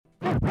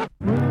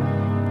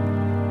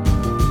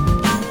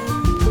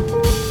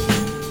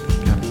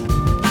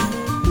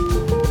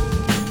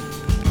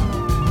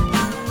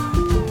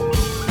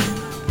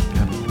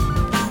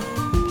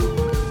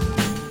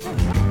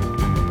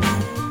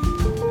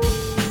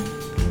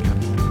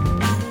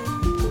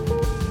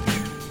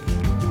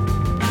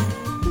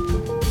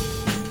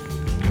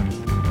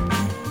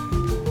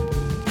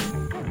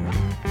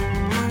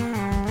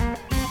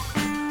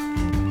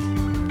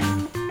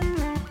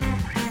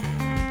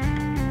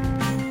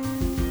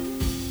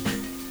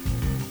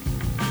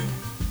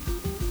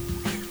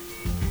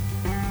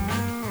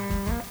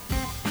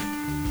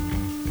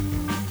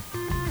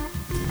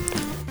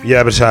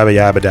Yabba shabba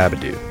yabba dabba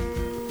doo.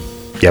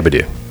 Yabba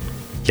doo.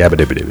 Yabba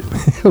dabba doo.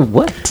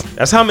 What?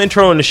 That's how I'm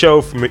introing the show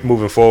from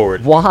moving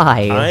forward.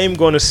 Why? I'm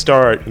going to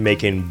start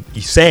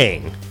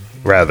saying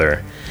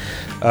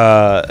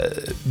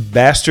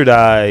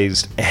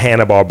bastardized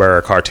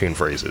Hanna-Barbera cartoon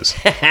phrases.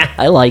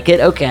 I like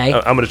it. Okay.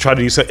 I'm going to try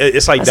to do something.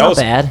 It's like That's not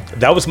bad.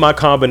 That was my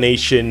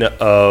combination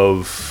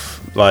of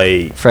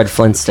like Fred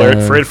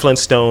Flintstone. Fred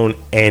Flintstone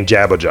and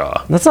Jabba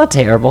Jaw. That's not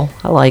terrible.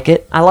 I like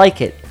it.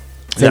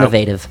 It's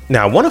innovative.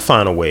 Now I want to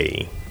find a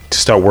way to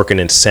start working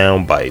in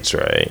sound bites,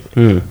 right?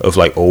 Of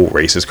like old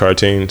racist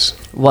cartoons.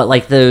 What,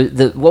 like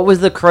what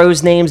was the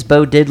crows' names?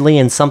 Bo Diddley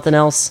and something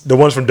else? The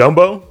ones from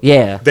Dumbo?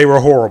 Yeah. They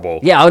were horrible.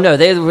 Yeah, oh no,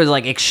 they were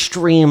like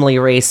extremely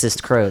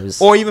racist crows.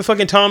 Or even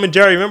fucking Tom and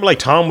Jerry. Remember like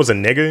Tom was a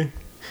nigger?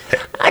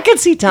 I could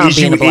see Tom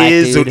being a black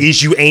dude. So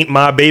is you ain't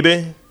my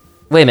baby?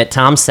 Wait a minute,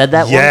 Tom said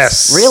that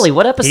yes. once? Really?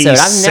 What episode?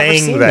 I've never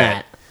seen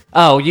that.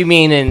 Oh, you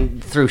mean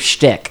through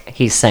shtick,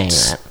 he's saying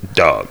that.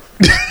 Dog.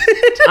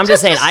 I'm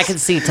just saying, I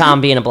could see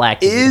Tom being a black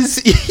dude. Is?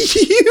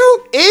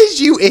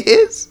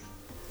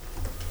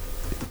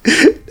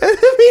 I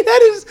mean,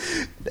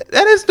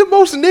 that is the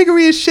most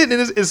niggeriest shit.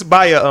 And it's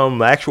by a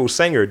actual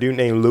singer, a dude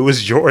named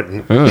Louis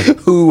Jordan,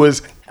 who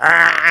was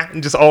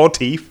just all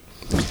teeth.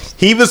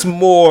 He was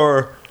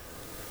more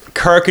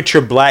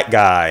caricature black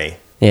guy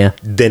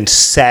than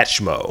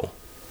Satchmo.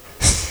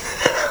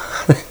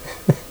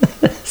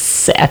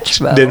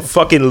 Satchmo. Than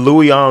fucking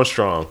Louis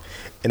Armstrong.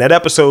 And that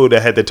episode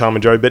that had the Tom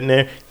and Jerry bit in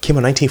there came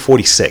in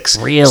 1946.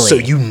 Really? So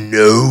you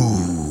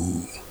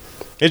know.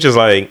 It's just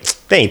like,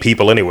 they ain't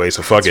people anyway,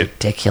 so fuck it.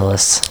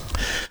 Ridiculous.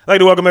 I'd like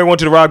to welcome everyone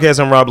to the Robcast.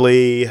 I'm Rob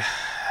Lee.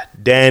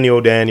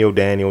 Daniel's here.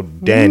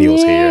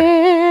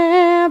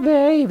 Yeah,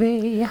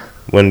 baby.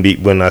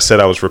 When I said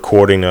I was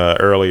recording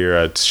earlier,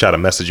 I shot a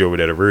message over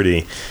there to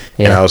Rudy.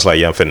 And I was like,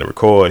 yeah, I'm finna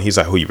record. And he's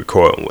like, who you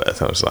recording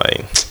with? I was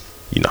like,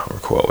 you know who I'm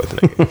recording with,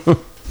 nigga.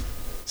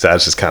 So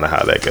that's just kind of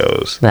how that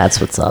goes. That's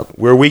what's up.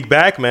 We're a week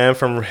back, man,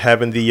 from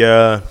having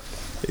the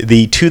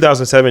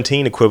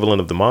 2017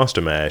 equivalent of the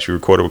Monster Mash. We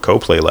recorded with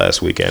Coplay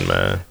last weekend,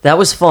 man. That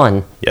was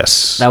fun.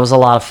 Yes. That was a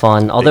lot of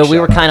fun. Although we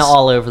were kind of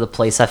all over the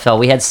place, I felt.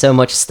 We had so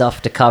much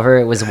stuff to cover.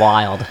 It was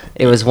wild.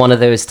 It was one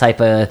of those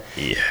type of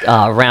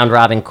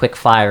round-robin,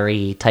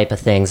 quick-fiery type of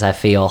things, I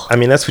feel. I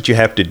mean, that's what you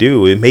have to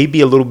do. It may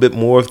be a little bit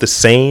more of the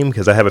same,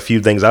 because I have a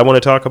few things I want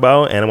to talk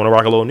about, and I want to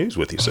rock a little news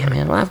with you, sir.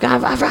 Yeah, man,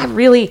 I've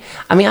really...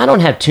 I mean, I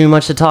don't have too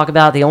much to talk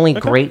about. The only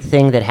great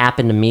thing that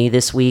happened to me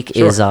this week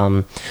is...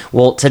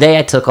 Well, today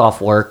I took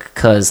off work,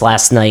 because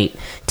last night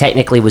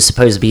technically was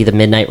supposed to be the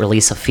midnight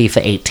release of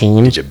FIFA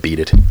 18. Did you beat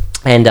it?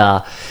 And,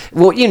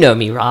 well, you know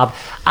me, Rob.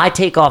 I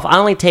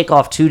only take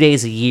off 2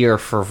 days a year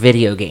for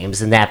video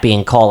games, and that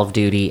being Call of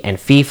Duty and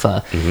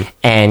FIFA. Mm-hmm.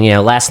 And,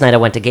 last night I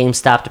went to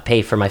GameStop to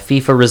pay for my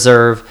FIFA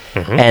reserve,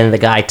 and the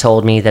guy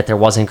told me that there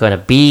wasn't going to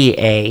be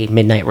a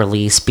midnight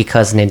release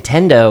because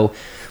Nintendo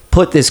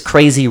put this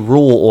crazy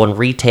rule on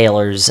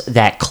retailers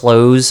that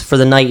close for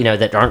the night,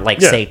 that aren't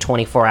say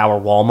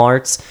 24-hour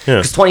Walmarts.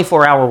 Because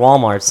 24-hour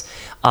Walmarts,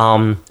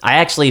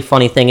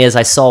 funny thing is,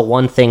 I saw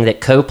one thing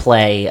that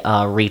Coplay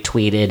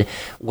retweeted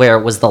where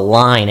it was the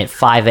line at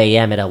 5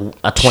 a.m. at a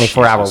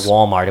 24-hour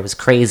Walmart. It was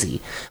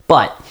crazy.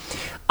 But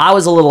I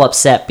was a little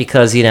upset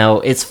because,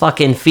 it's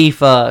fucking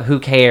FIFA, who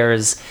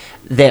cares?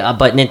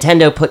 But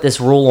Nintendo put this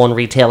rule on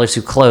retailers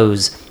who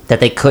close that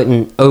they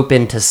couldn't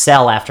open to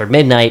sell after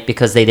midnight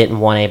because they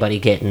didn't want anybody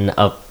getting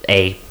an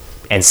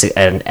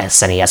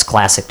SNES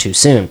Classic too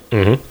soon.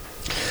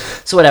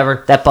 Mm-hmm. So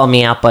whatever, that bummed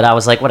me out, but I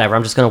was like, whatever,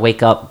 I'm just going to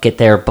wake up, get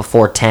there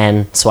before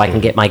 10 so I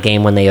can get my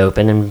game when they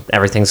open, and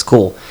everything's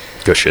cool.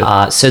 Good shit.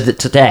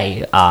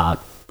 Today,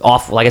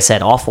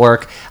 off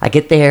work, I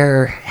get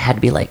there, had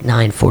to be like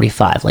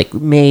 9:45, like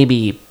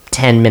maybe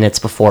 10 minutes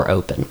before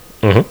open.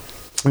 Mm-hmm.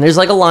 And there's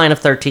like a line of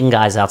 13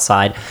 guys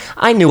outside.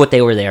 I knew what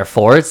they were there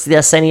for. It's the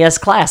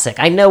SNES Classic.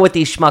 I know what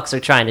these schmucks are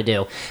trying to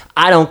do.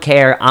 I don't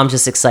care. I'm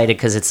just excited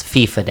because it's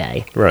FIFA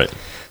day. Right.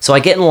 So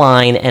I get in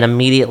line, and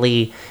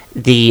immediately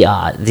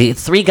the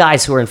three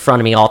guys who are in front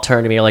of me all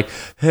turn to me and are like,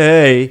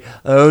 hey,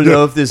 I don't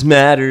know if this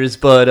matters,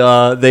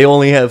 but they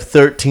only have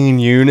 13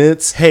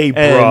 units. Hey,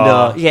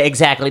 bro. And, yeah,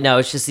 exactly. No,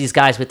 it's just these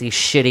guys with these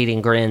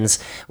shit-eating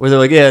grins where they're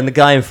like, yeah, and the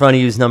guy in front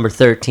of you is number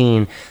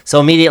 13.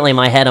 So immediately in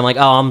my head, I'm like,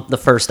 oh, I'm the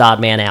first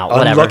odd man out.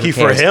 Whatever. Unlucky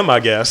for him, I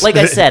guess. Like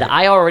I said,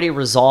 I already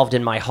resolved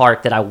in my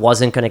heart that I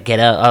wasn't going to get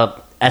a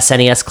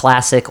SNES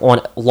Classic on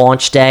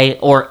launch day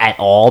or at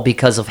all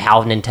because of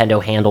how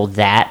Nintendo handled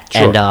that.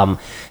 Sure. And,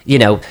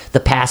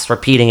 the past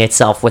repeating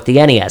itself with the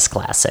NES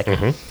Classic.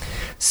 Mm-hmm.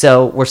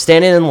 So we're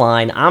standing in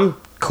line. I'm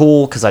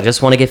cool because I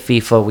just want to get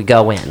FIFA. We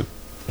go in.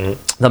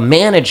 Mm-hmm. The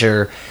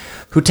manager,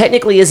 who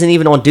technically isn't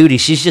even on duty,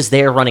 she's just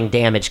there running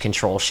damage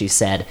control, she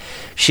said.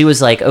 She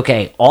was like,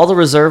 okay, all the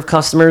reserve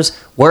customers,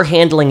 we're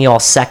handling y'all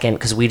second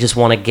because we just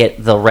want to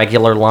get the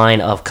regular line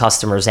of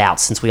customers out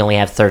since we only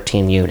have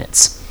 13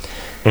 units.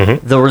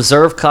 Mm-hmm. The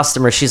reserve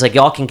customer, she's like,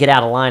 y'all can get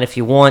out of line if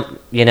you want.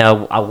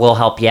 I will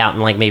help you out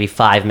in like maybe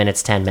 5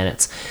 minutes, 10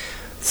 minutes.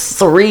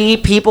 3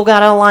 people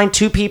got online,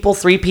 2 people,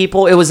 3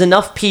 people. It was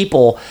enough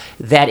people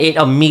that it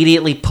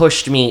immediately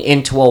pushed me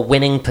into a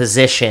winning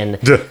position.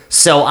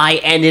 So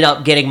I ended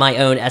up getting my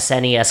own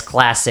SNES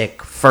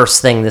Classic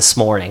first thing this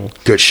morning.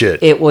 Good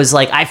shit. It was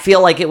like, I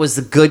feel like it was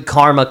the good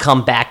karma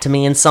come back to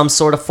me in some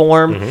sort of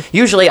form.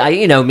 Usually,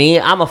 you know me,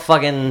 I'm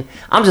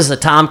just a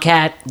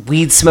tomcat,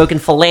 weed smoking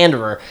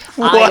philanderer.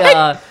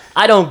 What?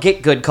 I don't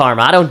get good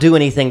karma. I don't do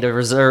anything to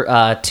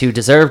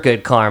deserve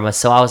good karma.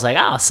 So I was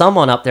like,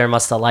 someone up there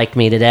must have liked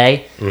me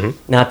today. And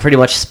I pretty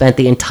much spent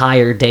the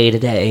entire day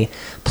today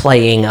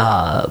playing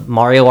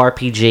Mario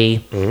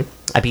RPG.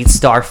 I beat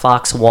Star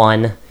Fox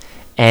 1.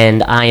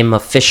 And I'm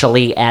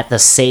officially at the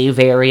save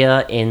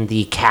area in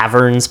the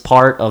caverns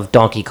part of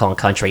Donkey Kong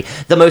Country.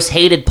 The most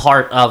hated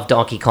part of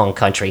Donkey Kong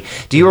Country.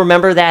 Do you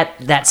remember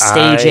that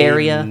stage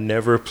area? I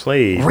never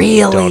played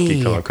really?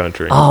 Donkey Kong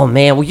Country. Oh,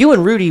 man. Well, you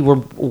and Rudy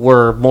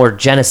were more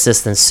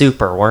Genesis than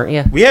Super, weren't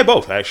you? We had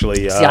both,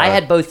 actually. See, I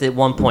had both at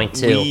one point,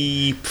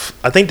 too.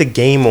 I think the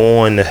game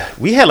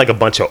we had like a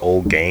bunch of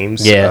old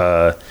games.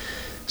 Yeah.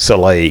 So,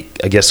 like,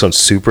 I guess on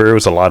Super, it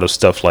was a lot of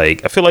stuff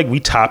like, I feel like we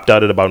topped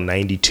out at about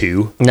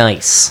 92.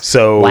 Nice.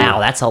 So wow,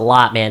 that's a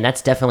lot, man.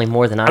 That's definitely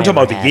more than I'm talking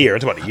about the year.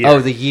 Oh,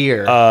 the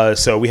year.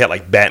 So we had,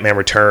 like, Batman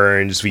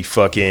Returns. We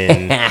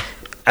fucking...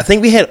 I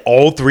think we had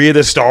all 3 of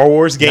the Star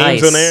Wars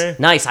games on there.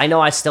 Nice. I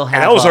know I still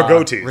have and that was our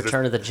go-to.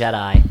 Return of the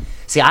Jedi.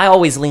 See, I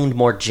always leaned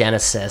more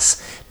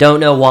Genesis. Don't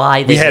know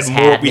why. We had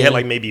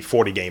like maybe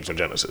 40 games on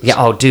Genesis. Yeah.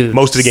 Oh, dude.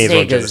 Most of the games were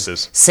on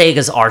Genesis.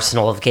 Sega's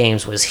arsenal of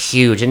games was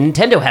huge, and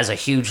Nintendo has a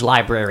huge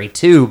library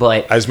too.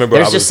 But I just remember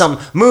there's just some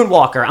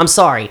Moonwalker. I'm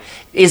sorry.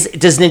 Does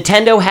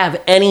Nintendo have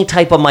any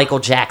type of Michael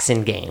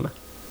Jackson game?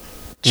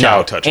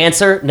 Child touch.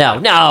 Answer: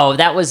 No.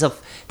 That was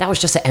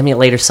just an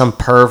emulator some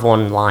perv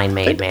online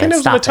made, man. I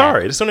think Stop that was an Atari.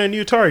 that. There's only a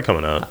new Atari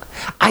coming out.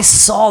 I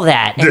saw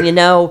that,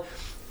 and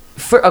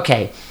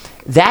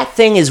that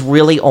thing is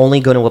really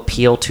only going to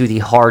appeal to the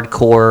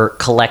hardcore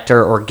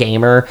collector or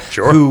gamer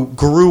who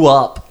grew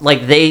up,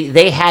 like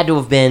they had to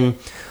have been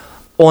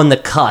on the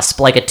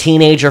cusp, like a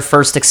teenager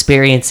first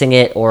experiencing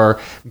it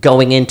or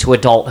going into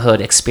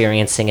adulthood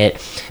experiencing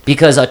it.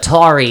 Because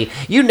Atari,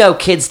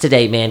 kids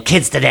today, man,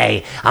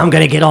 I'm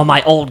going to get on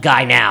my old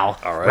guy now.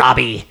 All right.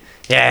 Robbie.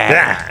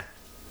 Yeah.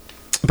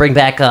 Bring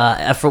back,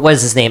 what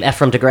is his name?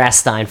 Ephraim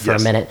DeGrasse for a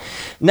minute.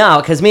 No,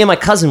 because me and my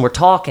cousin were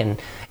talking,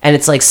 and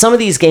it's like some of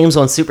these games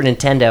on Super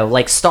Nintendo,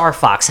 like Star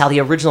Fox, how the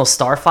original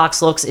Star Fox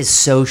looks is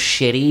so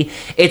shitty.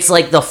 It's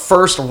like the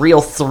first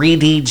real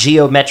 3D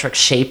geometric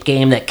shape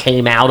game that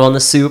came out on the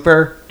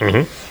Super.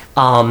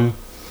 God,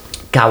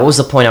 what was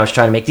the point I was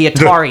trying to make? The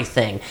Atari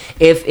thing.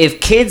 If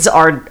kids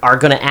are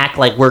going to act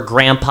like we're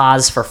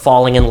grandpas for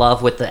falling in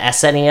love with the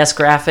SNES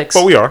graphics...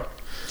 Well, we are.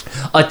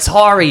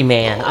 Atari,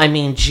 man. I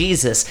mean,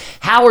 Jesus.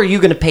 How are you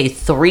going to pay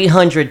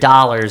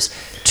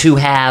 $300 to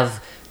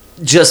have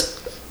just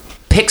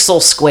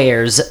pixel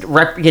squares?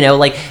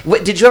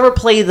 Did you ever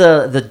play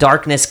the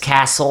Darkness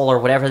Castle or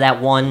whatever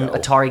that one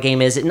Atari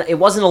game is? It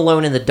wasn't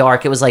Alone in the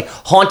Dark. It was like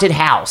Haunted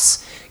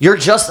House. You're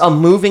just a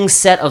moving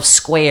set of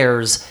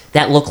squares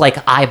that look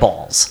like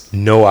eyeballs.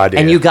 No idea.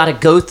 And you got to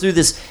go through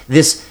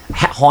this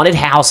haunted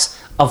house,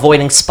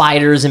 avoiding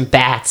spiders and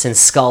bats and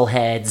skull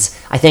heads.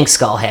 I think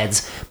skull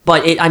heads.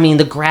 But the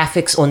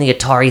graphics on the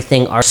Atari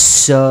thing are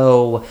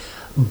so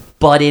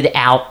butted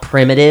out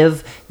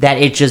primitive that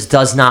it just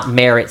does not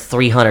merit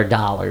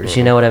 $300.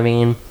 You know what I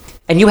mean?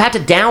 And you have to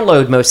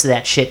download most of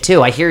that shit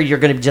too. I hear you're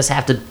going to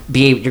have to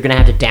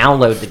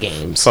download the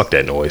games. Fuck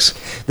that noise.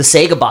 The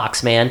Sega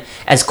box, man.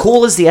 As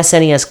cool as the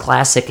SNES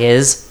Classic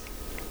is,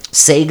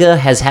 Sega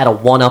has had a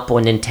one-up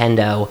on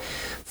Nintendo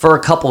for a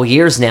couple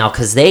years now,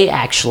 because they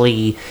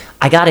actually,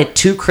 I got it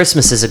 2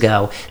 Christmases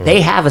ago.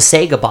 They have a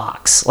Sega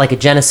box, like a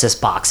Genesis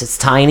box. It's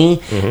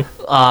tiny,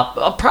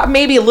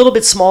 maybe a little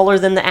bit smaller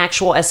than the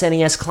actual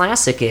SNES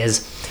Classic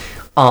is,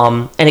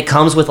 and it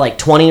comes with like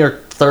 20 or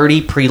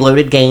 30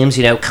 preloaded games,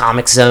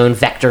 Comic Zone,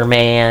 Vector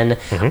Man,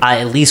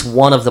 at least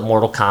one of the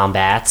Mortal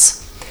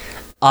Kombats,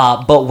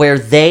 but where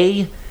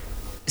they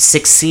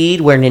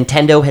succeed, where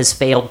Nintendo has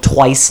failed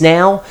twice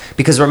now,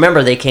 because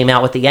remember, they came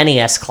out with the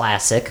NES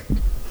Classic.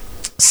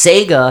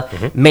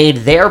 Sega made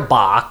their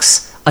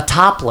box a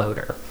top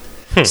loader.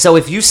 So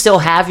if you still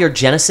have your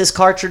Genesis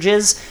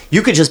cartridges,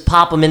 you could just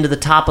pop them into the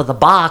top of the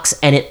box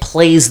and it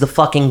plays the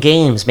fucking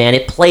games, man.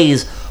 It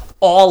plays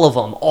all of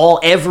them.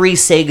 Every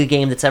Sega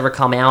game that's ever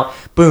come out,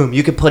 boom,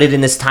 you can put it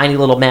in this tiny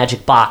little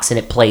magic box and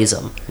it plays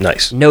them.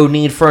 Nice. No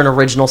need for an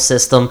original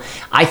system.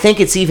 I think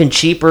it's even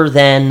cheaper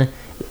than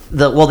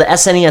the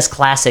SNES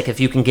Classic,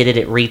 if you can get it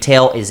at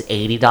retail, is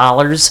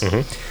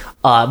 $80.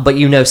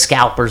 But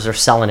scalpers are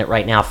selling it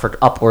right now for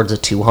upwards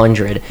of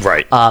 $200.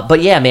 Right.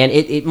 But yeah, man,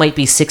 it might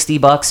be $60,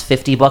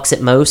 $50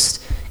 at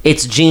most.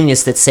 It's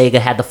genius that Sega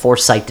had the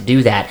foresight to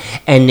do that,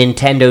 and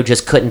Nintendo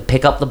just couldn't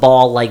pick up the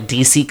ball like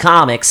DC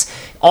Comics.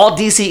 All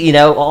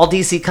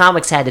DC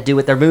Comics had to do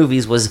with their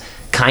movies was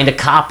kind of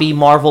copy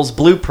Marvel's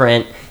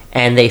blueprint,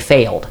 and they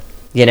failed.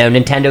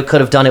 Nintendo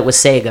could have done it with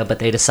Sega, but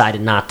they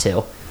decided not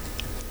to.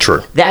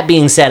 True. That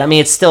being said, I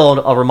mean, it's still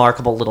a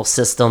remarkable little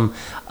system.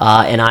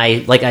 And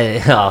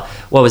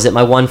what was it?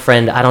 My one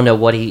friend, I don't know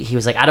what he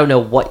was like, I don't know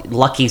what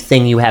lucky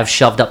thing you have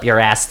shoved up your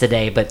ass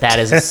today, but that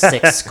is a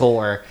 6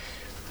 score.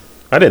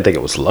 I didn't think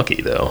it was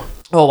lucky, though.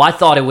 Oh, I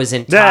thought it was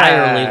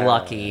entirely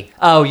lucky.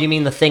 Oh, you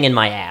mean the thing in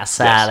my ass?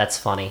 Yes. That's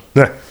funny.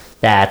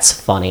 That's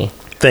funny.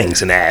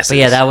 Things and asses. But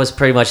yeah, that was it's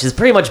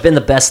pretty much been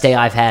the best day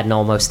I've had in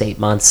almost 8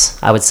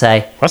 months, I would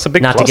say. That's a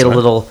big Not plus, to get man. a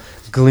little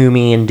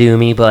gloomy and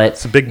doomy, but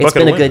it's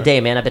been a good day,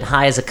 man. I've been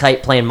high as a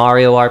kite playing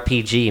Mario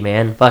RPG,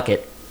 man. Fuck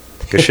it.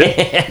 Good shit.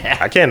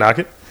 I can't knock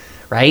it.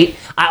 Right?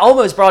 I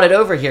almost brought it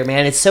over here,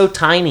 man. It's so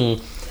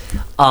tiny.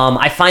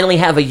 I finally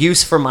have a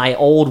use for my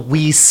old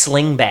Wii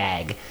sling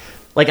bag.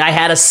 Like, I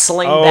had a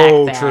sling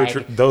bag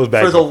true. Those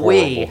bags for the are horrible.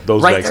 Wii.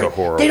 Those bags are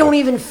horrible. They don't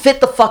even fit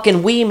the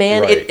fucking Wii,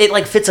 man. Right. It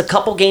like fits a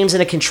couple games in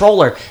a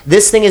controller.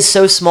 This thing is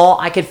so small,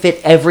 I could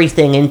fit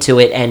everything into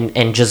it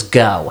and just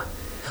go.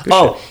 Good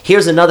shit.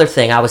 Here's another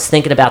thing. I was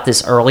thinking about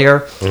this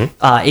earlier.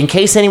 Mm-hmm. In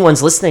case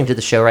anyone's listening to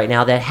the show right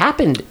now that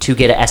happened to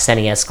get a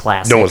SNES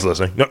Classic. No one's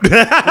listening. No.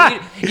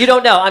 you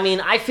don't know. I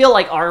mean, I feel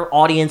like our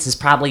audience is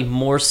probably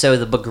more so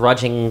the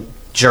begrudging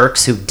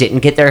jerks who didn't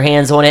get their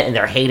hands on it, and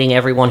they're hating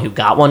everyone who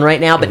got one right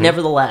now. But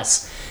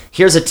nevertheless,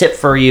 here's a tip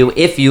for you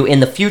if you, in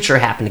the future,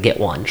 happen to get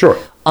one. Sure.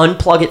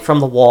 Unplug it from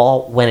the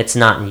wall when it's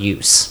not in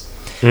use.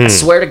 I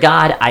swear to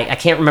God, I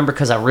can't remember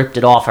because I ripped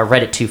it off. I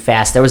read it too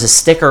fast. There was a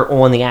sticker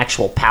on the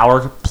actual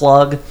power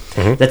plug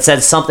that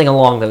said something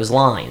along those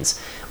lines.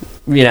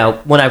 You know,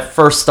 when I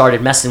first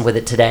started messing with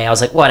it today, I was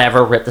like,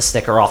 whatever, rip the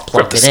sticker off,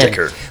 plug it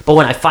in. But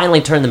when I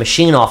finally turned the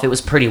machine off, it was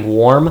pretty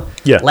warm.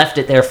 Yeah. Left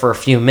it there for a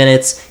few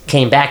minutes,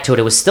 came back to it.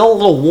 It was still a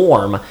little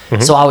warm.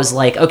 So I was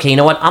like, okay, you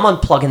know what? I'm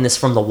unplugging this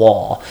from the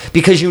wall.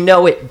 Because you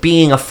know it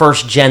being a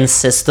first-gen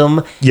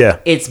system,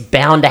 it's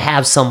bound to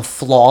have some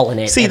flaw in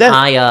it. See, and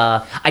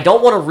I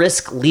don't want to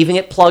risk leaving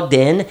it plugged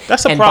in.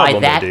 That's a and problem, by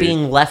that dude.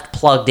 being left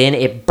plugged in,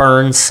 it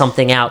burns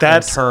something out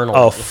internally.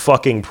 That's a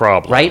fucking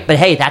problem. Right? But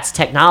hey, that's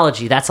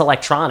technology. That's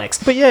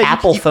electronics. But yeah,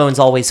 Apple phones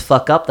always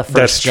fuck up the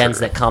first gens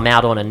that come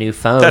out on a new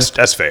phone.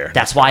 That's fair.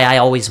 That's why I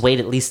always wait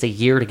at least a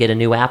year to get a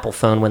new Apple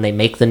phone when they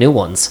make the new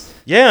ones.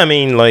 Yeah, I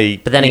mean,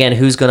 like. But then again,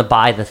 who's going to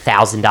buy the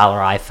 $1,000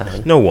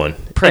 iPhone? No one.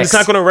 Pricks. It's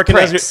not going to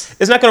recognize.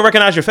 It's not going to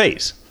recognize your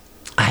face.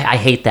 I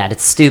hate that.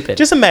 It's stupid.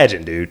 Just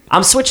imagine, dude.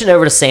 I'm switching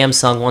over to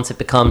Samsung once it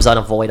becomes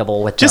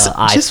unavoidable with the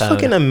iPhone. Just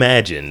fucking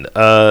imagine.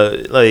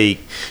 Like,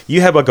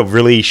 you have like a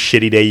really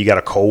shitty day. You got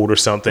a cold or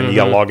something. You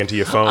got to log into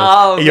your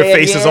phone. and your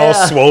face is all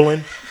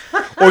swollen.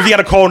 Or if you got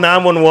to call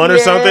 911 or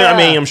something, I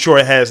mean, I'm sure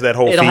it has that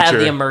whole feature. It'll have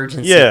the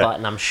emergency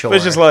button, I'm sure. But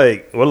it's just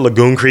like, what a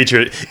lagoon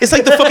creature. It's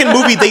like the fucking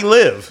movie They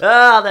Live.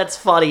 Oh, that's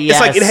funny,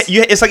 yes.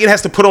 It's like it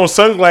has to put on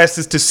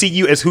sunglasses to see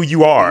you as who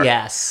you are.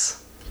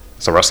 Yes.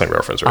 It's a wrestling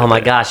reference, right? Oh my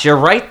gosh, you're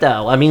right,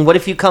 though. I mean, what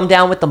if you come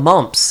down with the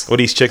mumps? What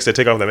are these chicks that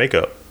take off their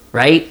makeup?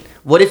 Right?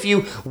 What if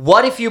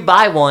you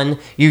buy one,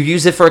 you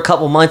use it for a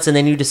couple months, and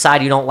then you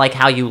decide you don't like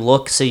how you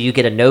look, so you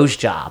get a nose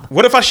job?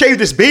 What if I shave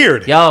this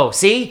beard? Yo,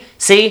 see?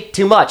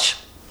 Too much.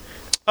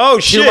 Oh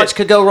shit! Too much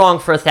could go wrong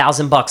for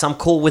 $1,000. I'm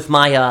cool with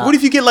my. What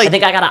if you get like? I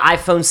think I got an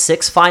iPhone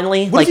 6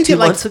 finally, like 2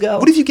 months ago.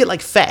 What if you get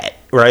like fat,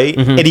 right?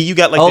 And then you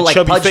got like the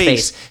chubby pudge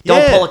face.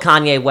 Don't pull a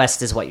Kanye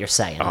West, is what you're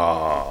saying.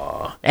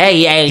 Oh.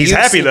 Hey, he's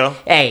happy though.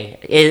 Hey,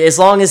 as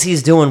long as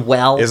he's doing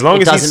well, as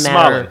long as he's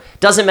smiling.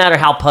 Doesn't matter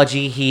how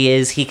pudgy he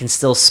is, he can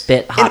still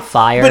spit hot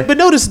fire. But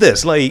notice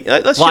this, like,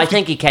 I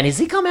think he can. Has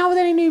he come out with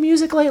any new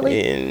music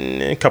lately?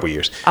 In a couple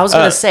years. I was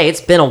gonna say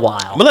it's been a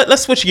while. But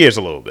let's switch gears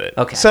a little bit.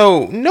 Okay.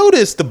 So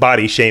notice the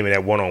body shaming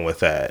that went on with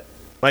that.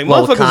 Like,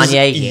 well, with motherfuckers,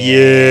 Kanye,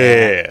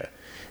 yeah.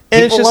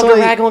 And people love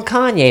to rag on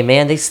Kanye,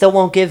 man. They still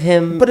won't give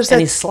him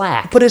any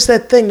slack. But it's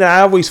that thing that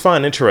I always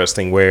find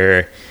interesting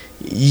where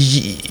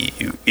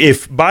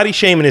if body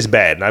shaming is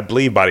bad, and I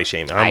believe body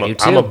shaming,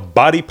 I'm a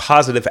body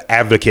positive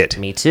advocate.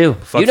 Me too.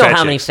 Fuck you know fat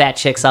how many chicks. fat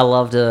chicks I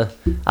love to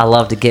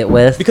get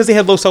with because they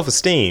have low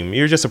self-esteem.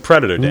 You're just a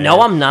predator, Dan.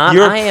 No, I'm not.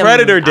 You're a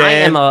predator,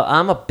 Dan.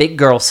 I'm a big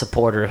girl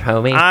supporter,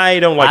 homie. I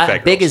don't like fat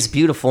girls. Big is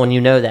beautiful, and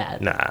you know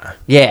that. Nah.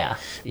 Yeah.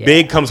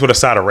 Big comes with a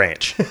side of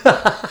ranch.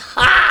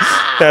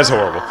 That's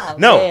horrible.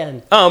 No.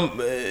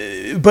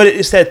 Man. But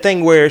it's that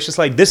thing where it's just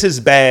like, this is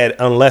bad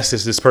unless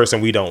it's this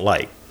person we don't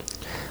like.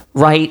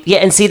 Right. Yeah,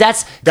 and see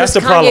that's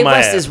the problem. Kanye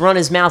West has run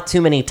his mouth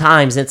too many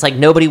times, and it's like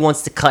nobody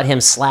wants to cut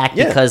him slack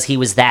because he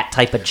was that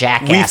type of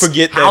jackass. We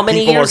forget that How many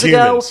people years are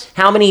ago? humans.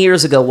 How many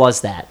years ago was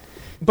that?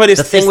 But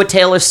it's the thing with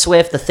Taylor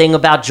Swift, the thing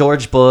about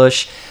George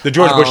Bush. The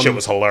George Bush shit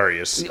was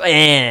hilarious.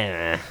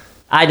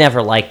 I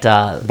never liked.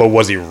 But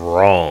was he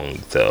wrong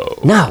though?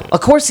 No, of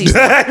course he's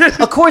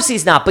not. Of course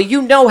he's not. But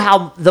you know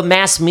how the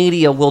mass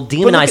media will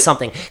demonize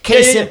something.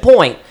 Case in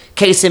point.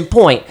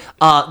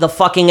 The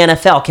fucking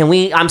NFL. Can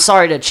we? I'm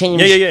sorry to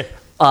change.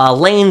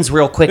 Lanes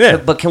real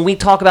quick, but can we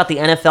talk about the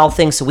NFL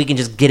thing so we can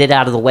just get it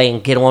out of the way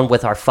and get on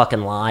with our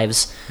fucking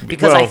lives?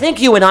 Because I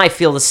think you and I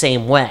feel the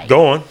same way.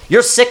 Go on.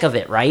 You're sick of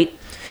it, right?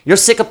 You're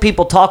sick of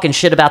people talking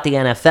shit about the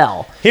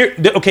NFL.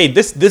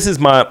 This is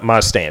my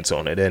stance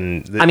on it,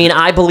 and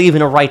I believe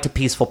in a right to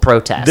peaceful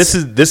protest. This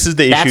is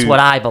the issue. That's what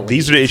I believe.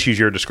 These are the issues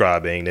you're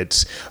describing.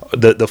 It's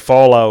the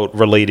fallout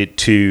related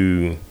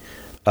to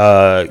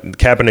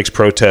Kaepernick's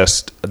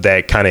protest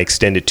that kind of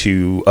extended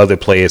to other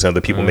players and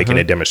other people making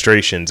their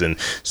demonstrations and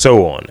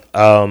so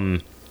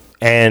on.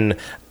 And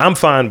I'm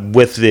fine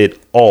with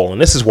it all, and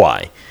this is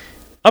why.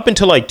 Up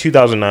until like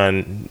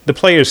 2009, the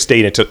players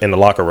stayed in the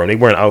locker room. They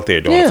weren't out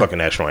there doing the fucking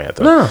national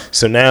anthem. No.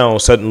 So now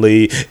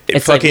suddenly,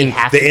 it's fucking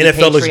like the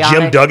NFL is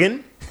Jim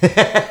Duggan.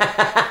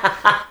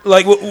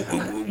 Like,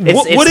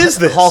 what is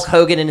this? Hulk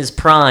Hogan in his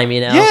prime,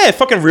 you know? Yeah,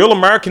 fucking Real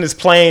American is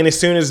playing as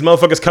soon as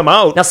motherfuckers come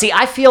out. Now, see,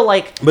 I feel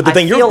like... But the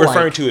thing you're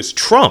referring to is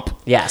Trump.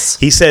 Yes.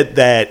 He said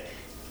that...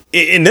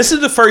 And this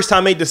is the first time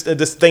I made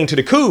this thing to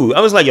the coup. I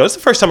was like, yo, it's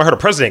the first time I heard a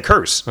president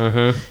curse.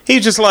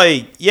 He's just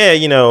like, yeah,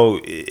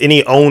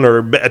 any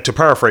owner, to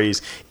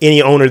paraphrase,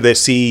 any owner that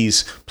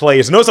sees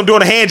players. Notice I'm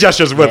doing the hand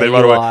gestures with it,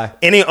 by the way.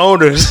 Any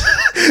owners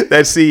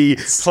that see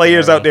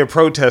players out there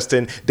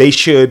protesting, they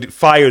should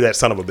fire that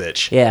son of a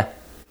bitch. Yeah.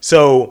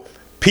 So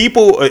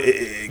people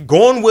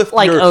going with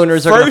like your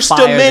owners First are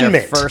fire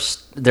Amendment.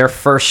 Their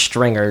first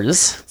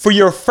stringers. For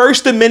your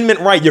First Amendment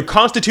right, your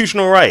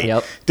constitutional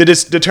right to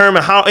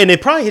determine how, and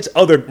it probably hits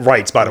other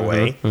rights, by the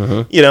way,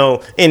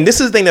 and this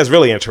is the thing that's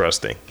really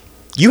interesting.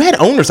 You had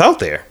owners out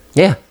there.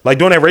 Yeah. Like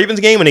during that Ravens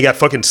game when they got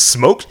fucking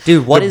smoked.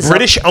 Dude, what the is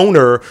British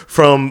owner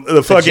from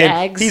the fucking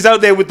Jags? He's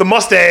out there with the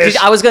mustache.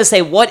 Dude, I was going to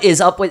say, what is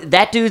up with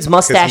that dude's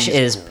mustache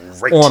is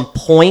great. On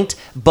point,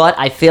 but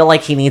I feel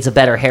like he needs a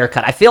better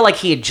haircut. I feel like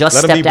he had just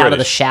stepped out of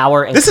the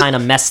shower and kind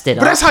of messed it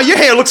up. But that's how your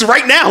hair looks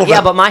right now.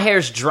 Yeah, but my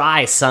hair's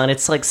dry, son.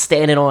 It's like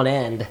standing on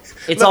end.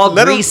 It's all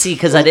greasy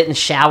because I didn't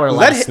shower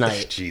last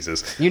night.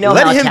 Jesus.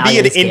 Let him be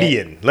an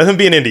Indian. Let him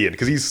be an Indian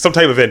because he's some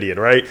type of Indian,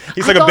 right?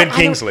 He's like a Ben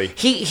Kingsley.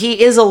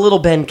 He is a little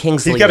Ben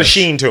Kingsley. He's got a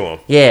sheen to him.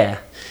 Yeah.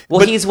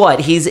 Well, he's what?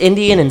 He's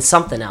Indian and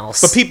something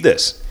else. But peep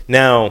this.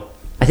 Now...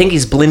 I think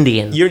he's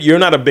Blindian. You're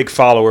not a big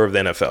follower of the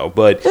NFL,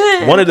 but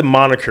one of the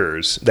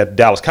monikers that the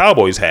Dallas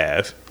Cowboys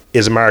have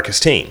is America's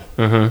team.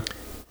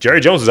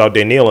 Jerry Jones is out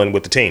there kneeling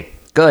with the team.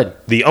 Good.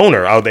 The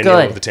owner out there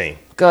kneeling with the team.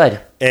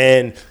 Good.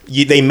 And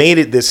they made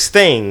it this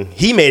thing.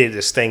 He made it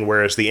this thing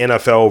where it's the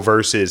NFL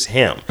versus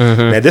him.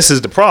 Now, this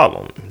is the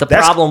problem. The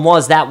problem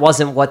was that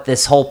wasn't what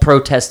this whole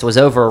protest was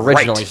over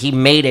originally. Right. He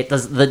made it.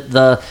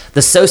 The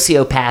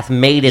sociopath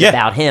made it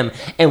about him.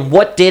 And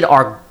what did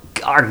our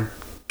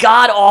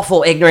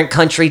god-awful ignorant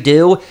country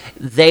do?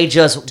 They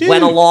just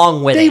went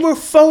along with it. They were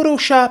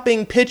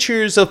photoshopping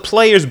pictures of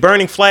players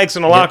burning flags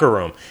in the locker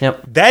room.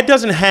 That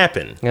doesn't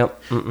happen. No,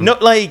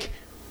 like,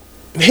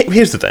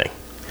 here's the thing.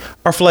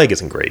 Our flag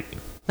isn't great.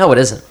 No, it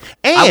isn't.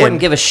 And I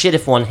wouldn't give a shit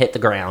if one hit the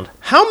ground.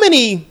 How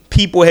many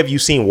people have you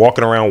seen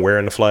walking around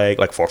wearing the flag,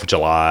 like 4th of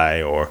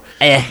July, or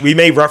we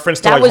made reference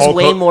to that like was Hulk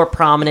way more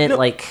prominent, in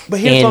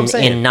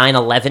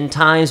 9/11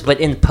 times, but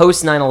in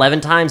post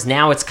 9/11 times,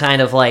 now it's kind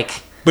of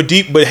like. But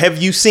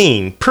have you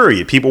seen,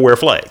 period, people wear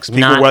flags?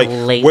 People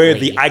wear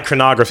the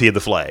iconography of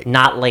the flag.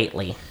 Not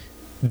lately.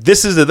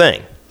 This is the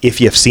thing. If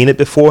you've seen it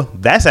before,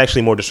 that's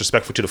actually more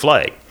disrespectful to the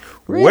flag.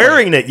 Really?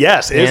 Wearing it,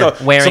 yes.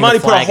 Somebody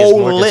put a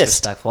whole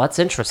list. That's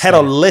interesting. Had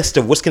a list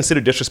of what's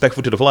considered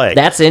disrespectful to the flag.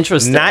 That's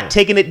interesting. Not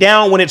taking it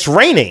down when it's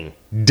raining,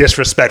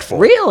 disrespectful.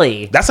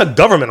 Really? That's a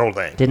governmental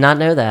thing. Did not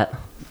know that.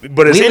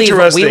 But it's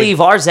interesting. We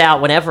leave ours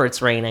out whenever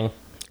it's raining.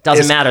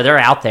 Doesn't matter. They're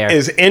out there.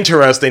 It's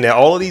interesting that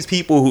all of these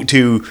people who,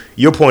 to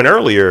your point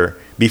earlier,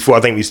 before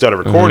I think we started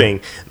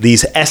recording,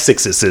 these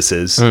Essexes,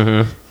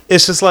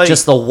 it's just like...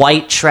 Just the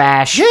white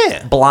trash,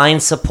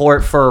 blind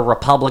support for a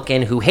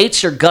Republican who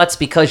hates your guts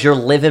because you're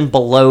living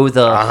below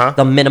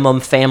the minimum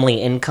family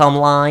income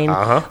line.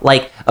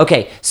 Like,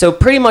 okay, so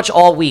pretty much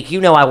all week,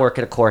 I work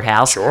at a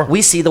courthouse. Sure.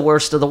 We see the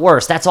worst of the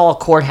worst. That's all a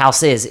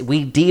courthouse is.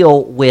 We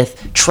deal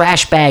with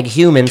trash bag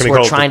humans who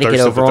are trying to get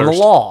over on the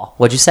law.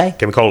 What'd you say?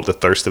 Can we call it the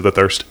thirst of the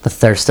thirst? The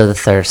thirst of the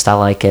thirst. I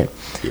like it.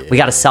 Yeah. We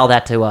got to sell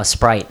that to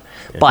Sprite.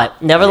 Yeah.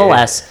 But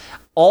nevertheless...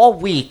 All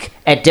week,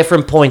 at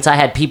different points, I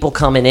had people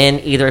coming in.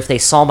 Either if they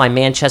saw my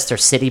Manchester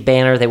City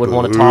banner, they would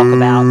want to talk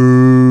about.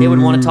 They would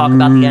want to talk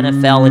about the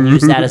NFL and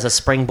use that as a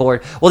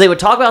springboard. Well, they would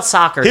talk about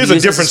soccer. Here's a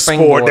different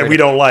sport that we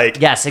don't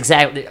like. Yes,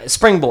 exactly.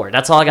 Springboard.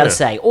 That's all I got to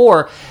say.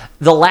 Or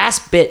the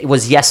last bit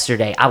was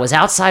yesterday. I was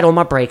outside on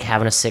my break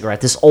having a cigarette.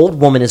 This old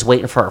woman is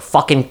waiting for her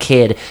fucking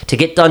kid to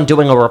get done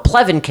doing a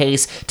Replevin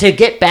case to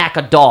get back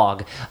a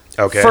dog.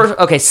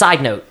 Okay.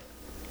 Side note.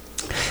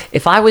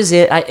 If I was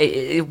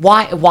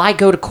why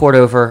go to court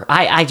over?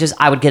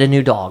 I would get a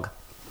new dog.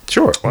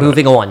 Sure.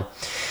 Moving on.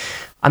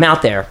 I'm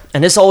out there,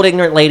 and this old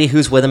ignorant lady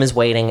who's with him is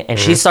waiting, and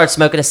she starts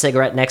smoking a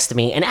cigarette next to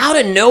me, and out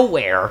of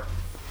nowhere,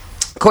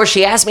 of course,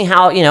 she asked me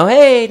how,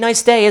 hey,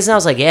 nice day, isn't it? I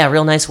was like, yeah,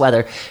 real nice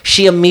weather.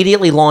 She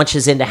immediately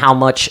launches into how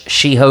much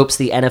she hopes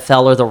the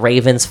NFL or the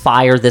Ravens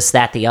fire this,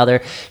 that, the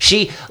other.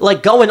 She,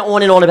 going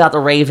on and on about the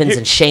Ravens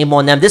and shame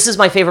on them. This is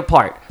my favorite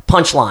part.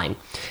 Punchline.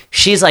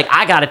 She's like,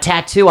 I got a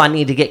tattoo I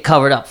need to get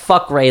covered up.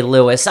 Fuck Ray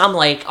Lewis. I'm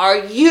like, are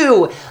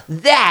you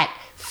that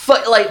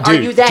Are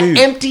you that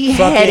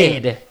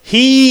empty-headed?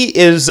 He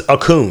is a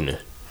coon.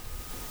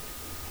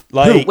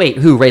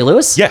 Who? Ray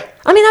Lewis? Yeah.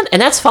 I mean,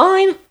 and that's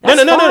fine.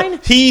 That's No.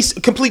 He's a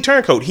complete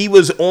turncoat. He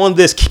was on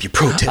this, keep your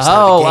protests out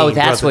of the game,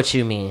 that's brother. what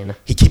you mean.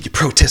 He keep your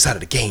protests out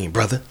of the game,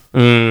 brother. Yeah,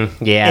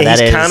 and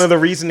he's kind of the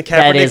reason the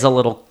Kaepernick... That is a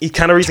little He's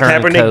kind of the reason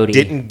Kaepernick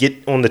didn't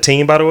get on the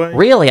team, by the way.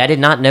 Really? I did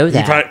not know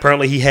that.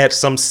 Apparently, he had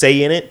some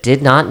say in it.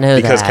 Did not know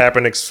because that.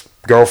 Because Kaepernick's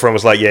girlfriend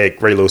was like, yeah,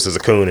 Ray Lewis is a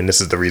coon, and this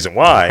is the reason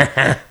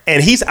why.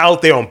 And he's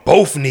out there on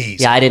both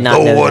knees. Yeah, I did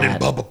not know that. And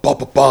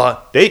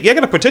They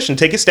got a petition to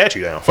take his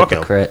statue down. Fuck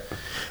him.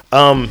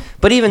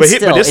 But even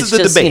still, this is the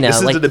debate.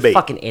 This is the debate.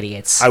 Fucking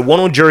idiots. I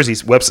went on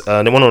Jersey's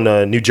website. They went on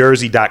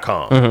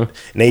NewJersey.com. And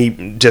they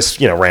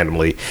just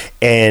randomly,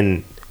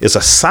 and it's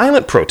a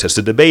silent protest.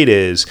 The debate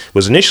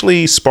was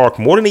initially sparked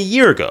more than a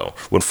year ago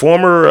when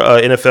former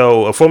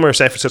former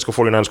San Francisco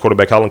 49ers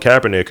quarterback Colin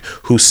Kaepernick,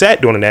 who sat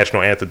during the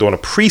national anthem during a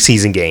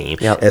preseason game,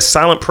 as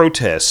silent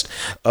protest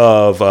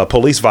of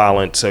police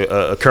violence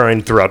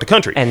occurring throughout the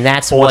country. And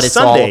that's what it's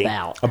all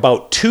about.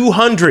 About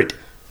 200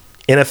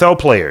 NFL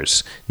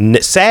players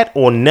sat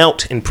or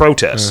knelt in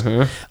protest,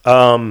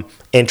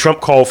 and Trump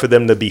called for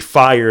them to be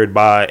fired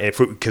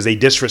because they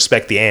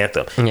disrespect the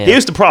anthem. Yeah.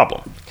 Here's the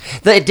problem: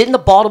 didn't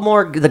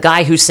the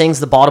guy who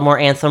sings the Baltimore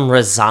anthem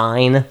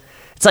resign?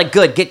 It's like,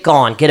 good, get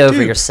gone, get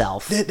over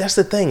yourself. That's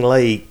the thing.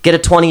 Get a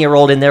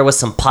 20-year-old in there with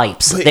some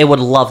pipes. They would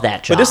love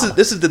that job. But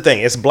this is the thing.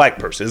 It's a black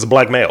person. It's a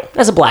black male.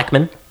 As a black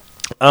man.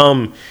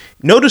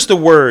 Notice the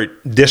word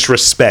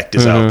disrespect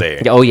is out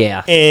there. Oh,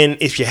 yeah. And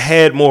if you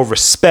had more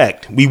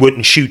respect, we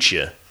wouldn't shoot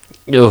you.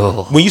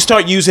 Ugh. When you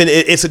start using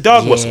it, it's a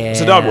dog whistle. It's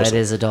a dog whistle.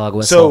 It is a dog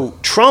whistle. So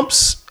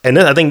Trump's, and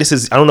then I think this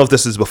is, I don't know if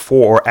this is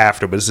before or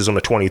after, but this is on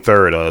the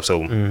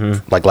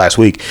 23rd like last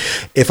week.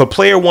 If a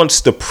player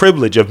wants the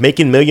privilege of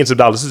making millions of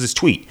dollars, this is his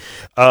tweet,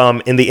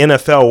 in the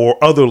NFL or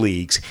other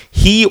leagues,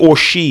 he or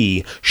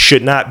she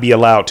should not be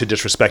allowed to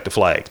disrespect the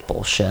flag.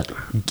 Bullshit.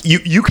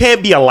 You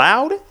can't be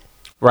allowed?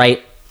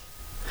 Right.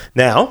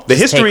 Now, the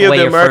history of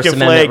the American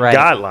flag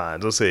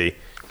guidelines. Let's see.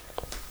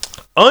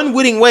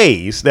 Unwitting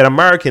ways that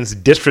Americans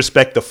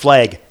disrespect the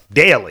flag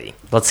daily.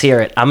 Let's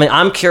hear it.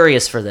 I'm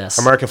curious for this.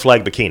 American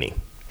flag bikini.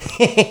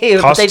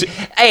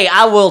 Hey,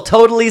 I will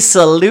totally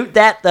salute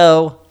that,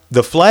 though.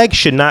 The flag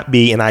should not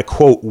be, and I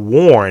quote,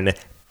 worn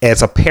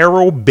as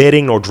apparel,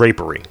 bedding, or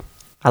drapery.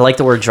 I like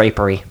the word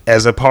drapery.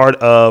 As a part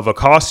of a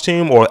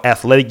costume or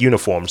athletic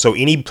uniform. So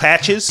any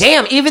patches.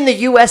 Damn, even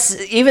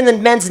the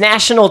men's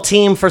national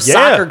team for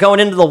soccer going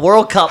into the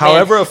World Cup,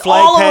 however, a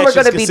flag all patch of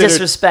them are going to be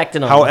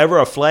disrespecting them. However,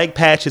 a flag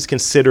patch is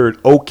considered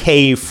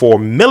okay for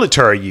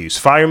military use,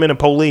 firemen and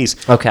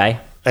police. Okay.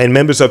 And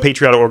members of a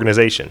patriotic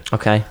organization.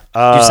 Okay.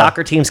 Do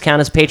soccer teams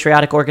count as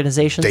patriotic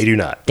organizations? They do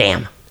not.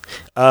 Damn.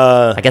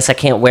 I guess I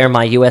can't wear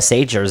my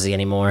USA jersey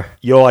anymore.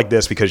 You'll like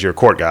this because you're a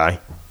court guy.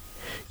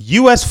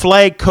 U.S.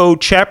 Flag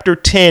Code Chapter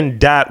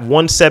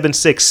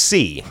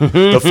 10.176C.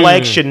 The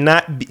flag should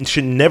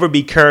never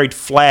be carried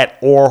flat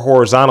or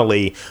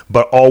horizontally,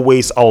 but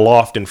always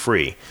aloft and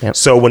free. Yep.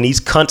 So when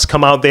these cunts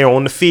come out there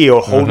on the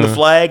field holding the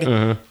flag,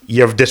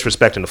 you're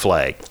disrespecting the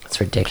flag. That's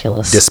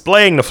ridiculous.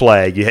 Displaying the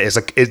flag.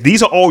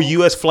 These are all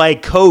U.S.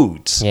 flag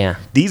codes. Yeah.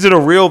 These are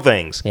the real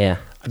things. Yeah.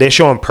 They're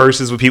showing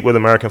purses with people with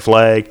American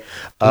flag.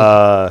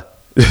 It's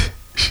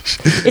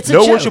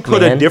no one should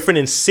put a different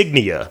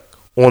insignia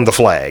on the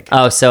flag.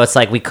 Oh, so it's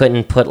like we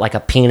couldn't put like a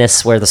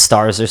penis where the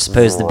stars are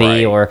supposed to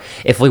be, or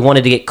if we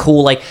wanted to get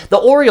cool, like the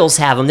Orioles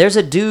have them. There's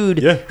a dude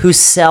who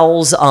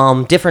sells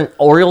different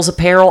Orioles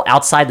apparel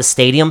outside the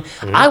stadium.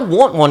 I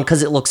want one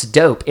because it looks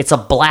dope. It's a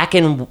black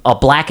and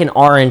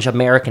orange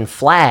American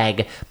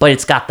flag, but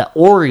it's got the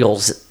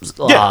Orioles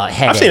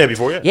head. I've seen that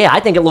before. Yeah, I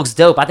think it looks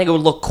dope. I think it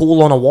would look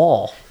cool on a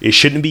wall. It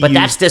shouldn't be but used,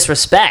 that's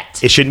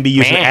disrespect. It shouldn't be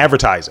used in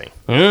advertising.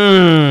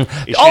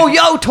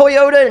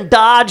 Toyota and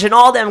Dodge and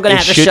all them going to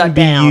have to shut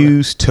down. Be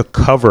used to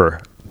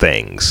cover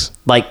things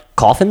like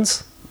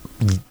coffins.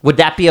 Would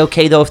that be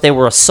okay though if they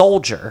were a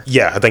soldier?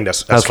 Yeah, I think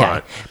that's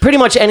fine. Pretty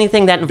much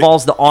anything that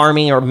involves the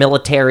army or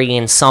military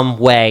in some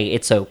way,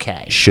 it's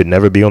okay. Should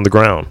never be on the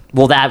ground.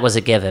 Well, that was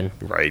a given,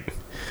 right?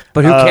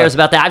 But who cares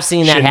about that? I've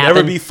seen that happen. Should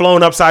never be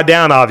flown upside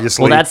down,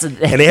 obviously. Well,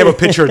 and they have a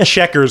picture of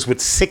checkers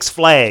with 6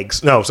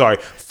 flags. No, sorry,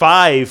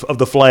 5 of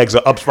the flags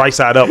are up right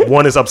side up.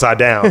 1 is upside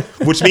down,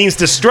 which means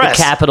distress.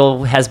 The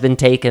capital has been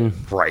taken.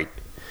 Right.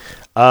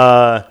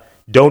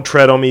 Don't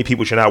tread on me.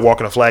 People should not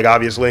walk on a flag,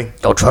 obviously.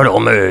 Don't tread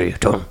on me.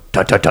 Don't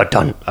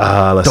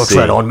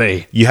tread on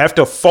me. You have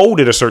to fold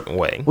it a certain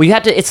way. Well, you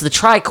have to. It's the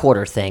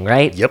tricorder thing,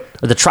 right?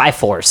 Yep. Or the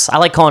Triforce. I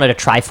like calling it a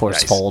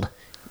Triforce fold.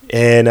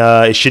 And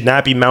it should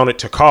not be mounted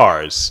to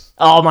cars.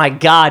 Oh my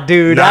God,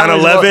 dude.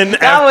 9/11.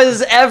 That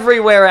was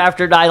everywhere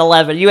after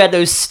 9/11. You had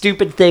those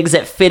stupid things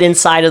that fit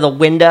inside of the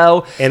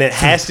window. And it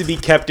has to be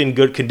kept in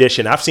good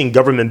condition. I've seen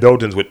government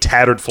buildings with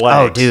tattered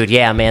flags. Oh, dude,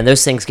 yeah, man.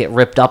 Those things get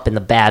ripped up in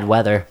the bad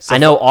weather. I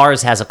know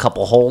ours has a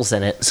couple holes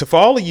in it. So for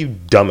all of you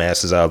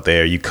dumbasses out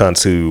there, you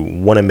cunts who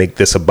want to make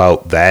this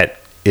about that,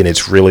 and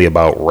it's really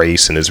about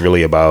race, and it's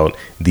really about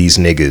these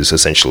niggas,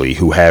 essentially,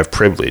 who have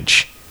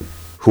privilege,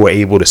 who are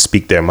able to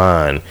speak their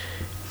mind.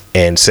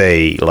 and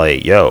say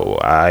like, yo,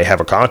 I have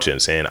a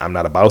conscience and I'm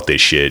not about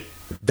this shit.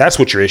 That's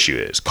what your issue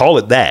is. Call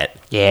it that.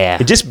 Yeah.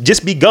 And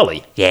just be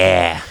gully.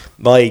 Yeah.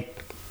 Like,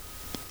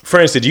 for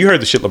instance, you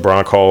heard the shit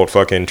LeBron called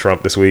fucking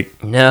Trump this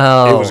week?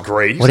 No. It was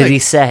great. What did he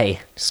say?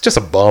 It's just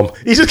a bum.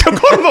 He just kept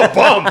calling him a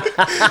bum.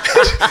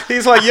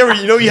 He's like, you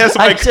know, you had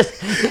somebody.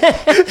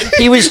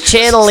 He was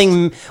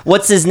channeling,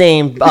 what's his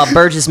name?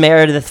 Burgess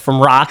Meredith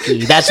from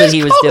Rocky. That's what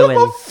he was doing.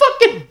 Him a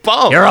fucking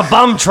bum. You're a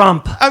bum,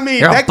 Trump. I mean,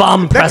 you're a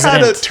bum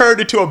president. That kind of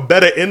turned into a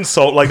better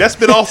insult. Like, that's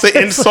been off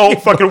the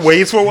insult fucking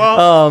ways for a while.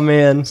 Oh,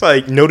 man. It's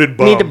like, noted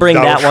bum. Need to bring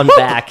Donald that one Trump.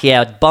 back.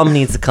 Yeah, bum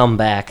needs to come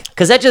back.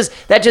 Because that just,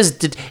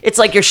 it's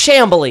like you're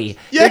shambly.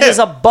 Yeah. You're just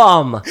a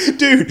bum.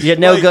 Dude. You're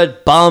no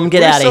good bum.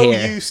 Get out of here. We're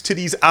so used to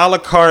these a la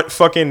carte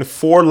fucking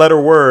 4-letter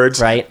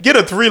words. Right. Get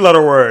a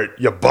 3-letter word.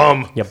 You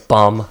bum. You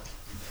bum.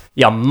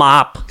 You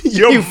mop.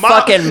 You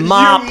fucking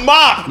mop. You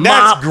mop.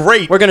 That's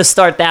great. We're going to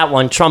start that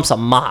one. Trump's a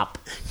mop.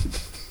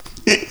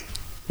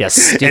 Yes,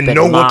 stupid and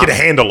no mop. one can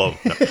handle him.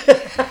 No.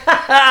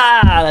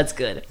 That's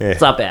good. Yeah.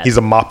 It's not bad. He's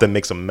a mop that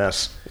makes a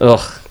mess. Ugh.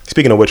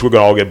 Speaking of which, we're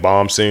going to all get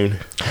bombed soon.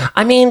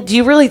 I mean, do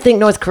you really think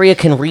North Korea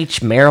can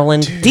reach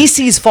Maryland? Dude.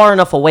 DC's far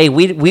enough away.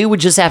 We would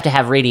just have to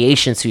have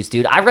radiation suits,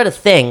 dude. I read a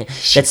thing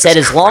that said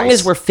as long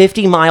as we're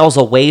 50 miles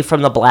away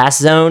from the blast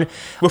zone...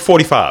 We're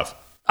 45.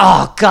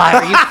 Oh, God.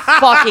 Are you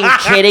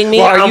fucking kidding me?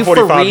 Well, are I'm you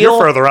 45. for real?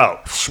 You're further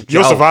out.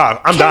 You'll survive.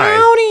 I'm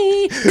dying.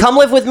 Come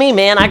live with me,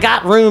 man. I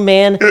got room,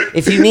 man.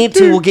 If you need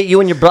to, we'll get you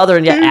and your brother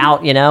and you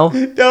out, you know?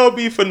 That would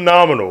be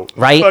phenomenal.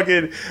 Right?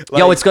 Fucking, like,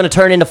 yo, it's going to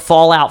turn into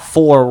Fallout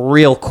 4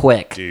 real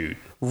quick. Dude.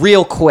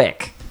 Real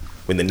quick.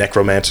 When the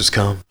necromancers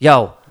come.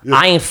 Yo,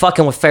 I ain't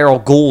fucking with feral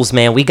ghouls,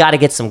 man. We got to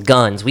get some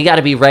guns. We got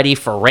to be ready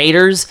for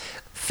raiders,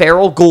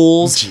 feral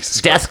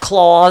ghouls, death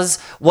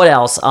claws. What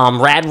else?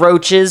 Rad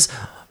roaches,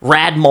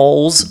 rad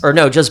moles, or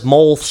no, just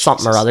mole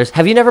something or others.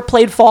 Have you never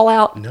played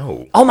Fallout?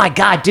 No. Oh my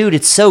God, dude,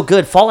 it's so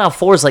good. Fallout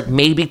 4 is like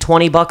maybe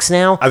 $20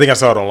 now. I think I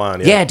saw it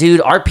online. Yeah,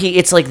 dude,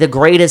 it's like the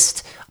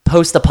greatest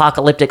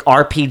post-apocalyptic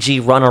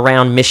RPG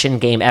run-around mission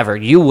game ever.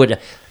 You would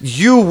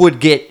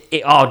get...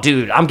 Oh,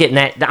 dude, I'm getting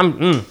that...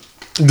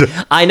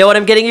 I know what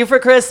I'm getting you for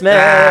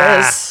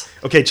Christmas.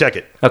 Okay, check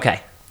it.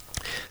 Okay.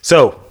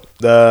 So,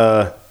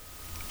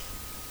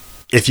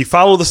 if you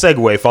follow the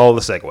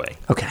segue.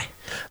 Okay.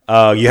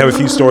 You have a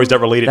few stories that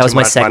related That was to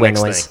my my segue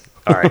next noise. thing.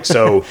 All right,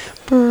 so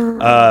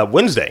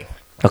Wednesday,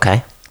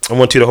 Okay. I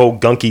went to the whole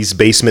Gunky's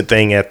basement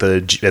thing at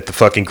the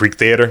fucking Greek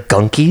Theater.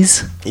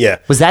 Gunky's? Yeah.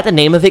 Was that the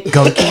name of it?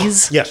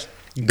 Gunky's? Yes.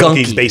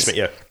 Gunky's basement.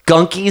 Yeah.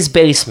 Gunky's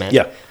basement.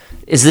 Yeah.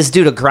 Is this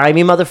dude a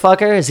grimy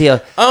motherfucker? Is he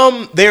a...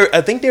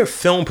 I think they're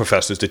film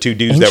professors, the two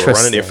dudes that were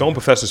running. They're film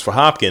professors for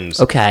Hopkins.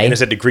 Okay. And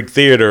it's at the Greek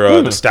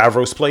Theater, the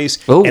Stavros place.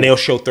 Ooh. And they'll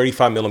show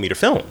 35mm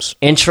films.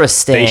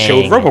 Interesting. They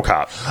showed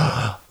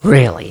RoboCop.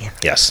 Really?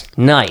 Yes.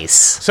 Nice.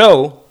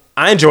 So,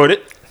 I enjoyed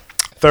it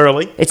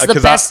thoroughly. It's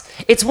the best.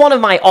 It's one of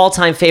my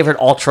all-time favorite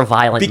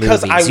ultra-violent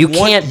because movies. I want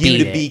can't you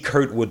beat to be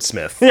Kurtwood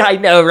Smith. I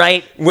know,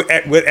 right? With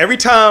every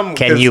time...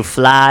 Can you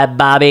fly,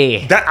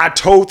 Bobby? That I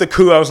told the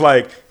crew, I was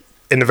like...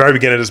 In the very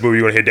beginning of this movie,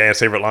 you want to hear Dan's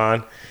favorite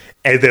line.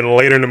 And then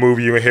later in the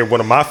movie, you want to hear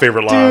one of my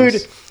favorite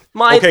lines. Dude,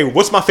 okay,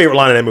 what's my favorite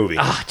line in that movie?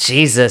 Oh,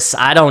 Jesus.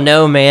 I don't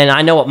know, man.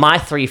 I know what my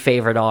 3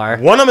 favorite are.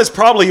 One of them is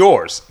probably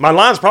yours. My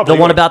line's probably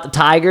The one about the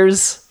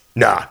tigers?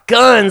 Nah.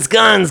 Guns.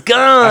 That's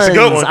a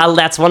good one.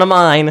 That's one of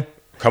mine.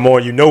 Come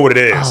on, you know what it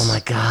is. Oh, my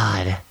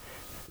God.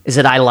 Is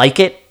it I Like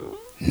It?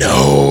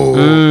 No.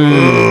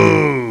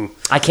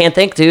 I can't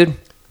think, dude.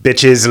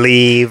 Bitches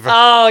leave.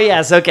 Oh,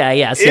 yes. Okay.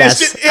 Yes.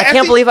 I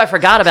can't believe I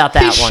forgot about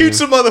that he one.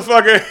 Shoots a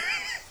motherfucker.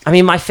 I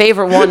mean, my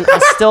favorite one, I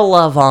still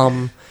love,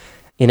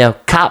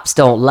 cops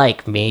don't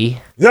like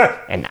me. Yeah.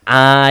 And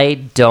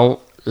I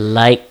don't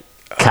like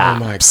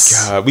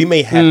cops. Oh, my God. We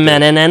may have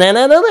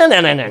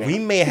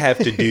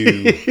to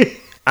do...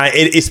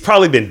 it's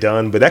probably been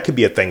done, but that could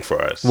be a thing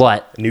for us.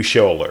 What? New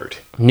show alert.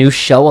 New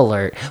show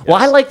alert. Yes. Well,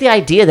 I like the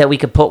idea that we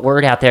could put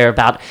word out there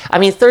about,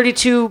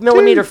 32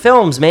 millimeter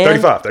films, man.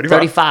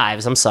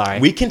 35s, I'm sorry.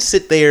 We can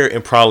sit there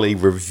and probably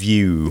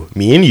review,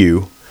 me and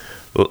you,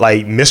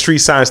 like Mystery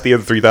Science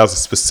Theater 3000,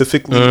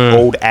 specifically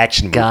old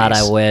action movies. God,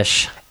 I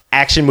wish.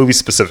 Action movies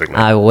specifically.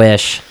 I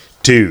wish.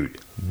 Dude,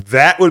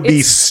 that would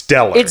be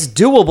stellar. It's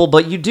doable,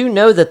 but you do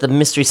know that the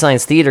Mystery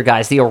Science Theater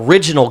guys, the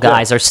original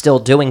guys, are still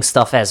doing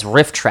stuff as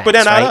riff tracks, but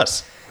they're not right?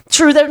 us.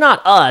 True, they're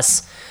not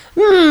us.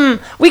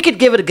 We could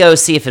give it a go,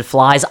 see if it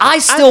flies. I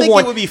think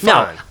it would be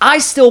fun. No, I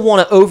still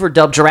want to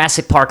overdub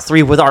Jurassic Park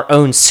 3 with our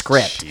own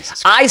script.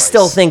 I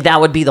still think that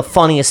would be the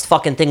funniest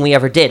fucking thing we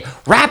ever did.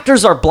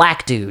 Raptors are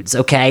black dudes,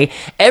 okay?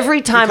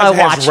 Every time I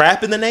watch... Has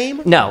rap in the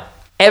name? No.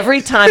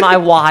 Every time I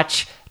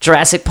watch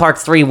Jurassic Park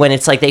 3, when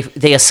it's like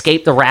they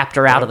escape the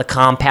raptor out of the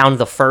compound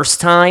the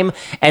first time,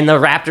 and the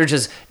raptor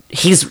just...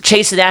 He's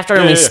chasing after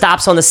him, and he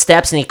stops on the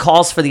steps, and he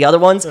calls for the other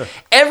ones.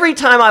 Every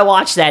time I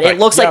watch that, it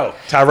looks like...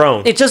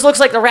 Tyrone. It just looks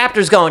like the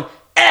raptor's going,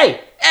 hey,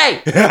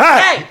 hey,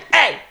 hey,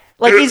 hey.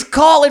 Like he's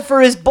calling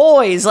for his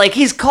boys. Like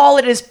he's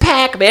calling his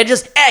pack, man.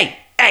 Just, hey,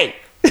 hey.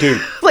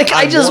 Dude. Like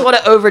I just want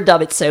to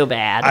overdub it so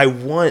bad. I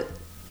want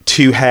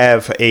to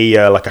have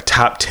a like a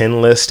top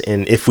 10 list,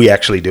 and if we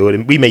actually do it,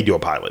 and we may do a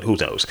pilot, who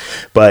knows,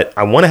 but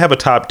I want to have a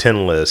top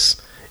 10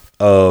 list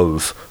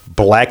of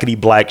blackety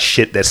black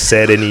shit that's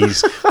said in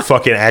these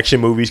fucking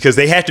action movies, because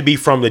they have to be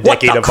from the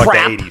decade of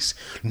like the 80s.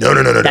 No.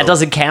 That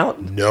doesn't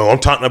count? No, I'm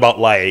talking about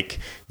like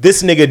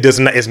this nigga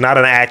is not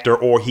an actor,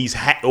 or he's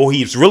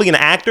really an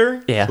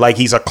actor. Yeah. Like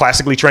he's a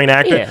classically trained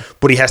actor, Yeah.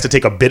 but he has to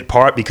take a bit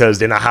part because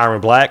they're not hiring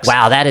blacks.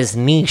 Wow, that is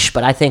niche,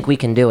 but I think we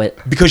can do it.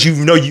 Because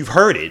you've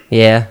heard it.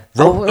 Yeah.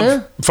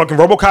 Fucking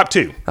RoboCop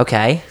 2.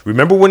 Okay.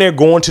 Remember when they're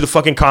going to the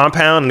fucking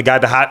compound and the guy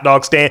at the hot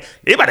dog stand,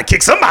 they about to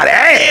kick somebody's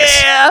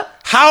ass. Yeah.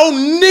 How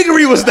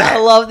niggery was that? I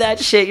love that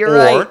shit. You're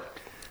right.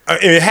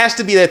 It has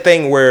to be that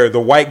thing where the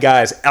white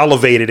guy is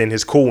elevated in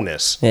his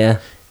coolness. Yeah.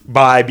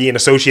 By being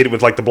associated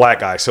with like the black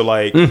guy. So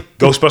like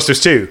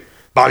Ghostbusters 2,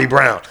 Bobby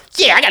Brown.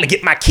 Yeah, I gotta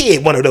get my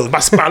kid one of those,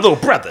 my little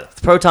brother.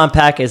 The proton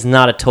pack is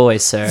not a toy,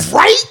 sir.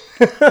 Right?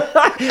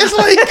 It's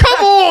like,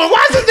 come on,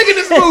 why is this nigga in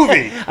this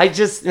movie?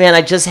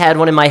 I just had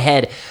one in my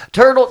head.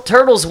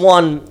 Turtles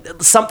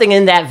 1, something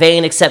in that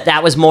vein, except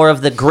that was more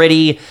of the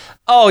gritty,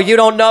 oh, you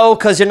don't know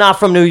because you're not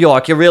from New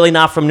York. You're really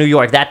not from New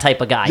York. That type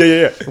of guy.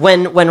 Yeah.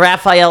 When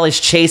Raphael is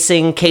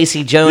chasing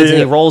Casey Jones and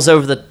he rolls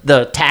over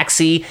the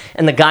taxi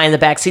and the guy in the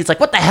back seat's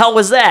like, what the hell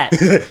was that?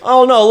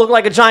 Oh, no, looked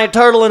like a giant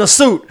turtle in a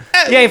suit.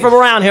 You ain't from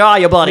around here, are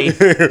you, buddy?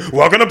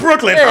 Welcome to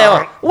Brooklyn.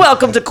 Yeah,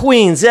 welcome to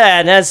Queens. Yeah,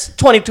 and that's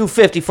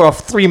 $22.50 for a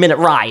 3-minute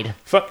ride.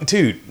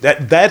 Dude,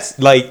 that's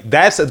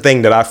a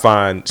thing that I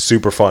find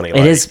super funny.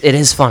 Like, It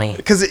is funny.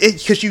 Because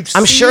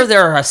I'm sure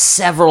there are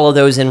several of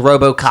those in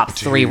RoboCop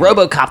 3.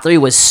 RoboCop 3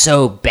 was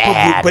so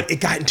bad. But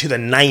it got into the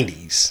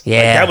 90s. Yeah.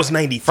 Like, that was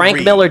 93.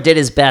 Frank Miller did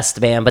his best,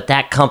 man, but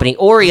that company,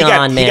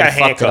 Orion,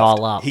 fucked it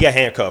all up. He got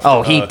handcuffed.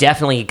 Oh, he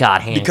definitely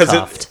got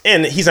handcuffed.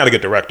 And he's not a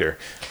good director.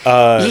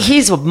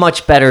 He's a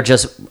much better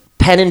just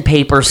pen and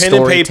paper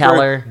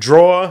storyteller.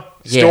 Draw,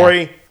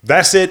 story.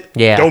 That's it.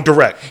 Yeah. Don't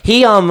direct.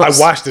 I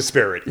watched The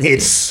Spirit.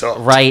 It sucked.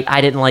 Right. I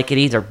didn't like it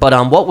either. But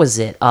what was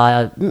it?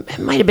 It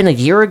might have been a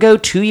year ago,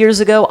 2 years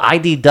ago.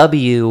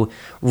 IDW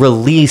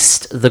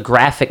released the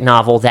graphic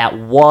novel that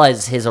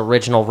was his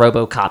original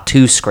RoboCop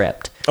 2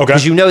 script. Okay.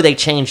 Because they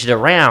changed it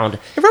around.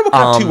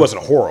 RoboCop 2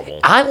 wasn't horrible.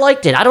 I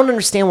liked it. I don't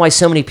understand why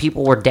so many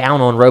people were down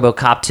on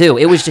RoboCop 2.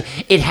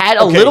 It had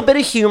a little bit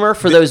of humor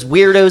for those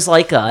weirdos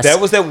like us.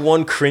 That was that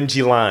one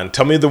cringy line.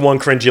 Tell me the one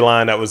cringy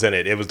line that was in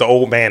it. It was the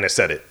old man that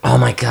said it. Oh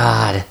my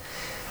God.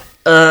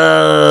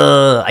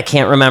 I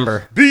can't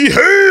remember.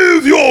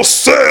 Behave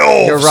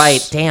yourselves. You're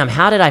right. Damn,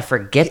 how did I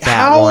forget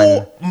that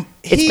one?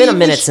 It's been a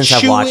minute since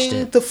I've watched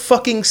it. The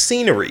fucking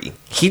scenery.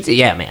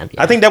 Yeah, man.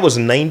 Yeah. I think that was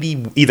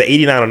either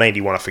 89 or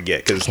 91, I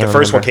forget, because the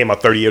first one came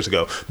out 30 years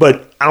ago.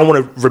 But I don't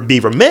want to be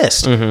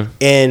remiss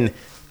in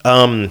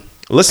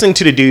listening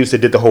to the dudes that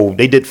did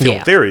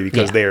film theory,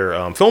 because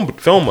they're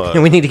film.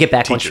 We need to get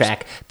back teachers. on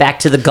track. Back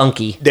to the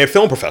gunky. They're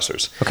film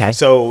professors. Okay.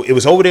 So it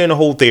was over there in the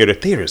whole theater. The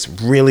theater is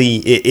really,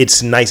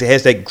 it's nice. It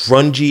has that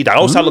grungy. The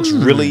outside looks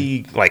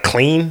really like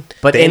clean,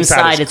 but the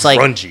inside it's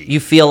grungy. Like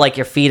you feel like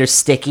your feet are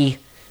sticky.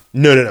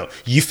 No.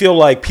 You feel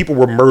like people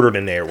were murdered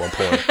in there at one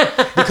point,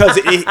 because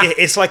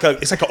it's like an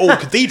old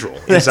cathedral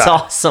inside. That's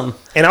awesome.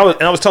 And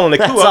I was telling the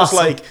crew, I was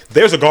like,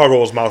 "There's a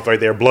gargoyle's mouth right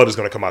there. Blood is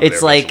going to come out of there."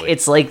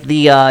 It's like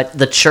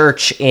the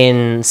church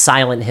in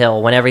Silent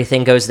Hill when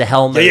everything goes to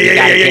hell mode. You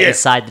gotta get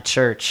inside the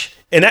church.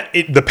 And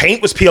the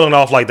paint was peeling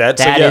off like that.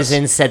 That is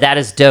insane. That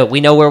is dope.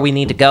 We know where we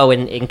need to go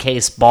in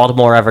case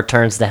Baltimore ever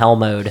turns to hell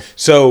mode.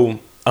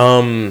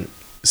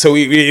 So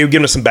you're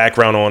giving us some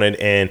background on it,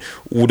 and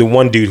the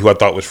one dude who I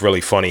thought was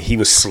really funny, he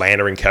was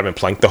slandering Kevin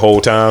Plank the whole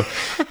time.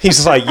 He's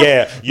just like,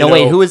 yeah.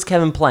 Wait, who is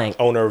Kevin Plank?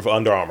 Owner of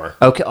Under Armour.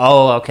 Okay.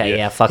 Oh, okay.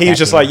 Yeah. Fuck. He was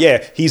just like,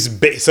 yeah.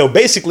 So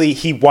basically,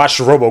 he watched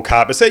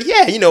RoboCop and said,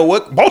 yeah, you know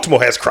what?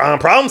 Baltimore has crime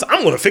problems.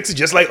 I'm going to fix it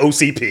just like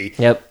OCP.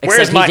 Yep.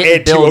 Where's Except he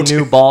didn't build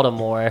New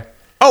Baltimore.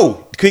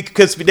 Oh,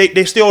 because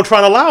they're still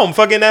trying to allow him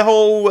fucking that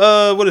whole,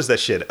 what is that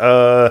shit?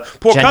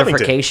 Port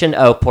Gentrification? Covington.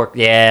 Oh, Port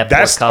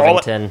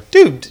Covington.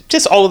 Dude,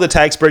 just all of the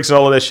tax breaks and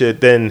all of that shit.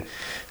 Then,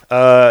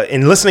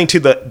 in listening to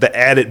the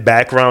added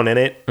background in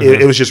it,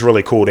 it was just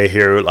really cool to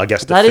hear, I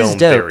guess, the that film is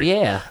dope, theory.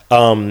 Yeah.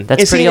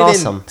 That's pretty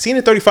awesome. Seeing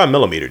it 35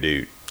 millimeter,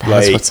 dude.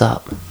 That's what's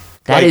up.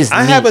 That is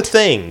I have a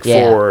thing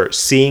for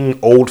seeing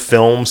old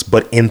films,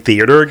 but in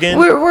theater again.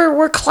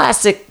 We're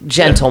classic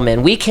gentlemen.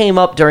 Yeah. We came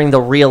up during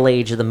the real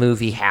age of the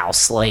movie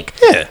house.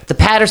 The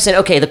Patterson,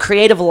 the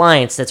Creative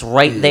Alliance that's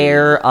right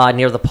there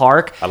near the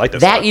park. I like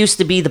that. That used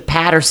to be the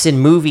Patterson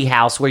movie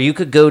house where you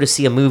could go to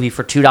see a movie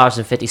for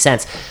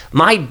 $2.50.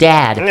 My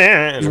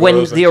dad,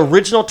 when the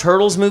original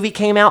Turtles movie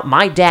came out,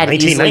 my dad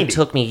easily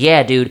took me.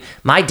 Yeah, dude.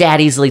 My dad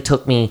easily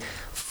took me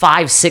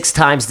 5-6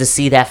 times to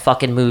see that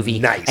fucking movie.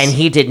 Nice. And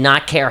he did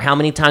not care how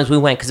many times we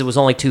went because it was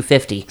only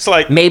 $2.50. It's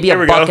like, maybe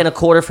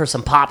 $1.25 for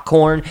some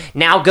popcorn.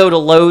 Now go to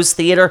Lowe's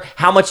Theater.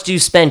 How much do you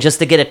spend just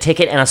to get a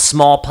ticket and a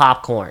small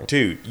popcorn?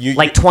 Dude,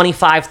 like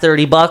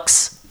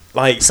 $25-$30.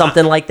 like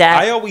something like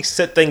that. I always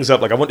set things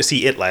up. Like I went to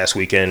see It last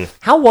weekend.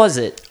 How was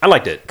it? I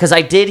liked it. Because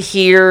I did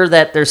hear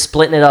that they're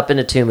splitting it up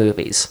into 2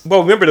 movies.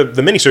 Well, remember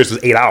the miniseries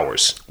was 8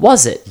 hours.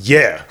 Was it?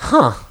 Yeah.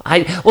 Huh.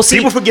 See,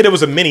 people forget it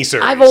was a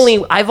miniseries.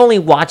 I've only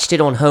watched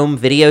it on home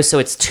video, so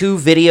it's 2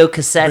 video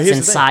cassettes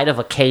inside of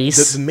a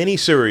case. The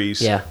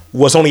miniseries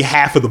was only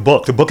half of the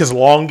book. The book is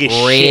long as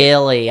shit.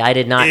 Really? I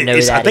did not know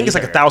that. I think it's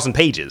like 1,000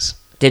 pages.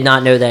 Did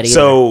not know that either.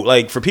 So,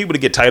 like, for people to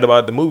get tight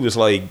about it, the movie was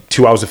like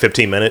 2 hours and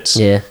 15 minutes.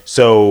 Yeah.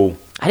 So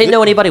I didn't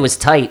know anybody was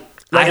tight.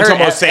 Like, I heard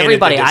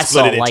everybody I saw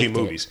split it liked in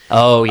 2 movies.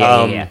 Oh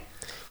yeah.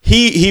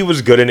 He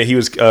was good in it. He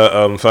was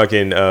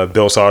fucking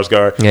Bill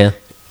Skarsgård. Yeah.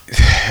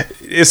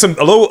 It's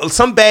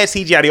some bad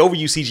CGI. They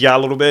overuse CGI a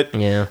little bit.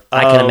 Yeah,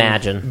 I can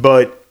imagine.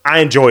 But I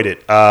enjoyed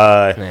it.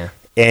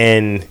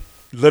 And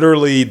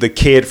literally the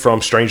kid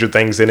from Stranger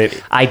Things in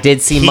it. I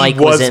did see Mike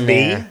was in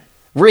there.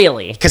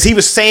 Really? Because he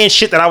was saying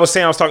shit that I was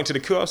saying. I was talking to the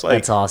crew. I was like,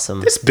 that's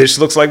awesome. This bitch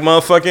looks like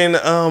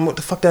motherfucking, what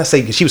the fuck did I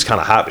say? Because she was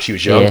kind of hot, but she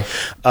was young. Yeah.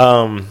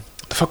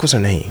 The fuck was her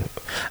name?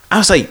 I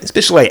was like, this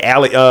bitch like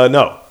Allie,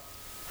 no.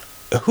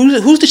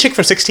 Who's the chick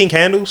from 16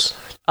 Candles?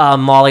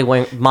 Molly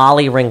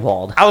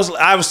Ringwald.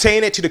 I was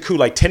saying it to the crew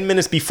like 10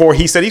 minutes before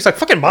he's like,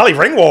 fucking Molly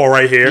Ringwald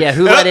right here. Yeah,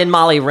 who let in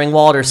Molly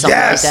Ringwald or something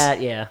like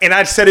that? Yeah. And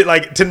I said it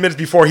like 10 minutes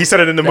before he said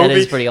it in the movie. That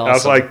is pretty awesome. I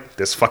was like,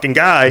 this fucking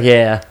guy.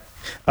 Yeah.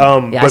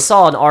 I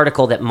saw an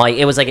article that Mike,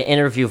 it was like an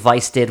interview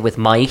Vice did with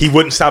Mike. He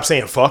wouldn't stop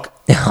saying fuck.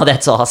 Oh,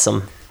 that's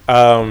awesome.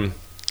 The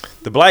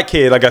black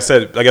kid, like I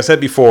said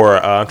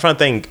before, I'm trying to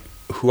think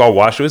who I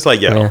watched. It was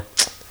like,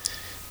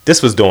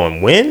 this was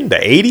doing when? The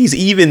 80s?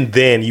 Even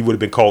then, you would have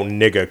been called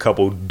nigga a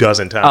couple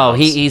dozen times. Oh,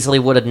 he easily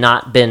would have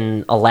not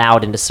been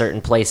allowed into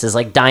certain places.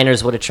 Like,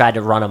 diners would have tried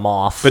to run him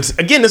off. But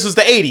again, this was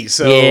the 80s,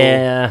 so...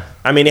 Yeah.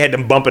 I mean, they had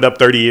to bump it up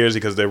 30 years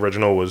because the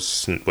original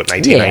was,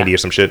 1990 or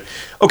some shit.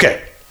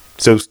 Okay,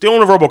 so still on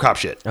the RoboCop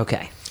shit.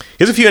 Okay.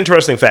 Here's a few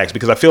interesting facts,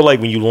 because I feel like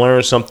when you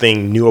learn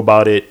something new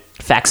about it...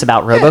 Facts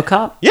about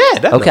RoboCop? Yeah,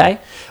 definitely. Okay.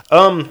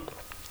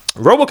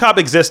 RoboCop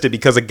existed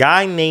because a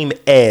guy named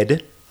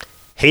Ed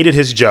hated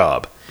his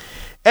job.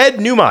 Ed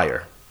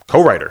Neumeier,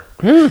 co-writer,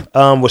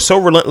 was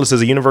so relentless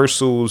as a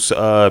Universal's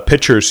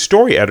Pictures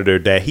story editor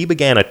that he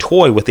began a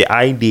toy with the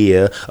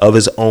idea of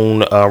his own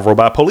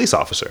robot police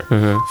officer.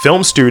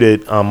 Film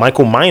student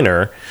Michael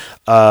Miner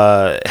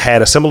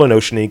had a similar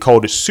notion, and he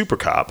called it Super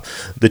Cop.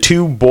 The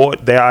two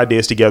brought their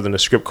ideas together in a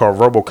script called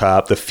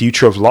RoboCop, The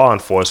Future of Law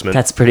Enforcement.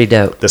 That's pretty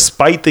dope.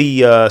 Despite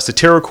the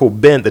satirical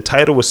bent, the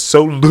title was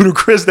so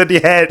ludicrous that they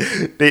had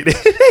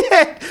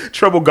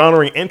trouble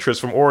garnering interest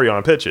from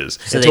Orion Pictures.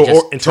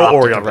 So until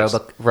Orion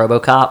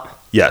RoboCop?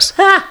 Yes.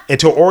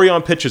 Until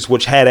Orion Pictures,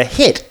 which had a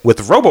hit with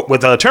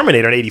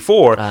Terminator in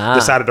 84,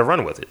 decided to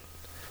run with it.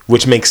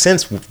 Which makes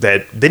sense.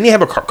 Didn't he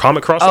have a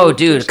comic crossover? Oh,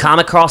 dude,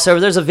 comic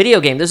crossover. There's a video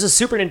game. There's a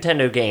Super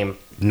Nintendo game.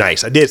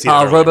 Nice. I did see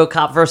that.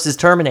 RoboCop versus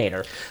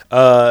Terminator.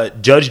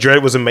 Judge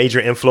Dredd was a major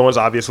influence,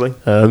 obviously.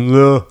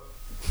 What?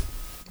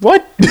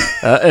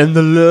 And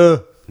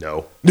the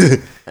No.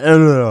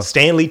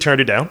 Stan Lee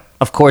turned it down.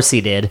 Of course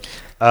he did.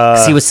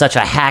 Because he was such a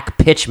hack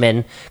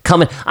pitchman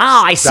coming.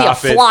 I see a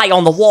fly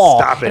on the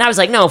wall. And I was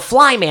like, no,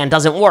 Flyman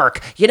doesn't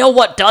work. You know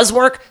what does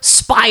work?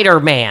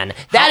 Spider-Man.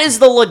 That is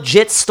the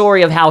legit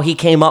story of how he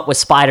came up with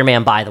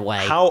Spider-Man, by the way.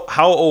 How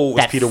old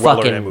was Peter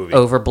Weller in that movie?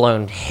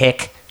 Overblown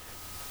hick.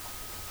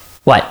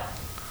 What?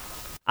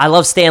 I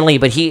love Stan Lee,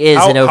 but he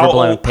is an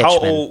overblown pitchman. How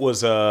old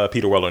was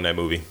Peter Weller in that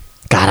movie?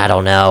 God, I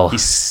don't know.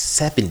 He's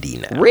 70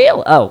 now.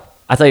 Real? Oh,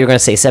 I thought you were going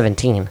to say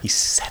 17. He's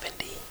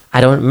 70.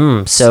 I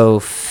don't,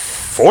 so...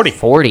 40.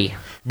 40.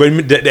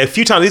 But a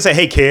few times they say,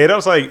 hey, kid. I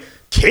was like,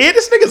 kid?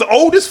 This nigga's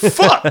old as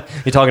fuck.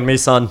 You're talking to me,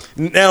 son.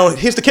 Now,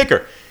 here's the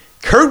kicker.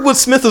 Kurtwood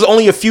Smith was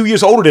only a few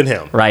years older than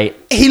him. Right.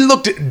 He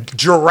looked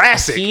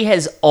Jurassic. He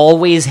has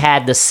always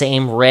had the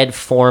same Red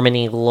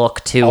Foreman-y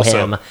look to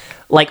him.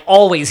 Like,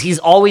 always. He's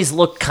always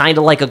looked kind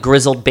of like a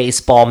grizzled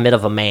baseball mid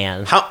of a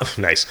man.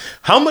 Nice.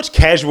 How much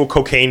casual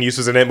cocaine use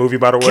was in that movie,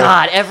 by the way?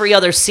 God, every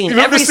other scene.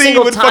 Every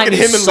single with time fucking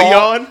him and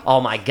Leon? Oh,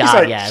 my God,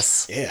 like,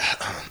 yes. Yeah.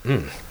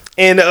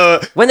 And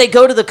when they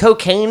go to the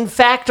cocaine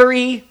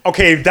factory.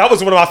 Okay, that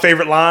was one of my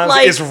favorite lines.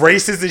 Like, it's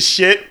racist as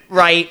shit.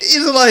 Right.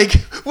 It's like,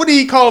 what do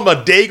you call him? A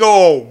Dago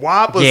or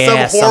Wop or some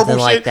horrible something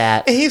shit? Like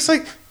that. And he's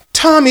like,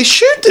 Tommy,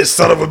 shoot this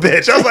son of a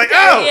bitch. I was like,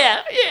 oh.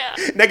 Yeah.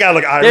 That guy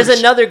look Irish.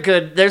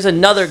 There's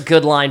another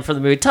good line for the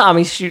movie.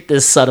 Tommy, shoot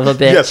this son of a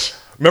bitch. Yes.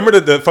 Remember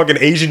the fucking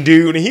Asian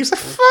dude? And he was like,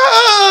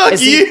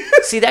 fuck you.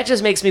 See, that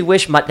just makes me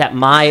wish that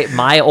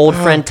my old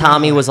friend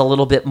Tommy was a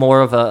little bit more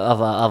of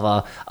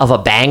a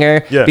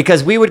banger. Yeah.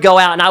 Because we would go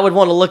out and I would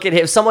want to look at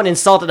him. If someone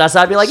insulted us,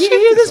 I'd be like, you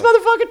hear this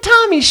motherfucker?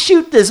 Tommy,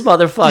 shoot this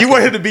motherfucker. You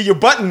want him to be your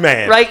button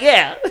man. Right,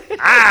 yeah.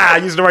 I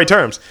used the right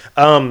terms.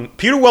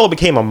 Peter Weller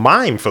became a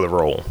mime for the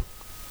role.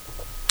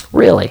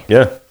 Really?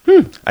 Yeah.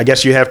 I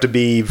guess you have to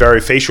be very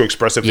facial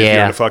expressive if you're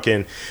in the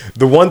fucking...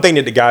 The one thing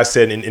that the guy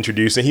said in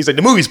introducing, he's like,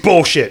 the movie's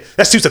bullshit.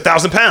 That suit's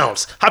 1,000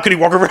 pounds. How could he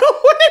walk around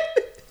with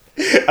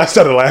it? I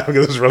started laughing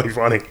because it was really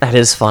funny. That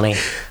is funny.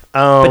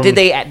 But did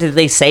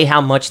they say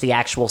how much the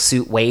actual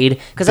suit weighed?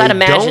 Because I'd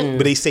imagine.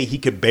 But they say he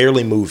could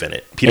barely move in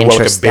it. Peter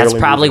Weller could barely That's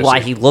probably move in why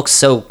it. he looks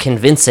so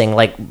convincing,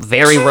 like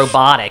very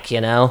robotic.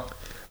 You know,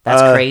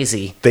 that's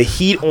crazy. The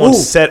heat on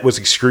set was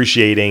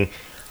excruciating.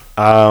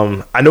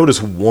 I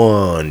noticed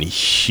one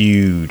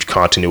huge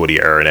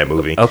continuity error in that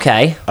movie.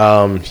 Okay.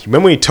 Remember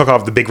when he took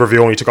off the big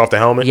reveal when he took off the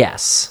helmet?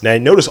 Yes. Now,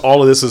 notice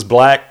all of this is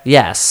black.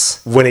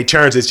 Yes. When it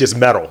turns, it's just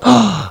metal.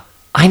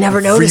 I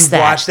never noticed that.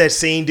 Watch that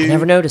scene, dude. I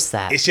never noticed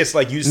that. It's just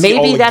like you see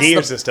all the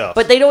gears and stuff.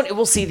 But they don't.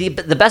 We'll see.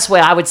 The best way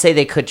I would say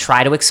they could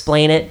try to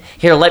explain it.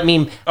 Here, let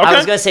me. Okay. I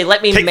was gonna say,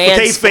 let me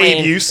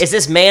mansplain. Is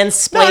this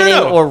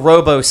mansplaining or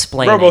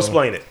robo-splaining?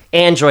 Robo-splain it.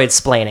 Android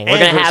splaining. We're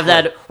gonna have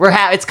that.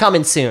 It's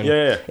coming soon.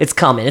 Yeah. It's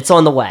coming. It's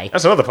on the way.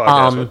 That's another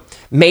podcast.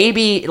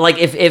 Maybe like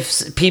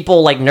if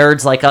people like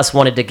nerds like us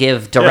wanted to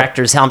give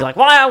directors hell and be like,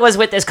 well, I was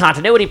with this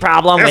continuity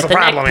problem with the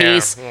neck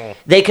piece. Yeah.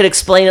 They could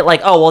explain it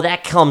like, oh, well,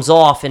 that comes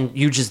off, and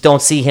you just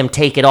don't see him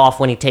take it off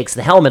when he takes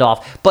the helmet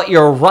off. But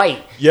you're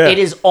right. Yeah. It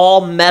is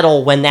all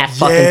metal when that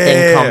fucking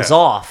thing comes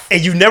off.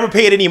 And you never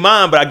paid any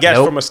mind, but I guess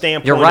from a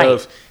standpoint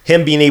of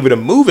him being able to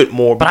move it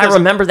more. But I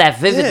remember that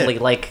vividly,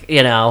 like,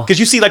 you know. Because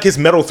you see, like, his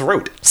metal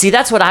throat. See,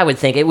 that's what I would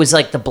think. It was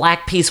like the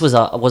black piece was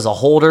a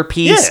holder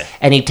piece,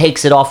 and he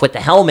takes it off with the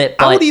helmet.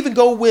 But I would even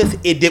go with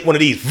it did one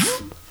of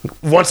these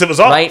once it was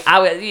off. Right?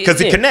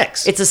 Because it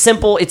connects. It's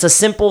a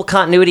simple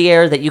continuity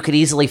error that you could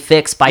easily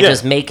fix by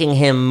just making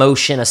him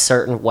motion a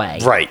certain way.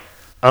 Right.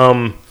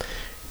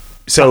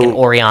 So fucking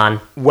Orion.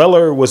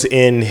 Weller was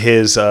in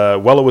his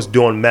Weller was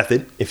doing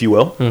method, if you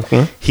will.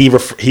 Mm-hmm.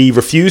 He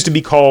refused to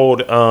be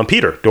called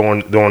Peter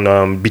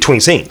during between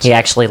scenes. He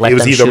actually let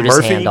them shoot his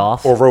hand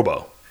off. Or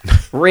Robo.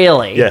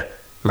 Really? Yeah.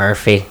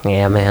 Murphy.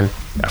 Yeah, man.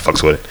 I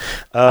fucks with it.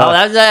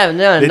 That's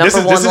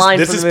number one line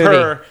for the movie. This is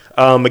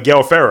per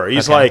Miguel Ferrer.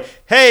 He's like,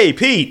 "Hey,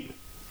 Pete."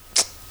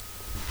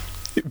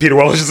 Peter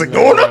Weller's just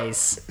ignoring him.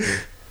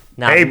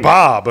 Hey,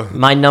 Bob.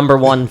 My number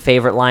one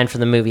favorite line from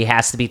the movie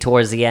has to be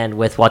towards the end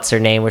with what's her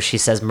name, where she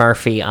says,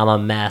 "Murphy, I'm a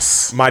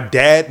mess." My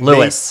dad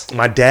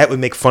would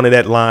make fun of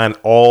that line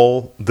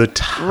all the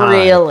time.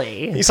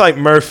 Really? He's like,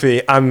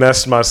 "Murphy, I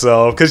messed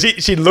myself," because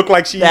she looked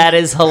like she. That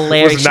is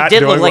hilarious. She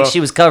did look like she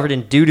was covered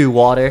in doo-doo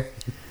water.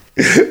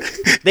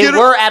 They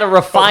were at a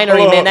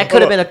refinery, man. That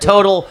could have been a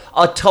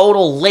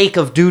total lake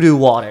of doo-doo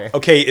water.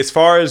 Okay, as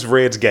far as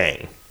Red's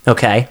gang.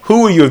 Okay.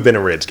 Who would you have been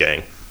in Red's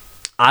gang?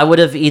 I would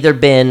have either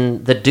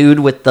been the dude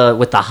with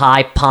the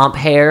high pomp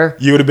hair.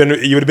 You would have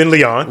been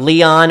Leon.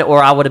 Leon,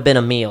 or I would have been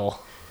Emil.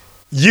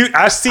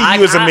 I see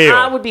you as Emil.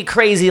 I would be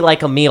crazy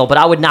like Emil, but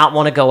I would not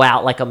want to go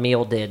out like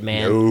Emil did,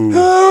 man.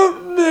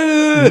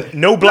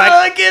 No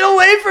black. Get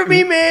away from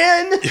me,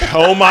 man.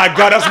 Oh my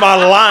God, that's my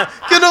line.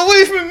 Get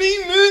away from me,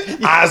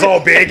 man. Eyes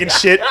all big and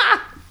shit.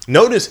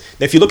 Notice,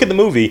 if you look at the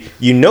movie,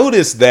 you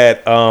notice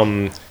that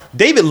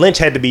David Lynch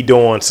had to be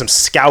doing some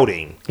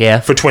scouting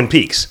for Twin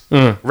Peaks.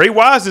 Ray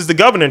Wise is the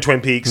governor in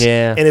Twin Peaks.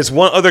 Yeah. And it's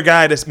one other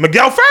guy that's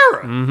Miguel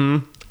Ferrer.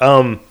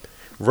 Mm-hmm.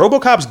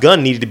 RoboCop's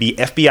gun needed to be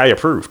FBI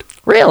approved.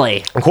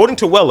 Really? According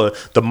to Weller,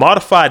 the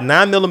modified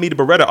 9mm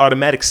Beretta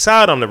automatic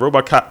sidearm that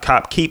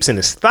RoboCop keeps in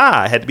his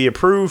thigh had to be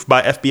approved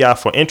by FBI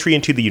for entry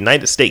into the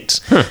United States.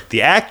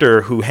 The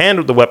actor who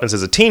handled the weapons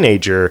as a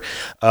teenager...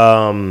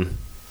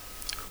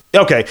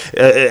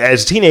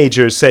 as a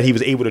teenager, said he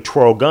was able to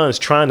twirl guns.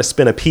 Trying to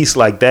spin a piece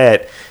like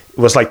that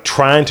was like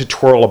trying to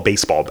twirl a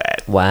baseball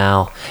bat.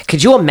 Wow.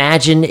 Could you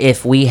imagine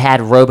if we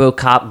had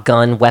RoboCop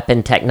gun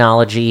weapon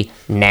technology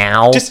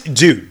now?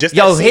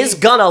 His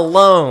gun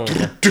alone.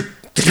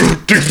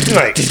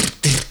 Like,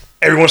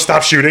 everyone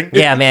stop shooting.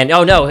 Yeah, man.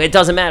 Oh, no, it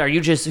doesn't matter.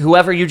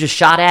 Whoever you just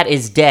shot at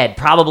is dead.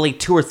 Probably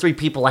 2 or 3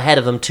 people ahead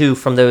of them, too,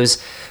 from those...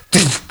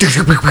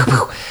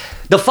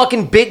 The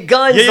fucking big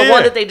guns,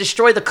 one that they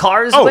destroy the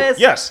cars with?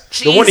 Yes.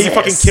 Jesus. The one that he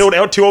fucking killed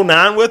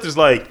L209 with is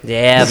like...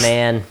 Yeah,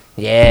 man.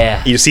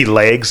 Yeah. You see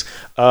legs.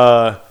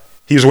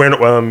 He was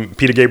wearing...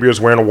 Peter Gabriel's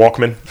wearing a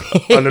Walkman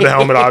under the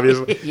helmet,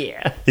 obviously.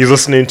 Yeah. He's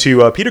listening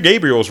to Peter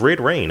Gabriel's Red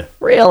Rain.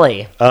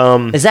 Really?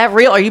 Is that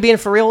real? Are you being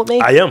for real with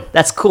me? I am.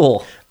 That's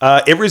cool.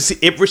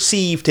 It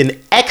received an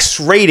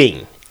X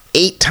rating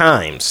 8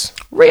 times.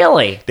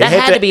 Really? That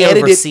had to be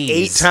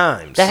overseas. 8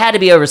 times. That had to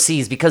be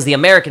overseas because the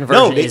American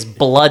version is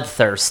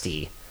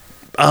bloodthirsty.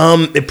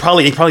 They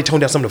probably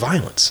toned down some of the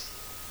violence.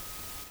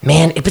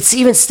 Man, but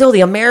even still,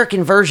 the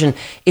American version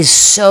is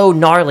so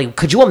gnarly.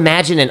 Could you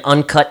imagine an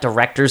uncut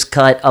director's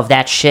cut of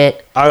that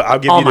shit? I'll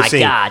give you the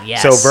scene. Oh my God,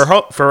 yes. So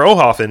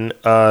Verhoeven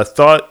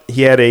thought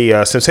he had a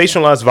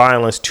sensationalized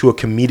violence to a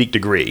comedic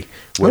degree.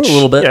 Which, a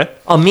little bit. Yeah.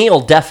 Emil,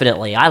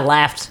 definitely. I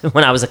laughed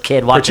when I was a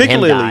kid watching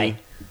him die.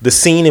 The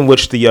scene in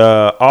which the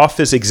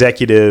office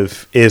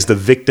executive is the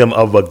victim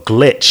of a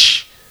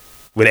glitch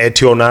when Ed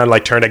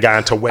 209 turned a guy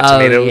into wet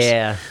tomatoes.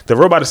 Yeah. The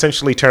robot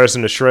essentially tears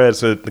him to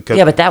shreds. But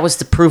that was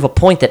to prove a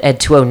point that Ed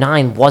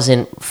 209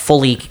 wasn't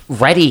fully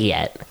ready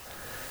yet.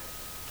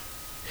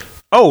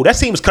 Oh, that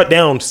scene was cut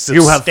down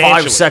substantially. You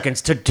have 5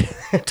 seconds to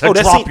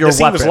drop your weapon.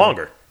 Scene was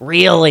longer.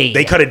 Really?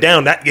 They cut it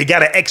down. It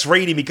got an X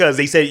rating because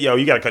they said, "Yo,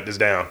 you got to cut this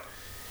down."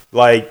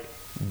 Like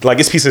Like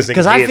it's piece of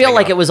Because I feel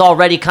like it was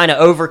already kind of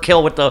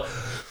overkill with the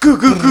goo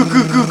goo goo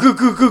goo goo goo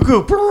goo goo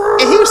goo goo.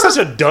 And he was such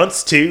a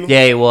dunce too.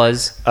 Yeah, he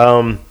was.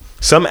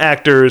 Some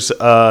actors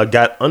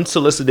got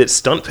unsolicited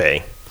stunt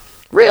pay.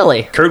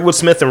 Really? Kurtwood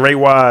Smith and Ray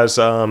Wise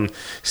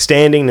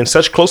standing in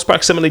such close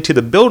proximity to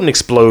the building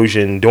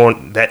explosion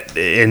during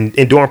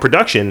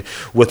production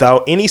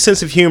without any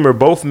sense of humor.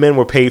 Both men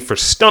were paid for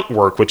stunt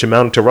work, which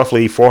amounted to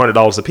roughly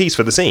 $400 apiece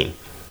for the scene.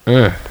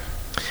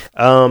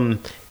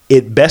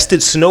 It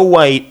bested Snow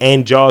White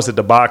and Jaws at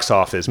the box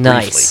office briefly.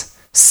 Nice.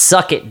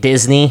 Suck it,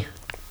 Disney.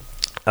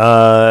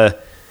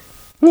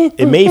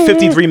 It made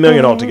 $53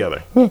 million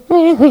altogether.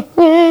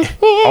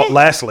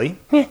 Lastly,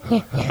 this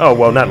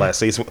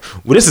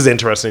is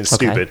interesting and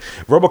stupid.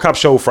 RoboCop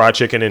showed fried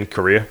chicken in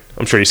Korea.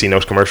 I'm sure you've seen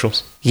those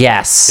commercials.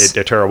 Yes.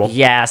 They're terrible.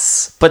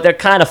 Yes, but they're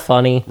kind of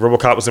funny.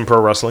 RoboCop was in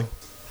pro wrestling.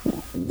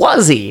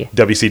 Was he?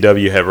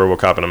 WCW had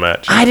RoboCop in a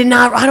match. I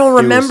don't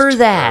remember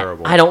that.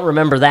 Terrible. I don't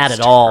remember that at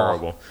all.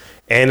 Terrible.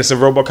 And it's a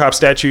RoboCop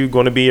statue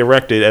going to be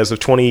erected as of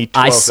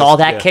 2012. I saw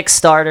that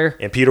Kickstarter.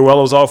 And Peter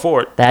Weller's all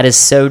for it. That is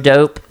so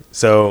dope.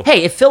 So,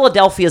 hey, if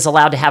Philadelphia is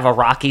allowed to have a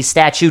Rocky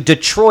statue,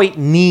 Detroit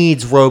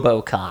needs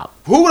RoboCop.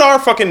 Who would our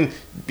fucking...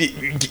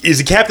 Is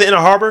he Captain in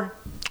a Harbor?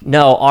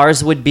 No,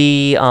 ours would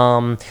be...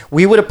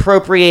 we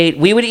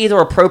would either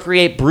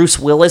appropriate Bruce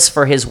Willis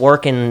for his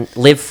work in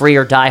Live Free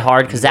or Die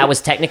Hard, because that was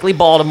technically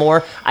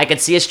Baltimore. I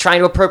could see us trying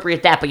to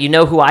appropriate that, but you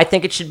know who I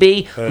think it should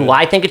be?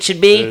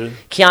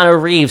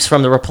 Keanu Reeves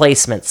from The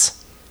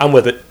Replacements. I'm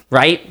with it.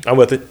 Right? I'm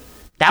with it.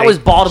 That was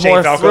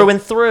Baltimore through and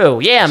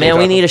through. Yeah, man,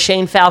 we need a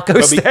Shane Falco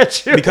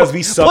statue. Because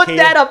we suck Put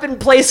that up in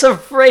place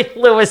of Ray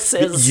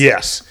Lewis's.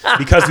 Yes.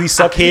 Because we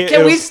suck here.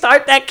 Can we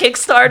start that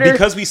Kickstarter?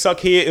 Because we suck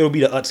here, it'll be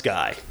the Utz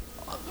guy.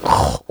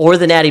 Or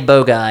the Natty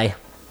Bo guy.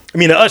 I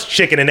mean, the Utz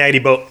chicken and Natty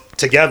Bo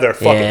together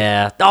fucking.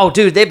 Yeah. Oh,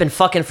 dude, they've been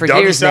fucking for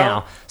Doggy years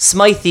style? now.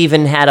 Smythe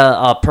even had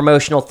a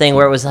promotional thing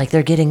where it was like,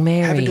 they're getting Have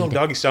married. been doing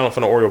doggy style in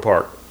front of Oriole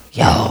Park.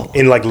 Yo.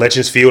 In like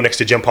Legends Field next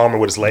to Jim Palmer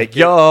with his leg.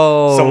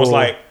 Yo. Someone's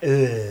like,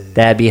 ugh.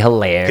 That'd be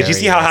hilarious. Because you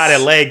see how high that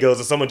leg goes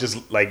and someone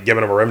just like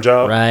giving him a rim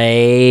job?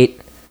 Right.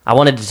 I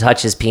wanted to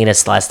touch his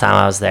penis last time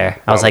I was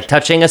there. I was like,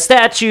 touching a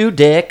statue,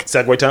 dick.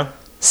 Segway time?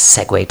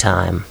 Segway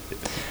time.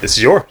 This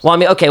is yours.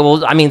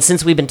 Well,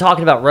 since we've been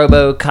talking about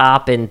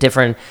RoboCop and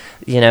different,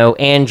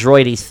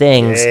 androidy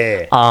things.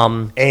 Yeah.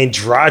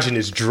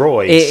 Androgynous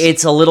droids.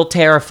 It's a little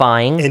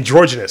terrifying.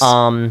 Androgynous.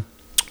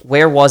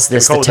 Where was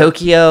this? The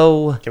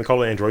Tokyo. Can we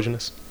call it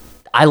androgynous?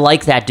 I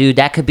like that, dude.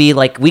 That could be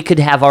like, we could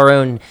have our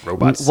own.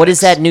 Robot What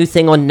is that new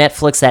thing on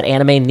Netflix? That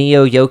anime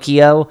Neo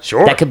Yokio.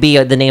 Sure. That could be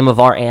the name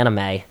of our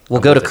anime. We'll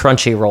go to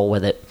Crunchyroll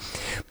with it.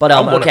 But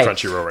I'm on okay.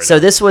 Crunchyroll right So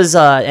now. this was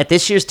at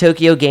this year's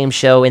Tokyo Game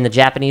Show in the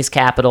Japanese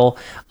capital.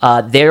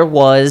 There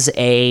was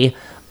a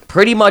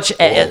pretty much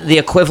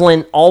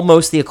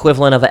almost the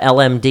equivalent of a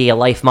LMD, a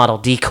life model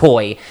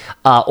decoy,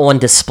 on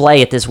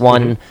display at this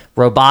one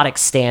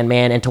robotics stand,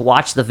 man. And to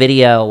watch the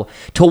video,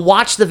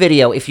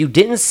 if you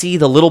didn't see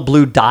the little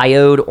blue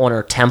diode on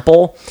her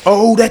temple.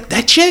 Oh,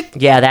 that chick?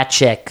 Yeah, that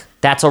chick.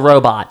 That's a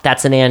robot.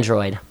 That's an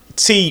android.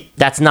 See,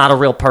 that's not a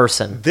real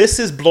person. This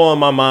is blowing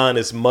my mind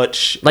as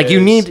much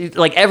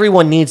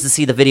everyone needs to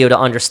see the video to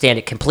understand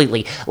it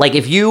completely. Like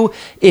if you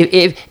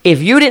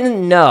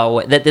didn't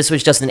know that this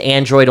was just an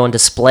android on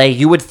display,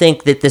 you would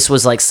think that this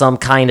was like some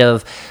kind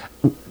of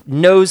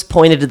nose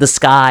pointed to the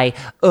sky.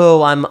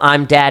 Oh,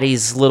 I'm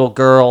daddy's little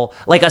girl.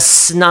 Like a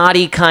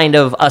snotty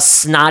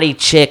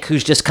chick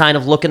who's just kind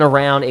of looking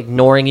around,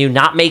 ignoring you,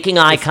 not making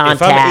eye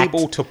contact. If I'm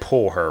able to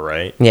pull her,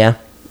 right? Yeah.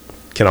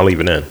 Can I leave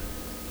it in?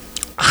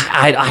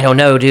 I don't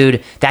know,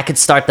 dude. That could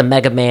start the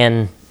Mega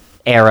Man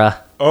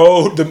era.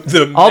 Oh,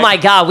 oh my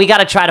God, we got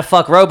to try to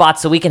fuck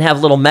robots so we can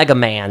have little Mega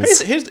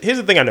Mans. Here's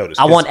the thing I noticed.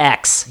 I want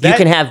X. You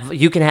can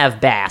have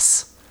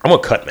Bass. I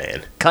want Cut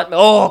Man. Cut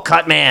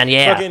Man,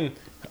 yeah. Fucking,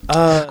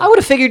 I would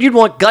have figured you'd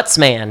want Guts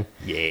Man.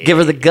 Yeah. Give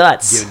her the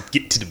guts.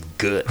 Get to the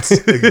guts.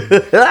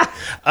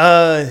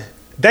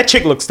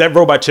 That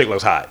robot chick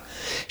looks hot.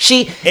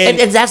 And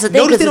that's the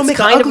thing. Notice they don't make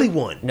an ugly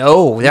one.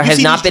 No, there has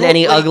not been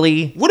any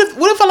ugly. What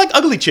if I like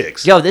ugly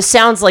chicks? Yo, this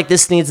sounds like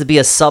this needs to be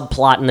a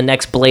subplot in the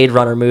next Blade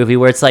Runner movie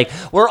where it's like,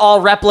 we're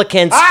all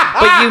replicants,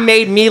 but you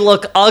made me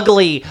look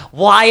ugly.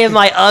 Why am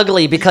I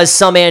ugly? Because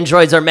some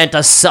androids are meant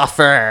to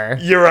suffer.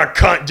 You're a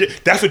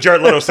cunt. That's what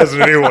Jared Leto says in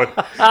the new one.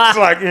 It's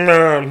like,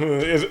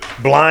 is it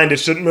blind? It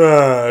should.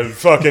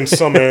 Fucking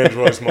some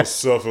androids must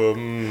suffer.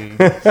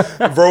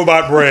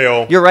 Robot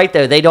Braille. You're right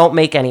though. They don't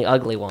make any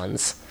ugly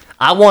ones.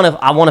 I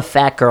want a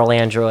fat girl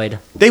android.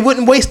 They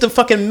wouldn't waste the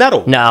fucking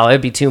metal. No,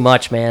 it'd be too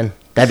much, man.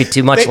 That'd be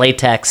too much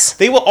latex.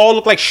 They will all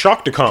look like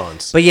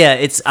Sharkticons. But yeah,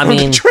 the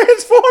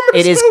Transformers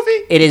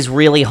movie. It is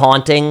really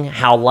haunting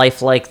how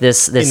lifelike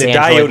this and the android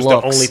diode's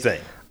looks. the only thing.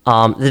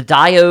 The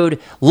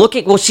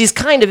diode she's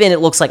kind of in.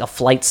 It looks like a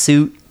flight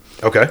suit.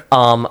 Okay.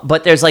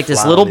 But there's like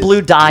this Frown little is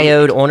blue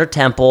diode on her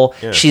temple.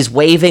 Yeah. She's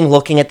waving,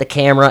 looking at the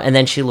camera, and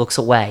then she looks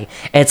away.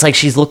 And it's like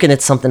she's looking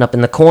at something up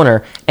in the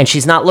corner, and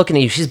she's not looking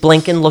at you. She's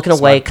blinking, looking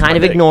away, kind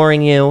of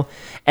ignoring you.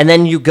 And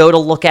then you go to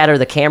look at her,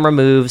 the camera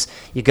moves.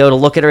 You go to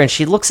look at her, and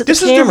she looks at the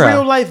camera. This is the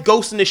real life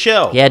Ghost in the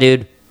Shell. Yeah,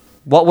 dude.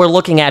 What we're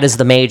looking at is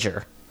the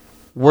Major.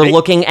 We're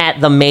looking at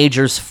the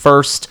Major's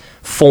first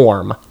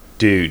form.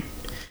 Dude.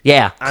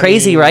 Yeah,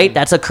 crazy, right?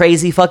 That's a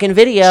crazy fucking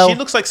video. She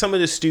looks like some of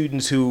the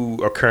students who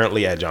are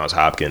currently at Johns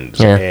Hopkins.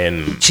 Yeah.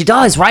 And She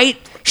does, right?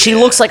 She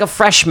looks like a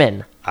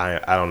freshman. I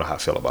don't know how I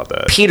feel about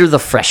that. Peter the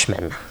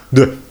freshman.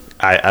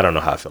 I don't know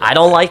how I feel about I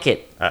don't like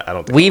it. I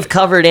don't think We've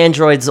covered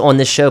androids on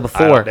this show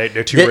before.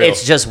 They're too real.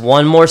 It's just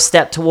one more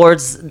step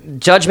towards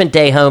Judgment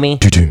Day, homie.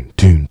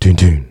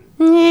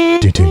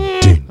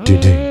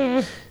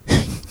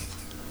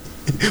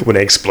 When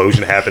the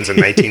explosion happens in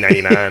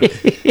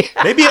 1999.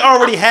 Maybe it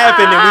already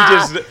happened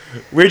and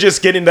we're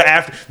just getting the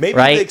after. Maybe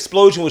Right. the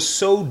explosion was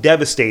so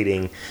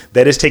devastating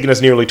that it's taken us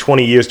nearly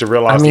 20 years to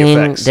realize I the mean,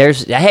 effects.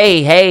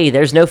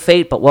 there's no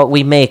fate but what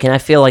we make, and I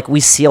feel like we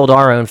sealed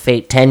our own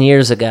fate 10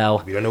 years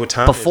ago. We don't know what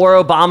time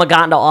Before Obama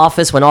got into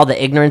office, when all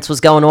the ignorance was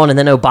going on, and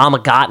then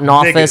Obama got in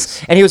office,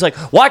 Niggas. and he was like,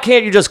 why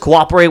can't you just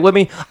cooperate with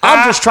me?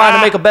 I'm just trying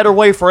to make a better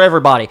way for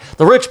everybody.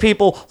 The rich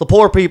people, the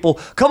poor people.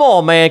 Come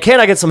on, man.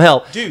 Can't I get some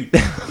help? Dude,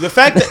 the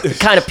fact that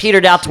Kind of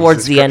petered out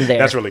towards the end there.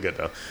 That's really good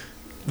though.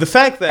 The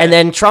fact that And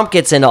then Trump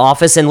gets into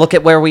office, and look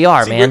at where we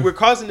are, see, man. we're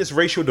causing this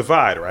racial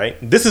divide, right?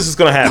 This is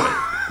going to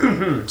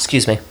happen.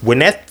 Excuse me. When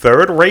that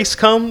third race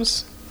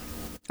comes,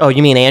 Oh,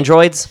 you mean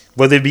androids?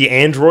 whether it be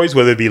androids,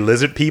 whether it be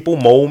lizard people,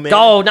 mole men,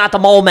 Oh, not the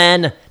mole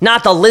men,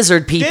 not the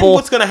lizard then people.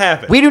 what's going to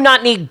happen? We do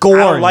not need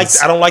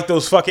gorns. I don't like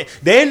those fucking.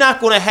 They're not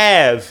going to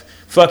have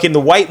fucking the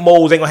white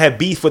moles. Ain't going to have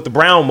beef with the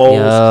brown moles.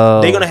 Yo.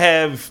 They're going to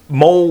have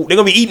mole. They're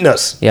going to be eating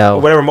us. Yo.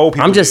 Or whatever mole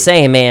people. I'm just do.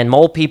 saying, man.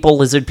 Mole people,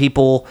 lizard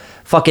people,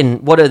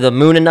 fucking. What are the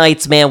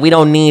Moonanites, man? We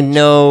don't need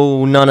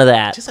none of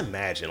that. Just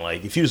imagine,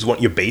 like, if you just went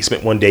in your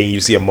basement one day and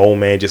you see a mole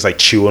man just like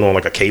chewing on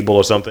like a cable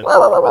or something.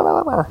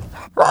 I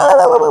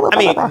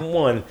mean,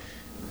 one,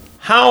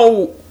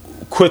 how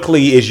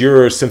quickly is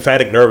your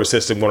sympathetic nervous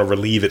system going to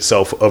relieve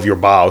itself of your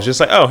bowels? Just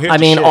like, oh, here's I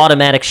the mean, shit.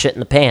 automatic shit in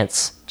the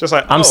pants. Just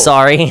like, I'm oh,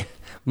 sorry.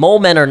 Mole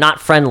men are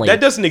not friendly. That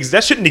doesn't exist.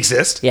 That shouldn't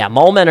exist. Yeah,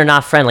 mole men are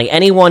not friendly.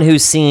 Anyone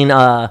who's seen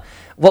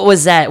what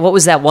was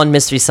that one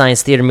Mystery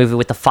Science Theater movie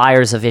with the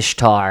fires of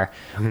Ishtar?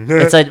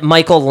 It's a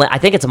I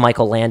think it's a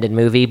Michael Landon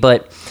movie,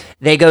 but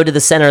they go to the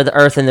center of the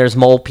earth and there's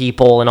mole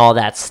people and all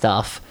that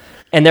stuff.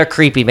 And they're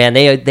creepy, man.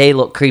 They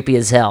look creepy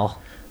as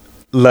hell.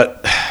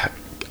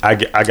 I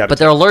got. But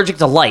they're allergic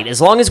to light.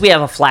 As long as we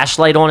have a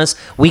flashlight on us,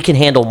 we can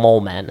handle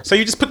mole men. So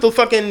you just put the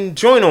fucking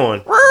joint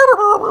on.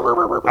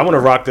 I want to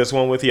rock this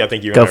one with you. I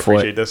think you're Go gonna for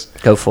appreciate it. this.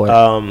 Go for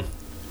it.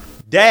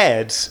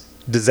 Dad's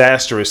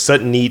disastrous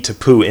sudden need to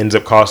poo ends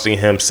up costing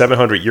him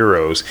 700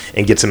 euros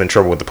and gets him in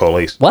trouble with the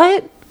police.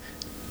 What?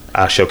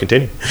 I shall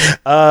continue.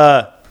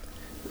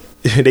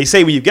 They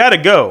say when you gotta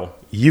go,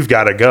 you've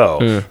gotta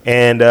go,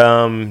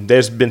 and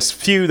there's been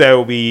few that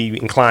will be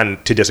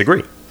inclined to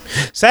disagree.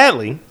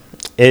 Sadly,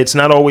 it's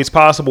not always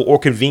possible or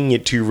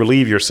convenient to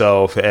relieve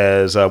yourself,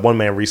 as one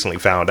man recently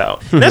found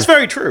out. And that's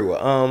very true.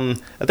 I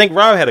think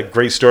Rob had a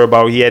great story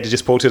about he had to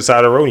just pull to the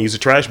side of the road and use a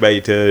trash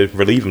bag to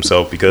relieve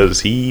himself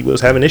because he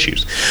was having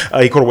issues.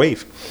 He caught a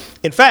wave.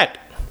 In fact,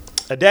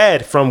 a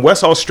dad from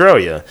West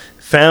Australia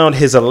found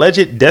his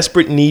alleged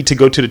desperate need to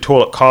go to the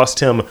toilet cost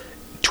him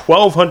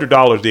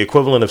 $1,200, the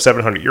equivalent of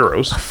 700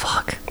 euros.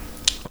 Fuck.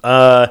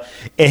 And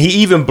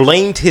he even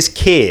blamed his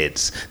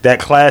kids. That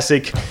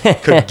classic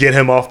could get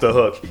him off the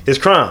hook. His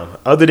crime,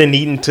 other than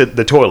needing to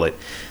the toilet,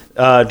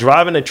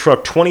 driving a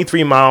truck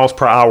 23 miles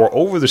per hour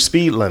over the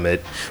speed limit,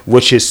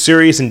 which is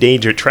serious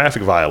endangered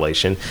traffic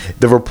violation.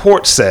 The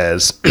report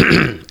says,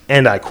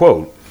 and I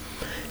quote,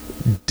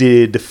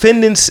 the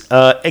defendant's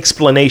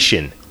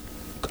explanation,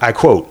 I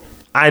quote,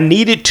 "I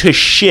needed to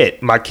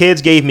shit. My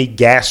kids gave me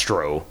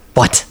gastro."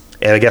 What?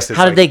 And I guess it's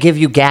How did they give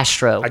you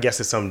gastro? I guess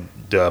it's some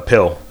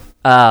pill.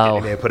 Oh.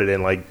 And they put it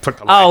in like. Put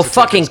the Oh, laxative in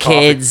fucking his coffee.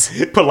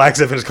 kids. Put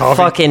laxative in his coffee.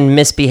 Fucking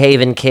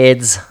misbehaving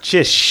kids.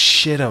 Just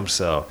shit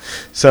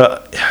himself.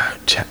 So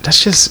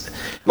that's just.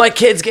 My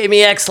kids gave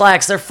me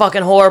X-Lax. They're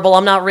fucking horrible.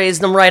 I'm not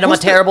raising them right. I'm a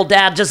terrible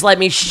dad. Just let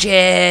me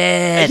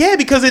shit. Yeah,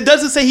 because it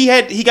doesn't say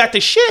he got the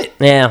shit.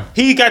 Yeah.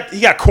 He got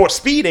caught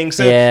speeding.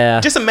 So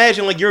Yeah. just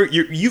imagine like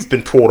you've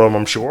been pulled on.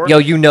 I'm sure. Yo,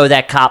 you know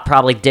that cop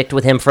probably dicked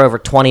with him for over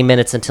 20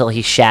 minutes until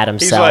he shat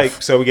He's himself.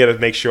 like, so we got to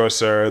make sure,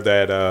 sir,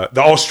 that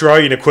the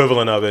Australian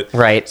equivalent of it.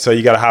 Right. So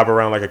you got to hop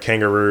around like a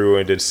kangaroo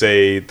and then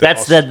say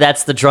that's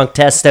the drunk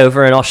test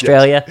over in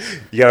Australia.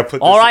 You got to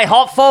put. All right,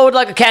 hop forward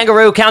like a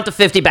kangaroo. Count to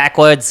 50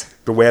 backwards.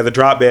 Beware the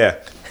drop bear.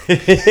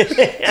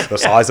 The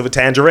size of a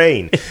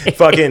tangerine.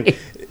 Fucking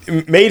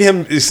made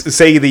him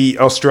say the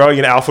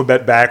Australian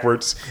alphabet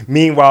backwards.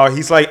 Meanwhile,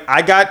 he's like,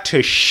 I got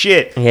to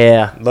shit.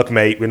 Yeah. Look,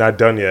 mate, we're not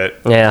done yet.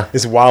 Yeah.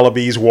 This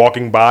wallabies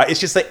walking by. It's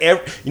just like,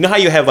 you know how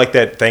you have like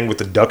that thing with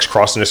the ducks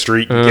crossing the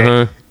street?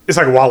 You It's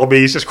like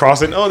wallabies just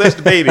crossing. Oh, there's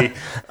the baby.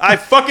 I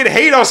fucking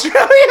hate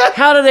Australia.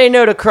 How do they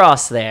know to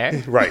cross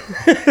there? Right.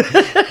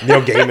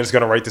 Neil Gaiman's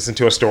going to write this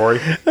into a story.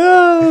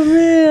 Oh,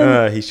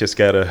 man. He's just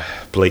got to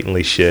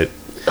blatantly shit.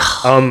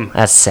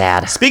 That's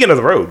sad. Speaking of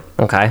the road.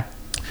 Okay.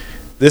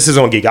 This is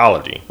on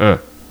Geekology.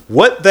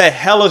 What the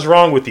hell is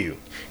wrong with you?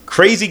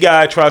 Crazy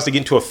guy tries to get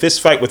into a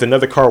fist fight with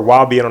another car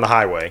while being on the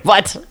highway.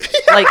 What?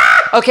 Like,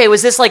 okay,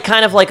 was this like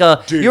kind of like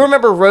a... Dude. You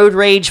remember Road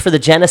Rage for the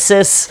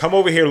Genesis? Come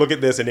over here, look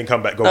at this, and then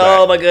come back. Go back.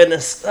 Oh, my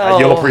goodness. Oh,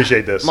 You'll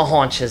appreciate this. My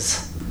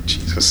haunches.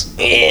 Jesus.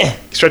 Eh.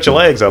 Stretch your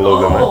legs out a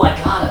little bit, man. Oh,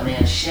 I got it,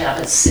 man. Shit, I've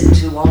been sitting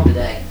too long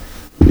today.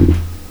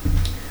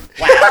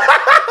 Wow.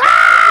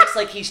 Looks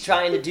like he's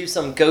trying to do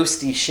some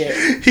ghosty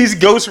shit. He's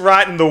ghost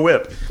riding the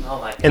whip. Oh,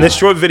 my God. And this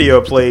short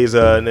video plays,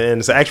 and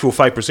it's an actual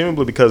fight,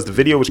 presumably because the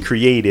video was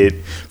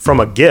created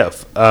from a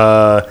GIF.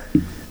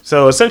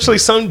 So essentially,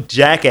 some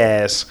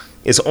jackass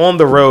is on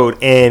the road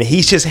and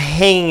he's just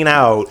hanging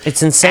out.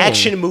 It's insane.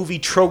 Action movie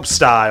trope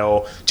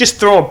style, just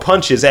throwing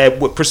punches at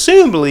what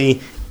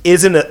presumably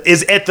is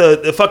at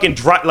the fucking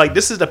drive. Like,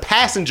 this is the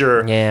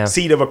passenger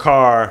seat of a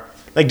car.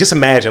 Like, just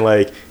imagine,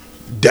 like,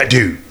 that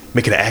dude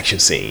making an action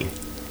scene.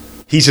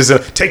 He's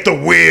just take the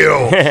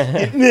wheel.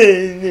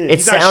 It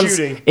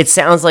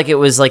sounds like it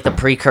was like the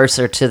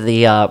precursor to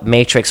the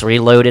Matrix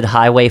Reloaded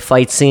highway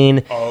fight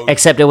scene,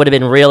 except it would have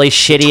been really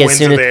shitty as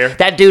soon as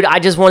that dude. I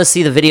just want to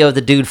see the video of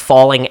the dude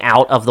falling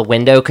out of the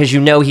window because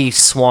he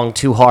swung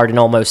too hard and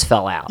almost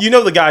fell out. You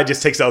know the guy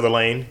just takes the other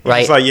lane. He's right?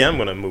 Just like, yeah, I'm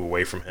gonna move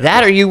away from him.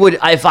 That, or you would,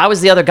 if I was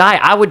the other guy,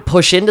 I would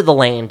push into the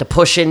lane to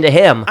push into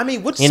him. I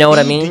mean, what you know what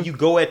I mean? do you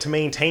go at to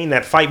maintain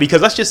that fight?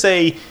 Because let's just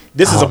say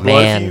this is a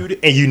blood feud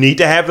and you need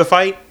to have the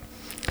fight.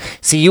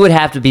 See, you would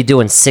have to be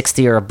doing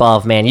 60 or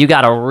above, man. You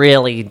got to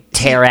really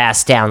tear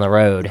ass down the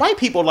road. White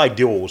people like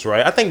duels,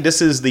 right? I think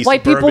this is the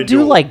White suburban people do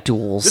duel. like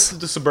duels. This is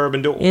the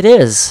suburban duel. It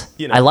is.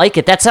 You know, I like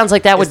it. That sounds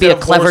like that would be a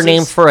clever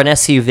name for an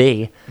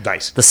SUV.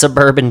 Nice. The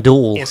suburban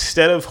duel.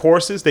 Instead of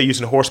horses, they're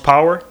using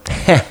horsepower.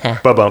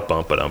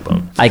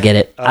 Ba-bum-bum-ba-dum-bum. I get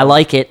it. I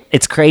like it.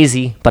 It's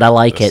crazy, but I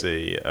like it. Let's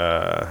see.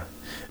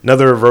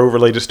 Another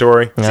road-related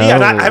story. No. See,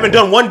 I haven't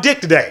done one dick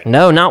today.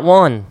 No, not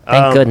one.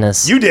 Thank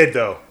goodness. You did,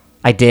 though.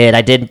 I did.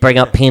 I did bring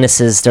up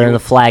penises during the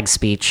flag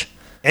speech.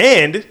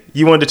 And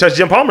you wanted to touch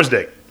Jim Palmer's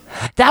dick.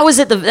 That was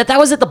at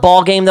the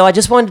ball game, though. I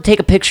just wanted to take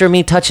a picture of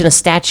me touching a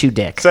statue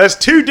dick. So that's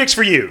 2 dicks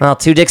for you. Well,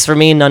 2 dicks for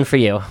me, none for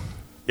you.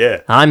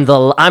 Yeah. I'm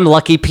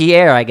Lucky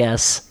Pierre, I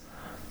guess.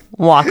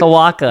 Waka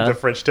waka. The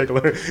French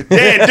tickler.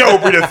 Dan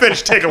Dobry, the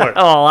French tickler.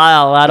 Oh,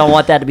 I don't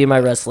want that to be my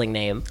wrestling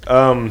name.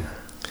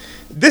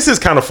 This is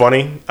kind of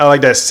funny. I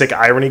like that sick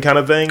irony kind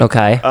of thing.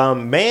 Okay.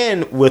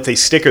 Man with a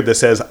sticker that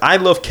says, I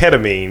love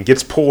ketamine,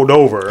 gets pulled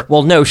over.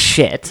 Well, no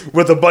shit.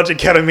 With a bunch of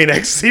ketamine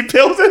ecstasy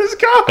pills in his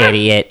car.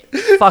 Idiot.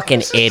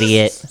 Fucking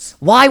idiot.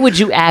 Why would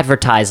you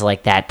advertise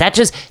like that?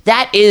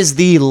 That is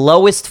the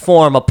lowest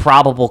form of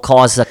probable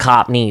cause a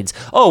cop needs.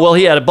 Oh, well,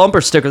 he had a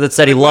bumper sticker that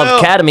said he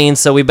loved ketamine,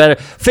 so we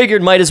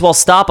figured might as well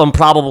stop him,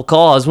 probable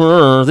cause.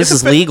 This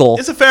is legal.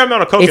 It's a fair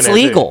amount of coke It's in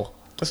there, legal. Too.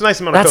 That's a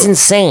nice amount of coke. That's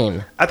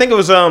insane. I think it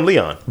was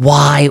Leon.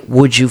 Why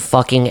would you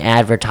fucking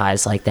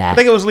advertise like that? I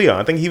think it was Leon.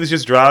 I think he was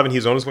just driving. He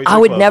was on his way to I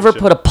would never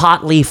put a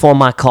pot leaf on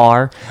my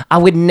car. I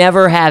would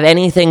never have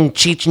anything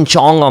Cheech and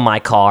Chong on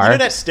my car. You know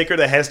that sticker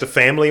that has the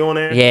family on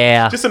there?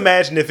 Yeah. Just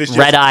imagine if it's just...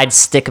 Red-eyed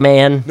stick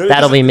man. No,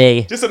 that'll be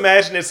me. Just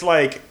imagine it's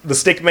like the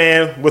stick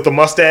man with a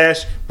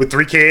mustache with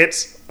 3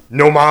 kids.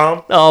 No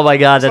mom. Oh my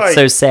God, that's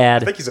so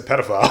sad. I think he's a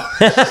pedophile.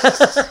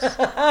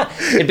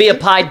 It'd be a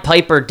Pied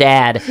Piper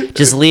dad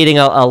just leading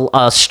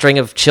a string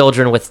of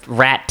children with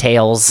rat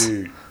tails.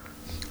 Dude,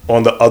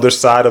 on the other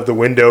side of the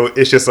window,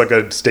 it's just like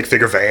a stick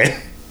figure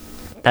van.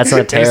 That's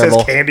not terrible. And it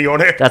says candy on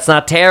there. That's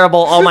not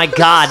terrible. Oh my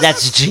God,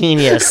 that's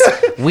genius.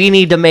 We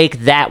need to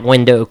make that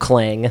window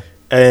cling.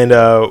 And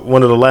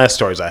one of the last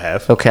stories I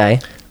have. Okay.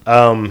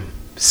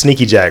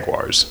 Sneaky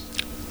Jaguars.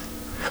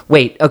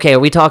 Wait, okay, are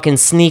we talking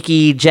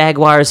sneaky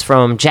Jaguars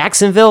from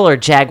Jacksonville or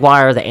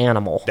Jaguar the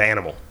animal? The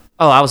animal.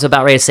 Oh, I was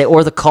about ready to say,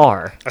 or the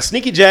car. A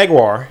sneaky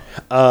Jaguar.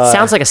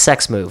 Sounds like a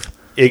sex move.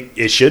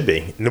 It should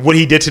be. What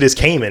he did to this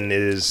Cayman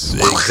is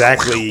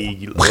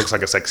exactly looks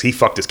like a sex. He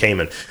fucked his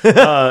Cayman.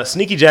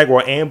 Sneaky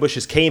Jaguar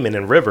ambushes Cayman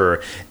and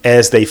River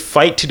as they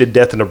fight to the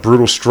death in a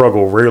brutal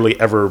struggle rarely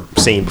ever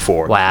seen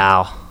before.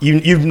 Wow.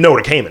 You know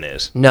what a Cayman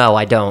is? No,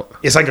 I don't.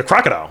 It's like a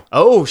crocodile.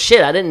 Oh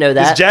shit, I didn't know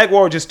that. This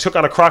Jaguar just took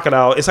out a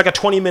crocodile. It's like a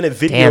 20-minute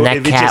video.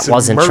 Damn, that cat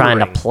wasn't trying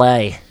to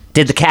play.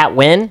 Did the cat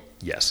win?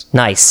 Yes.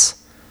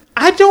 Nice.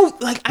 I don't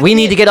like. We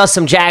need to get us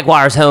some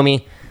Jaguars,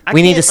 homie.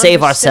 We need to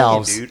save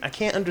ourselves. Dude. I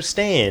can't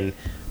understand.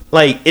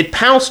 Like, it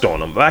pounced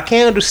on him, but I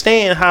can't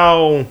understand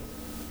how...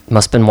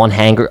 Must have been one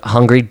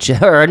hungry...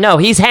 Or no,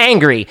 he's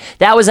hangry.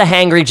 That was a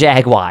hangry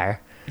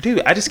Jaguar.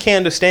 Dude, I just can't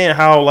understand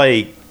how,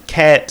 like,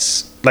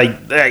 cats...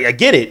 Like, I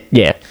get it.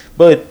 Yeah.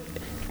 But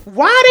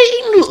why are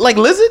they eating, like,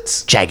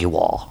 lizards?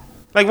 Jaguar.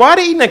 Like, why are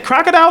they eating a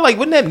crocodile? Like,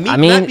 wouldn't that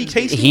meat not be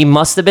tasty? He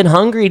must have been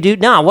hungry,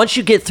 dude. Nah, once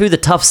you get through the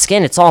tough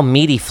skin, it's all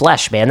meaty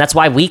flesh, man. That's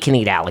why we can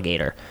eat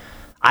alligator.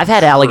 I've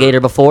had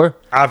alligator before.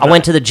 I not.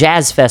 went to the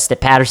Jazz Fest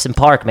at Patterson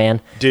Park,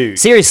 man. Dude.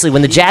 Seriously,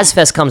 when the Jazz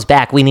Fest comes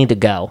back, we need to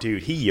go.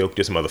 Dude, he yoked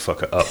this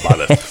motherfucker up by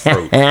the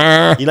throat.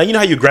 you know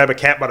how you grab a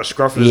cat by the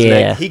scruff of his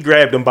neck? He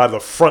grabbed him by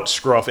the front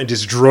scruff and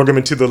just drug him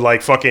into the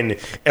like fucking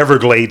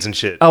Everglades and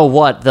shit. Oh,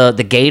 what?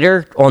 The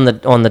gator on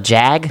the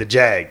jag? The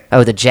jag.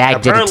 Oh, the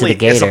jag did it to the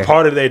gator. It's a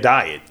part of their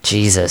diet.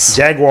 Jesus.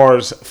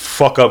 Jaguars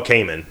fuck up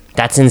caiman.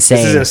 That's insane.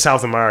 This is in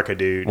South America,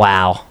 dude.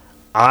 Wow.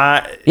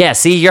 Yeah,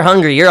 see, you're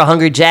hungry. You're a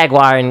hungry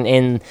jaguar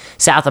in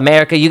South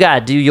America. You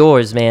gotta do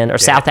yours, man. Or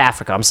South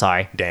Africa, I'm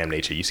sorry. Damn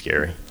nature, you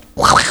scary.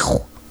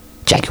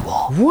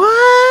 Jaguar.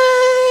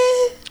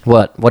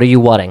 What? What are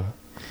you whatting?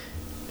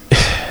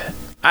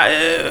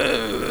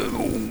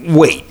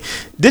 Wait.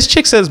 This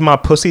chick says my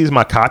pussy is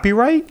my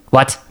copyright?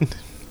 What?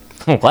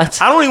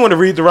 What? I don't even want to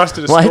read the rest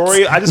of the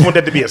story. I just want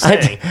that to be a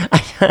saying.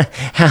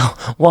 How?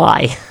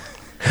 Why?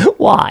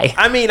 Why?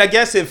 I mean, I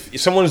guess if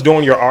someone's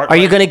doing your art... Are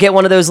you going to get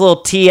one of those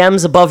little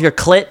TMs above your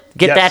clit?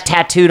 Get that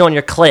tattooed on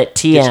your clit,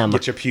 TM.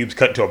 Get your pubes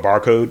cut into a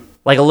barcode.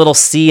 Like a little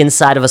C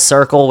inside of a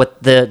circle with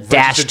the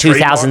dash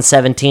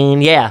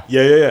 2017. Yeah.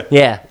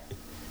 Yeah.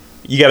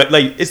 You got to,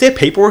 like, is there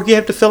paperwork you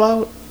have to fill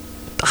out?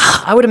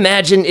 I would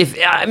imagine if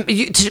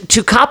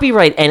to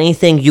copyright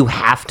anything, you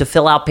have to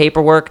fill out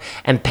paperwork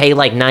and pay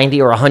like $90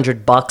 or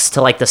 $100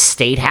 to like the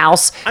state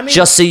house,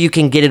 just so you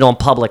can get it on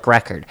public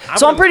record.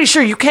 I'm pretty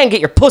sure you can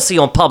get your pussy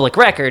on public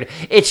record.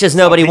 It's just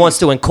nobody wants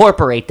to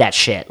incorporate that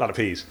shit. A lot of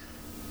P's.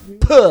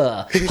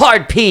 Puh.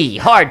 Hard P.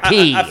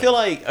 I feel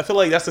like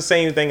that's the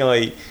same thing.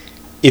 Like,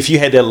 if you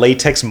had that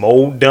latex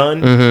mold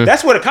done,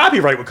 that's where the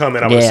copyright would come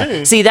in, I would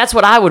assume. See, that's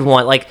what I would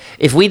want. Like,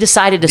 if we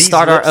decided to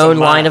start our own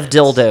line of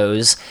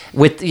dildos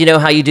with, you know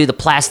how you do the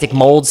plastic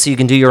mold so you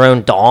can do your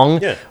own dong,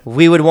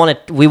 we would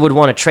want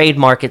to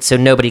trademark it so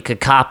nobody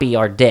could copy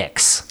our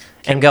dicks.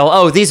 And go,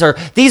 oh, these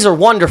are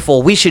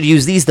wonderful. We should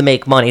use these to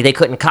make money. They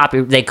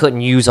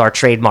couldn't use our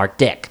trademark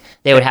dick.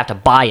 They would have to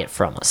buy it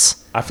from us.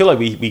 I feel like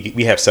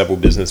we have several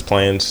business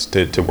plans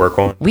to work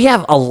on. We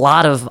have a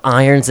lot of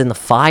irons in the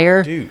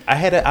fire. Dude, I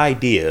had an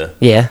idea.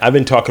 Yeah. I've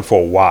been talking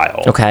for a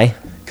while. Okay.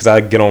 Because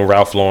I get on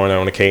Ralph Lauren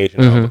on occasion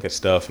and I look at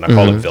stuff and I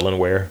call it villain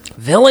wear.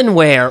 Villain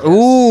wear.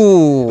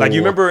 Ooh. Like, you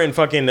remember in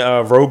fucking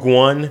Rogue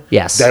One?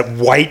 Yes. That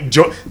white...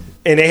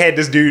 and they had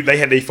this dude, they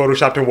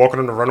photoshopped him walking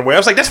on the runway. I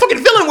was like, that's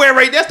fucking villain wear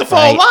right there. That's the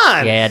fall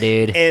line. Yeah,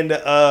 dude. And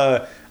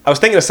I was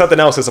thinking of something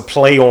else as a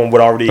play on what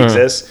already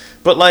exists.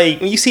 But,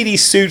 like, when you see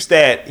these suits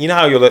that, you know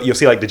how you'll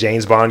see, like, the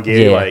James Bond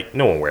gear? Like,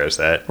 no one wears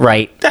that.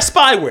 Right. That's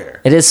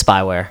spyware. It is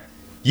spyware.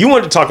 You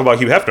wanted to talk about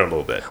Hugh Hefner a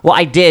little bit. Well,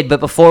 I did, but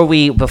before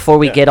we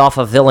get off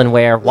of villain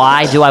wear,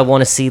 why do I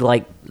want to see,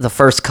 like, the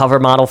first cover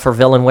model for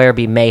villain wear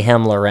be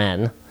Mayhem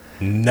Loren?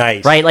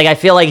 Nice. Right? Like, I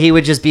feel like he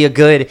would just be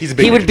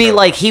he would be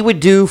like, he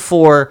would do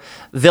for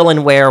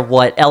villain wear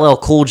what LL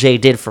Cool J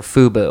did for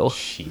FUBU.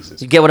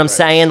 Jesus. You get what I'm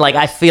saying? Like,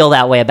 I feel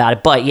that way about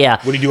it. But yeah.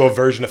 Would he do a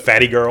version of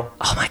Fatty Girl?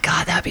 Oh my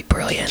God, that'd be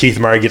brilliant. Keith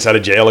Murray gets out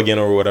of jail again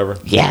or whatever.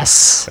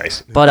 Yes.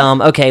 Nice. But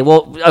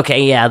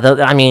yeah.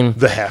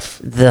 The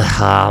Hef.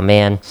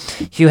 Man,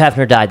 Hugh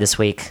Hefner died this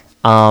week.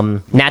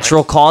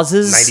 Natural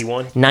causes.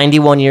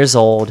 91 years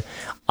old.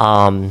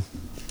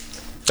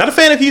 Not a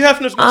fan of Hugh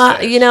Hefner's mustache.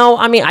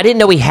 I didn't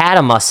know he had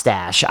a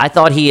mustache. I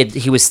thought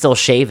he was still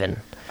shaven.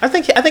 I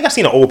think I've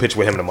seen an old picture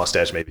with him and a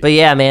mustache, maybe. But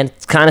yeah, man,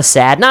 it's kind of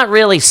sad. Not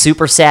really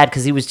super sad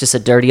because he was just a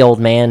dirty old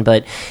man,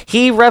 but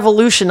he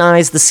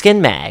revolutionized the skin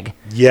mag.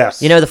 Yes.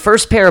 The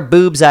first pair of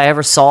boobs I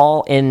ever saw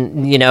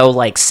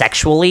like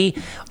sexually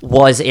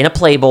was in a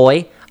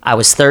Playboy. I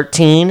was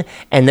 13,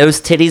 and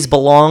those titties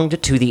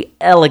belonged to the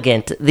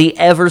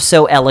ever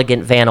so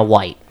elegant Vanna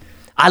White.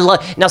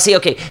 Now see,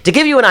 okay, to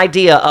give you an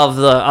idea of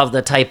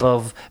the type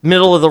of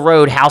middle of the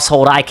road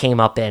household I came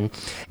up in,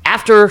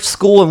 after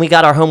school and we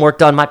got our homework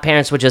done, my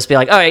parents would just be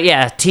like, all right,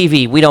 yeah,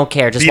 TV, we don't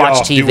care, just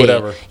watch TV. Do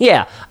whatever.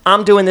 Yeah,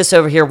 I'm doing this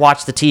over here,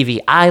 watch the TV.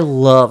 I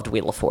loved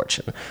Wheel of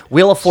Fortune.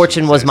 Wheel of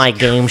Fortune was my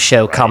game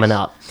show coming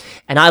up.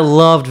 And I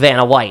loved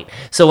Vanna White.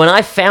 So when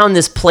I found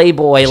this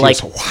Playboy,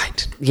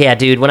 what? Yeah,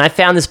 dude, when I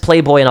found this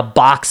Playboy in a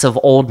box of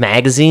old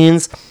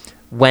magazines,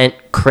 went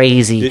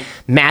crazy,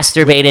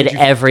 masturbated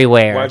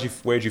everywhere.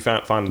 Where'd you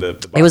find the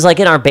box? It was like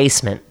in our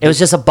basement. It was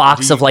just a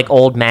box of like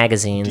old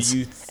magazines,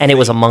 and it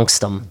was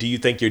amongst them. Do you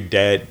think your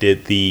dad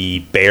did the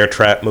bear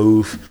trap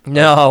move?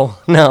 No.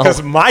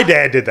 Because my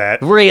dad did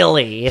that.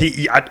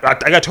 Really?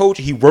 I told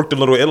you he worked in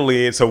Little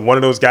Italy, and so one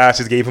of those guys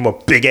just gave him a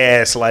big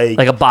ass like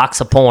a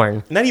box of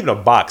porn. Not even a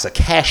box, a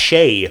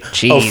cachet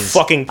of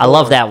fucking porn. I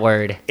love that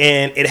word.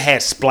 And it had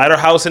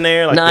Splatterhouse in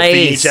there, like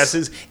nice. the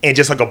VHSs, and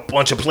just like a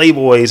bunch of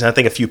Playboys, and I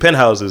think a few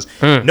penthouses.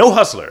 No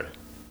Hustler.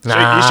 So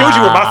it shows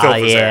you where my filth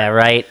is yeah, at.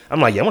 right.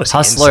 I'm like, I want to see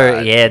Hustler,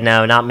 inside. yeah,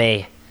 no, not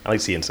me. I like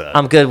to see inside.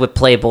 I'm good with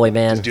Playboy,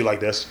 man. Just do like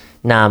this?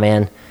 Nah,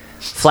 man.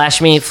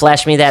 Flash me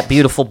that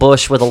beautiful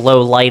bush with a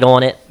low light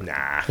on it.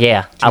 Nah.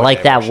 Yeah, I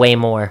like that way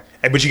more.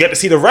 But you get to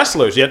see the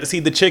wrestlers. You have to see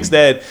the chicks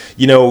that,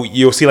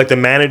 you'll see like the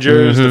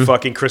managers, the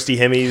fucking Christy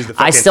Hemmies, the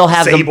fucking I still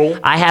have Sable.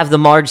 I have the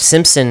Marge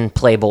Simpson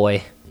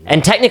Playboy.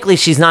 And technically,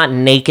 she's not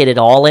naked at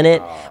all in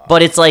it,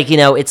 but it's like,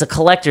 it's a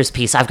collector's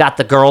piece. I've got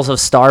the Girls of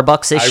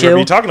Starbucks issue. I remember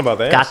you talking about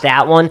that. Got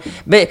that one.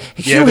 But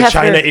Yeah, the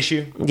China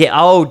issue. Yeah.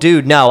 Oh,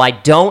 dude, no, I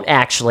don't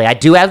actually. I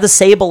do have the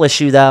Sable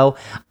issue though.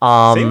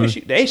 Sable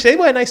issue.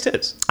 Sable had nice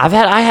tits.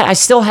 I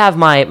still have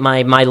my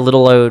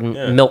little old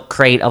milk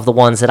crate of the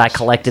ones that I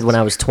collected when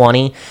I was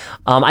 20.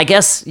 I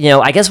guess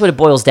what it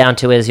boils down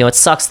to is, it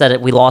sucks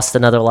that we lost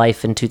another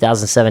life in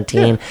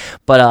 2017. Yeah.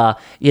 But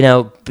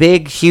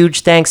big,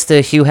 huge thanks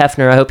to Hugh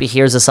Hefner. I hope he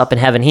hears us up in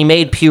heaven. He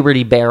made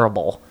puberty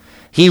bearable.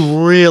 He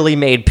really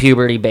made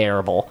puberty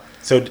bearable.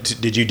 So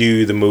did you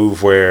do the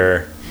move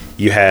where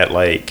you had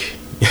like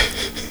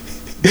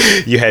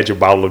you had your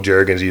bottle of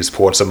Jergens, you just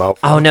poured some out?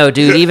 Oh no,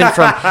 dude! Even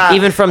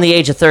from the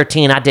age of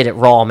 13, I did it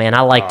raw, man.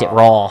 I liked it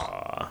raw.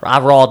 I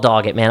raw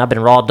dog it, man. I've been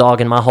raw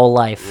dogging my whole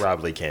life.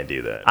 Rob Lee can't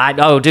do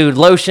that. Dude,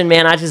 lotion,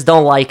 man. I just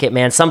don't like it,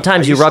 man.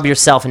 Sometimes you rub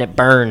yourself and it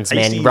burns,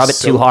 man. You rub it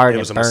too hard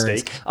and it burns.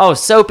 Mistake. Oh,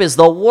 soap is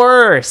the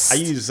worst. I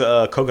use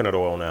coconut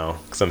oil now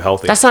because I'm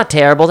healthy. That's not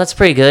terrible. That's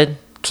pretty good.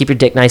 Keep your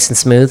dick nice and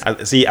smooth.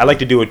 I like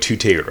to do it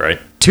 2-tiered, right?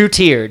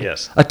 2-tiered.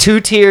 Yes. A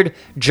 2-tiered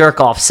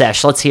jerk-off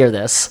sesh. Let's hear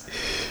this.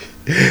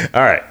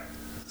 All right.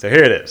 So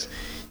here it is.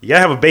 You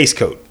gotta have a base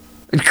coat.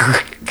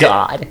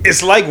 God.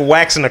 It's like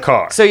waxing a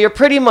car. So you're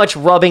pretty much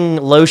rubbing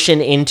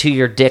lotion into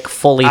your dick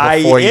fully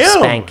before you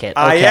spank it.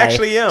 Okay? I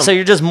actually am. So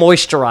you're just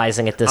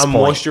moisturizing at this point.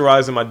 I'm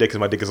moisturizing my dick because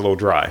my dick is a little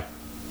dry.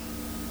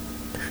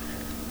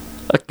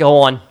 Go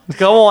on.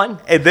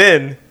 And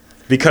then,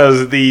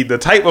 because the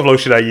type of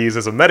lotion I use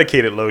is a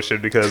medicated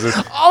lotion because it's...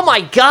 Oh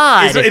my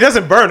God. It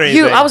doesn't burn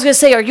anything. I was going to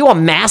say, are you a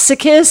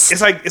masochist?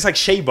 It's like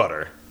shea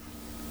butter.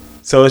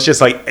 So it's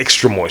just like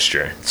extra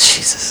moisture.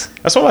 Jesus.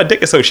 That's why my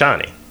dick is so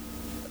shiny.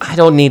 I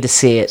don't need to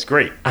see it. It's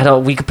great.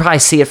 We could probably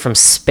see it from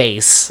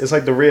space. It's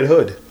like the Red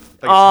Hood.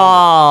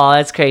 Like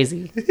that's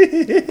crazy.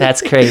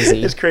 That's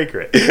crazy. It's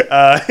cray-cray.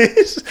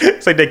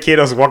 It's like that kid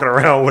I was walking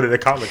around with at a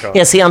Comic-Con.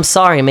 Yeah, see, I'm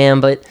sorry,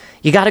 man, but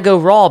you got to go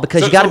raw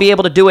because you got to be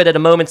able to do it at a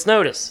moment's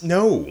notice.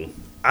 No.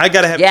 I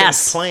got to have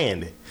things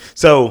planned.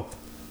 So,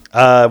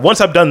 once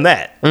I've done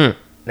that, and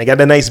I got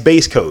a nice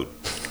base coat.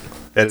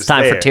 It's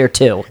time for tier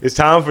 2. It's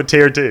time for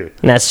tier 2.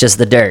 And that's just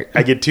the dirt.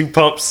 I get 2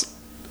 pumps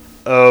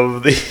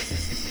of the...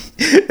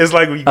 It's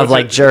like when you go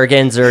like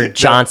Jergens or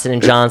Johnson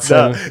and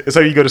Johnson. No, it's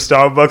like you go to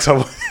Starbucks.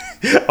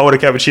 I want a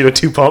cappuccino,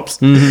 2 pumps.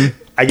 Mm-hmm.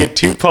 I get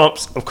 2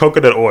 pumps of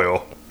coconut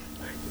oil,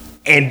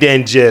 and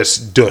then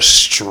just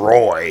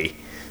destroy.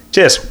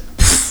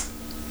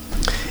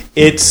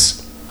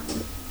 It's.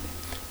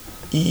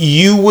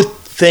 You would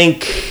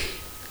think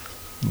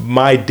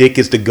my dick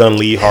is the gun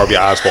Lee Harvey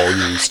Oswald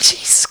used.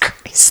 Jesus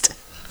Christ!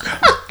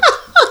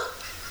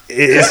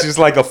 It's just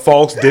like a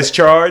false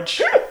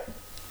discharge.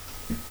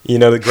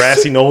 The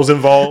grassy knoll's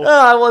involved. Oh,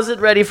 I wasn't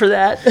ready for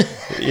that.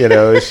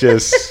 It's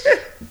just,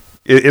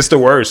 it's the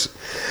worst.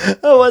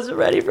 I wasn't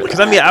ready for that.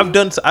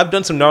 Because I've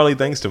done some gnarly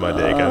things to my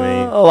dick.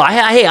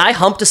 I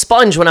humped a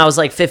sponge when I was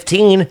like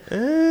 15.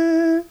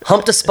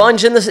 Humped a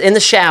sponge in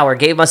the shower.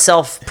 Gave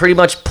myself pretty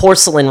much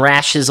porcelain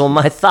rashes on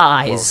my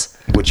thighs.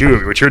 Well,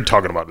 what you're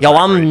talking about? Yo,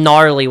 I'm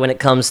gnarly when it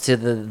comes to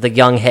the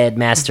young head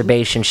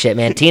masturbation shit,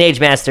 man. Teenage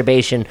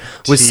masturbation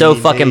was so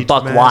fucking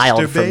buck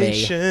wild for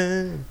me.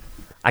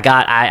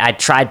 I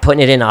tried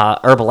putting it in a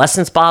herbal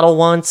essence bottle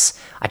once.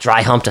 I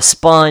dry humped a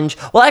sponge.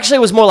 Well, actually, it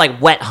was more like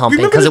wet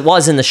humping because it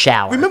was in the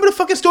shower. Remember the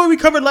fucking story we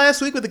covered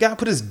last week where the guy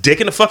put his dick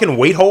in a fucking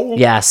weight hole?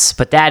 Yes,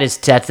 but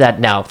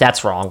no,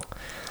 that's wrong.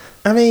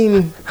 I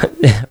mean,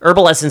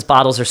 herbal essence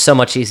bottles are so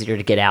much easier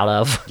to get out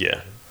of.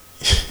 Yeah.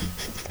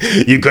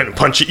 You couldn't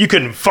punch it. You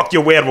couldn't fuck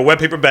your way out of a wet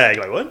paper bag.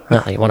 Like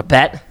what? You want to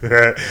bet?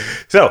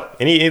 So,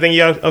 anything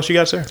else you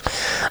got, sir?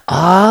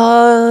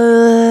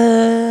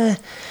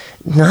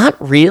 Not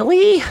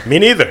really. Me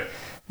neither.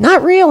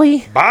 Not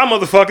really. Bye,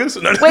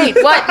 motherfuckers. Wait,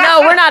 what?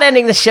 No, we're not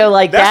ending the show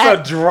like that.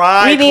 That's a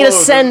dry We need a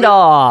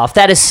send-off.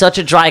 That is such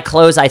a dry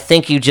close. I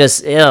think you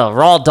just...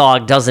 Raw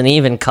Dog doesn't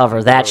even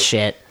cover that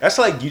shit. That's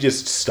like you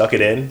just stuck it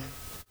in.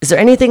 Is there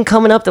anything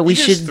coming up that we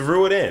should... You just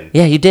threw it in.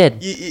 Yeah, you did.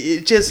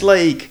 It just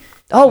like...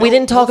 Oh, we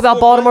didn't talk about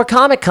Baltimore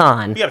Comic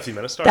Con. We got a few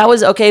minutes. That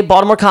was... Okay,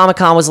 Baltimore Comic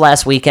Con was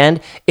last weekend.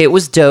 It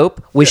was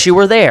dope. Wish you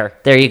were there.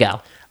 There you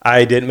go.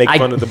 I didn't make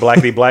fun of the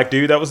blackly black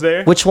dude that was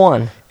there. Which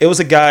one? It was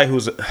a guy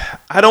who's...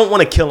 I don't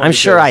want to kill him. I'm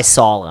sure I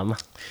saw him.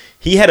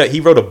 He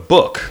wrote a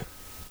book,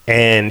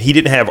 and he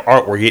didn't have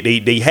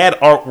artwork. They had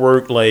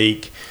artwork,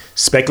 like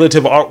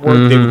speculative artwork.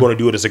 Mm-hmm. They were going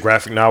to do it as a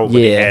graphic novel, but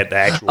they had the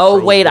actual... Oh,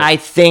 wait, book. I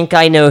think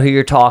I know who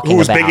you're talking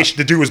about.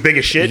 The dude was big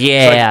as shit?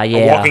 Yeah,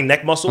 a walking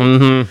neck muscle?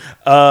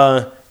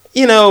 Mm-hmm.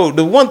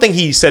 The one thing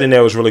he said in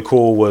there was really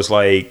cool was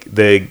like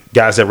the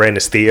guys that ran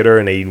this theater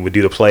and they would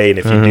do the play, and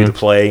if you do the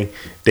play,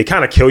 they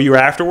kind of kill you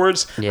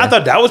afterwards. Yeah. I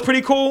thought that was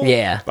pretty cool.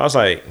 Yeah. But I was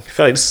like, I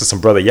feel like this is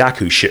some Brother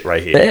Yaku shit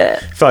right here.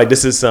 I feel like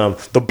this is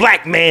the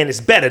black man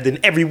is better than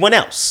everyone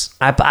else.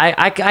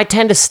 I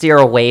tend to steer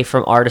away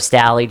from Artist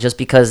Alley just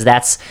because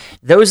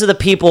those are the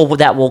people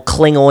that will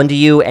cling on to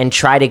you and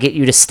try to get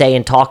you to stay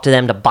and talk to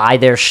them to buy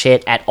their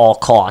shit at all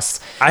costs.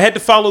 I had to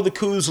follow the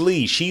Koo's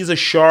lead. She's a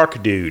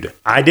shark dude.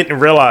 I didn't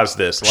realize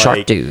this. Like,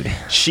 Shark dude.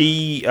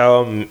 She,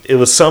 it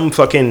was some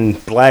fucking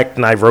black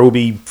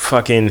Nairobi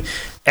fucking...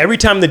 Every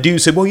time the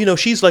dude said, well, you know,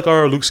 she's like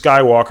our Luke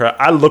Skywalker,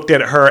 I looked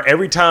at her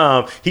every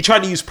time. He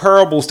tried to use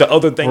parables to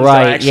other things.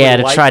 Right,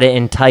 to try to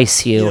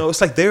entice you. You know,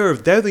 it's like they're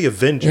the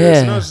Avengers.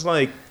 Yeah. And I was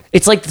like...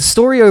 It's like the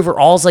story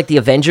overall is like the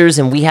Avengers,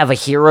 and we have a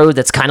hero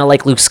that's kind of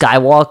like Luke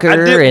Skywalker.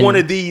 I did one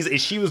of these,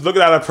 and she was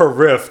looking out of her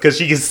rift because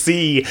she could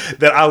see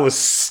that I was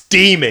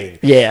steaming.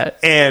 Yeah.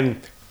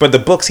 But the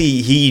books,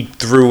 he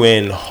threw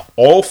in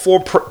all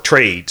 4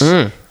 trades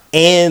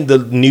and the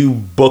new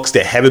books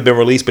that haven't been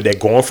released, but they're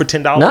going for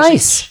 $10.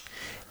 Nice.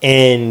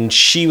 And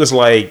he was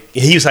like,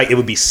 it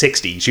would be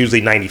 60. It's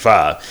usually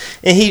 95.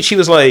 And she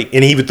was like,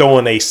 and he would throw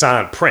in a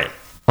signed print.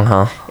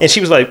 And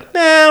she was like, nah,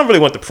 I don't really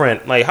want the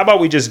print. Like, how about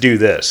we just do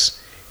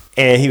this?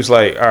 And he was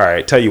like, all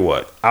right, tell you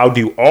what, I'll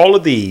do all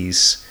of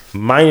these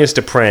minus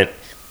the print,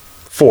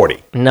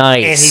 40. Nice.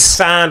 And he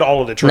signed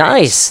all of the trades.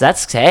 Nice.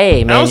 That's,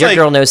 hey, man, your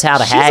girl knows how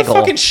to haggle. She's a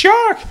fucking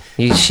shark.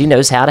 She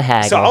knows how to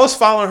haggle. So I was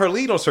following her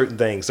lead on certain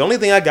things. The only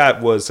thing I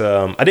got was,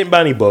 I didn't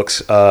buy any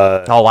books.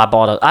 I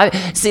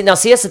bought see,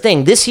 that's the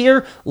thing. This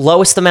year,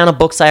 lowest amount of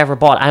books I ever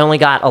bought. I only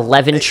got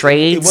 11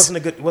 trades.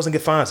 It wasn't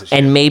good finds this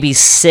year. And maybe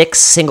 6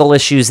 single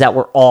issues that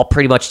were all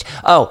pretty much,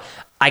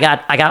 I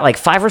got like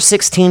 5 or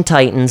 6 Teen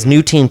Titans,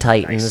 new Teen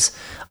Titans. Nice.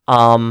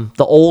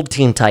 The old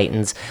Teen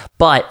Titans,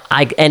 but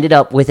I ended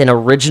up with an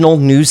original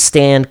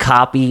newsstand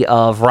copy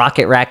of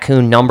Rocket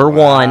Raccoon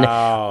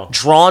 #1,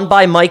 drawn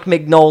by Mike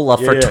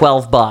Mignola for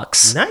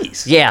 $12.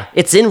 Nice. Yeah,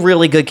 it's in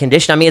really good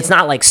condition. I mean, it's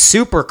not like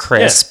super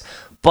crisp,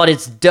 but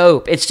it's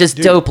dope. It's just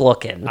dope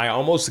looking. I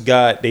almost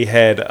got, they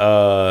had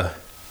a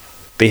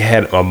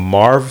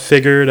Marv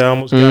figure that I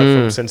almost got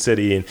from Sin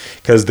City, and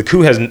because the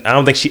Koo hasn't,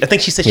 I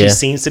think she said she's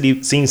seen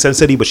Sin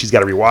City, but she's got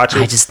to rewatch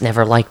it. I just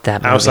never liked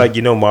that movie. I was like,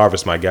 Marv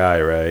is my guy,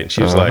 right? And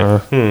she was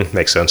like,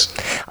 makes sense.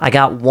 I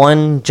got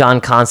one John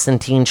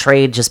Constantine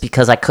trade just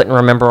because I couldn't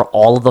remember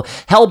all of the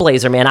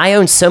Hellblazer, man. I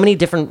owned so many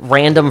different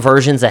random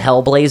versions of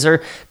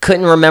Hellblazer,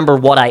 couldn't remember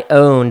what I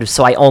owned,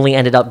 so I only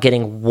ended up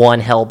getting one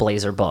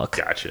Hellblazer book.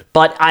 Gotcha.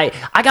 But I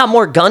got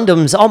more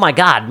Gundams. Oh my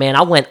god, man,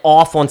 I went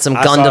off on some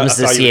Gundams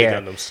this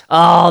year.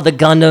 Oh, the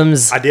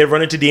Gundams. I did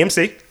run into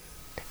DMC.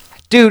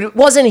 Dude,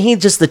 wasn't he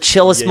just the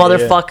chillest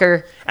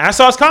motherfucker? And I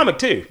saw his comic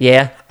too.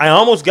 Yeah. I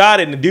almost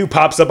got it, and the dude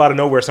pops up out of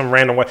nowhere some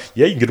random way.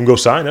 Yeah, you can get him, go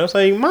sign it. I was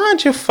like,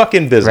 mind your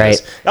fucking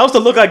business. Right. That was the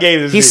look I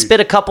gave this He dude.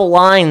 spit a couple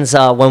lines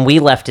when we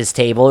left his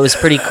table. It was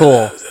pretty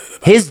cool.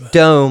 His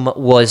dome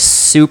was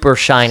super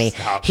shiny.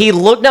 He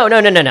looked no.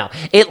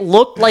 It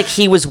looked like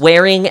he was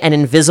wearing an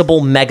invisible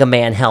Mega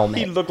Man helmet.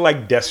 He looked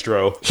like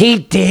Destro. He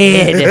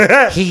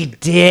did. He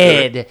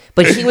did.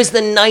 But he was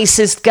the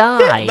nicest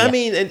guy. Yeah, I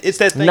mean, it's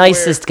that thing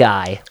nicest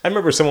guy. I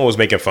remember someone was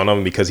making fun of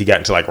him because he got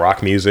into like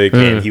rock music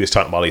and he was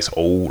talking about these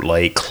old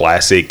like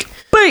classic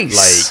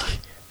bass, like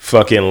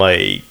fucking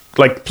like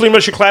pretty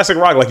much your classic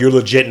rock, like you're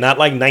legit, not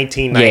like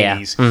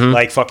 1990s,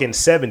 like fucking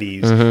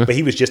 70s, but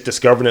he was just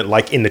discovering it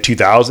like in the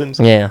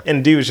 2000s. Yeah. And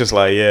the dude was just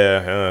like,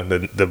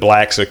 the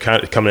blacks are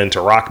kind of coming into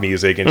rock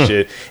music and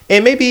shit.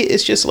 And maybe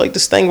it's just like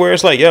this thing where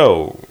it's like,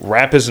 yo,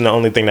 rap isn't the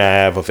only thing that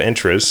I have of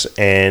interest,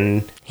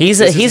 and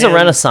he's a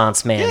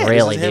renaissance man,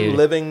 really, this is him dude.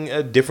 living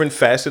a different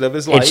facet of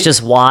his life. It's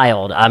just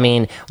wild. I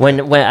mean,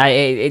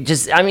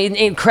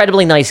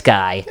 incredibly nice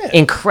guy,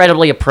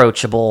 incredibly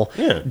approachable,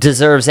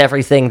 deserves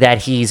everything that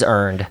he's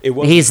earned.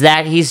 He's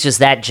just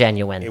that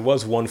genuine. It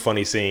was one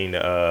funny scene.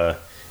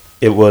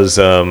 It was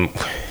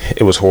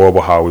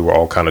horrible how we were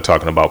all kind of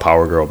talking about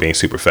Power Girl being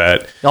super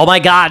fat. Oh my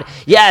god,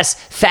 yes,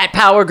 fat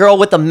Power Girl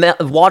with the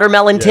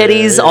watermelon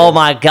titties. Yeah. Oh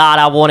my god,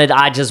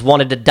 I just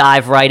wanted to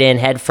dive right in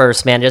head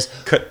first, man. Just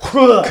could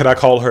I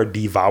call her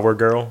Devour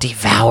Girl?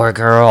 Devour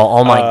Girl.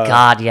 Oh my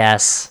god,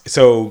 yes.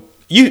 So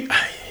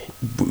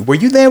were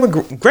you there when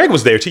Greg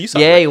was there too? You saw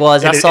yeah, Greg. he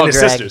was. I saw his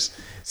Greg. sisters.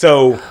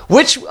 So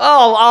which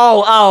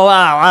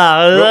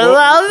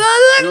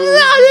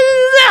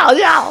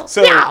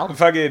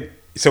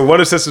So one of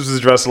the sisters was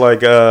dressed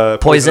like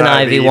Poison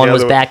Ivy. One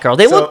was Batgirl.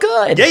 They look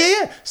good.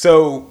 Yeah.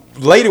 So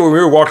later when we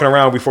were walking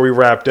around before we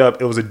wrapped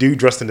up, it was a dude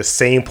dressed in the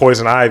same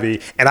Poison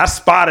Ivy, and I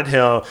spotted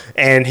him,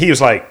 and he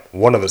was like,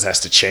 "One of us has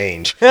to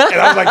change." And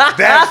I was like,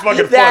 "That's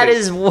fucking funny."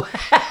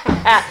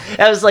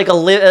 That was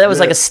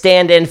like a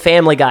stand-in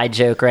Family Guy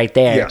joke right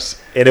there.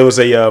 Yes, and it was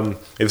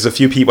a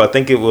few people. I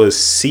think it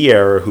was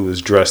Sierra who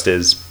was dressed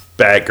as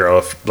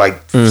Batgirl.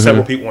 Like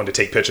several people wanted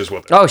to take pictures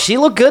with her. Oh, she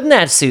looked good in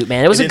that suit,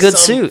 man. It was a good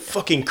suit.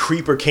 Fucking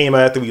creeper came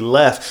out after we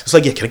left. It's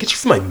like, yeah, can I get you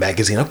for my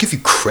magazine? I'll give you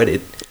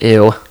credit.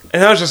 Ew.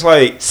 And I was just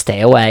like,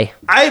 stay away.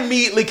 I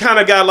immediately kind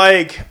of got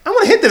like, I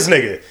want to hit this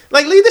nigga.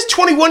 Like, leave this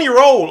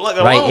 21-year-old alone.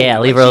 Right? Yeah,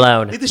 leave her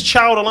alone. Leave this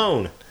child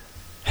alone.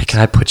 Can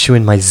I put you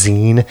in my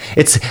zine?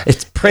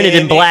 It's printed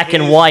in black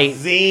and white.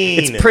 Zine.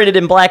 It's printed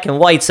in black and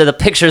white, so the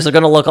pictures are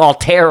going to look all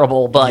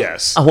terrible, but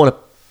Yes. I want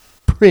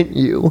to print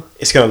you.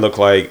 It's going to look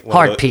like...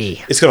 Hard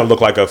P. It's going to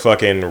look like a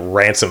fucking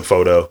ransom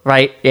photo.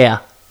 Right? Yeah.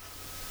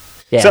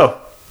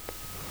 So,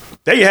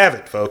 there you have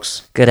it,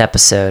 folks. Good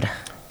episode.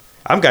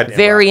 I'm goddamn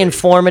Very Rob Lee.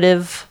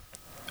 informative.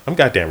 I'm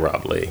goddamn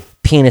Rob Lee.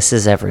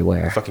 Penises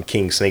everywhere. Fucking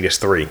King Sneakers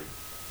 3.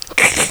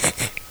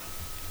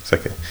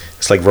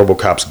 It's like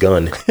RoboCop's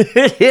gun.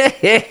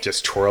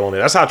 Just twirling it.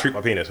 That's how I treat my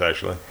penis,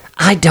 actually.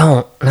 I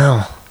don't.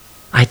 No.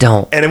 I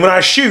don't. And then when I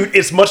shoot,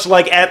 it's much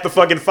like at the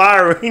fucking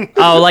firing.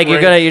 Oh, like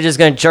you're just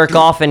gonna jerk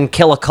off and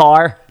kill a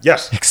car?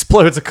 Yes.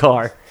 Explodes a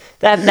car.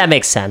 That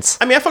makes sense.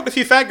 I mean, I fucked a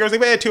few fat girls. They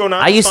had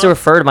 209. I used to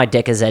refer to my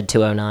dick as Ed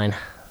 209.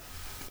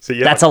 So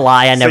yeah, That's a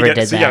lie. I never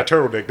did so you got a that.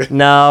 turtle dick. Then.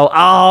 No.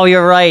 Oh,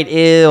 you're right.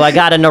 Ew. I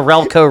got a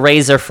Norelco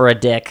razor for a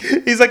dick.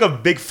 He's like a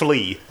big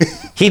flea.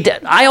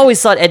 I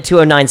always thought Ed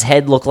 209's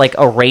head looked like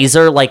a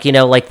razor, like,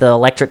 like the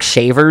electric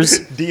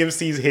shavers.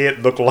 DMC's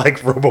head looked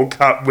like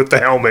RoboCop with the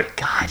helmet.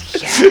 God,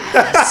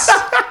 yes.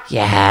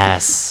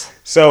 Yes.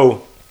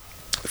 So,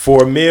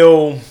 for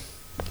Emil,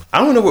 I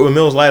don't know what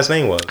Emil's last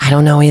name was. I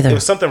don't know either. It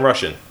was something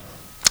Russian.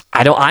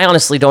 I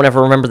honestly don't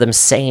ever remember them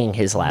saying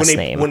his last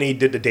name. When he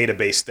did the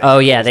database thing. Oh,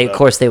 yeah. Of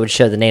course, they would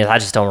show the names. I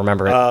just don't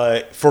remember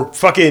it. For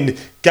fucking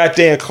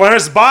goddamn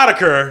Clarence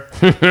Boddicker,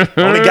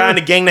 only guy in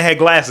the gang that had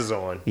glasses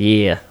on.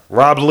 Yeah.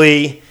 Rob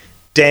Lee,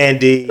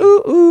 Dandy.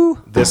 Ooh.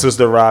 This was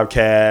the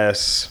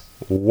Robcast.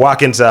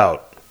 Watkins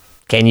out.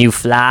 Can you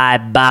fly,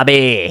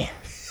 Bobby?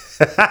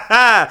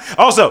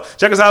 Also,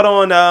 check us out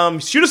on,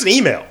 shoot us an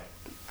email.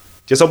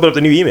 Just open up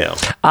the new email.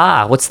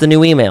 What's the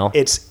new email?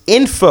 It's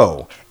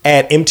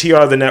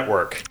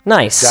info@mtrthenetwork.com.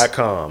 Nice.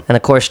 And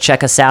of course,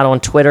 check us out on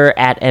Twitter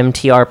at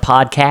MTR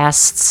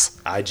Podcasts.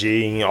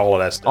 IG, all of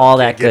that stuff. All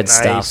that good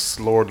nice,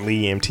 stuff. Lord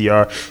Lee,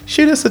 MTR.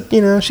 Shoot us a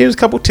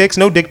couple ticks.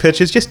 No dick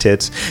pictures, just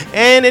tits.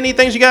 And any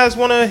things you guys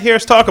want to hear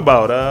us talk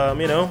about.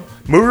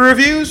 Movie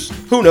reviews?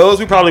 Who knows?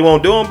 We probably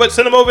won't do them, but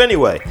send them over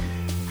anyway.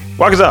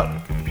 Walk us out.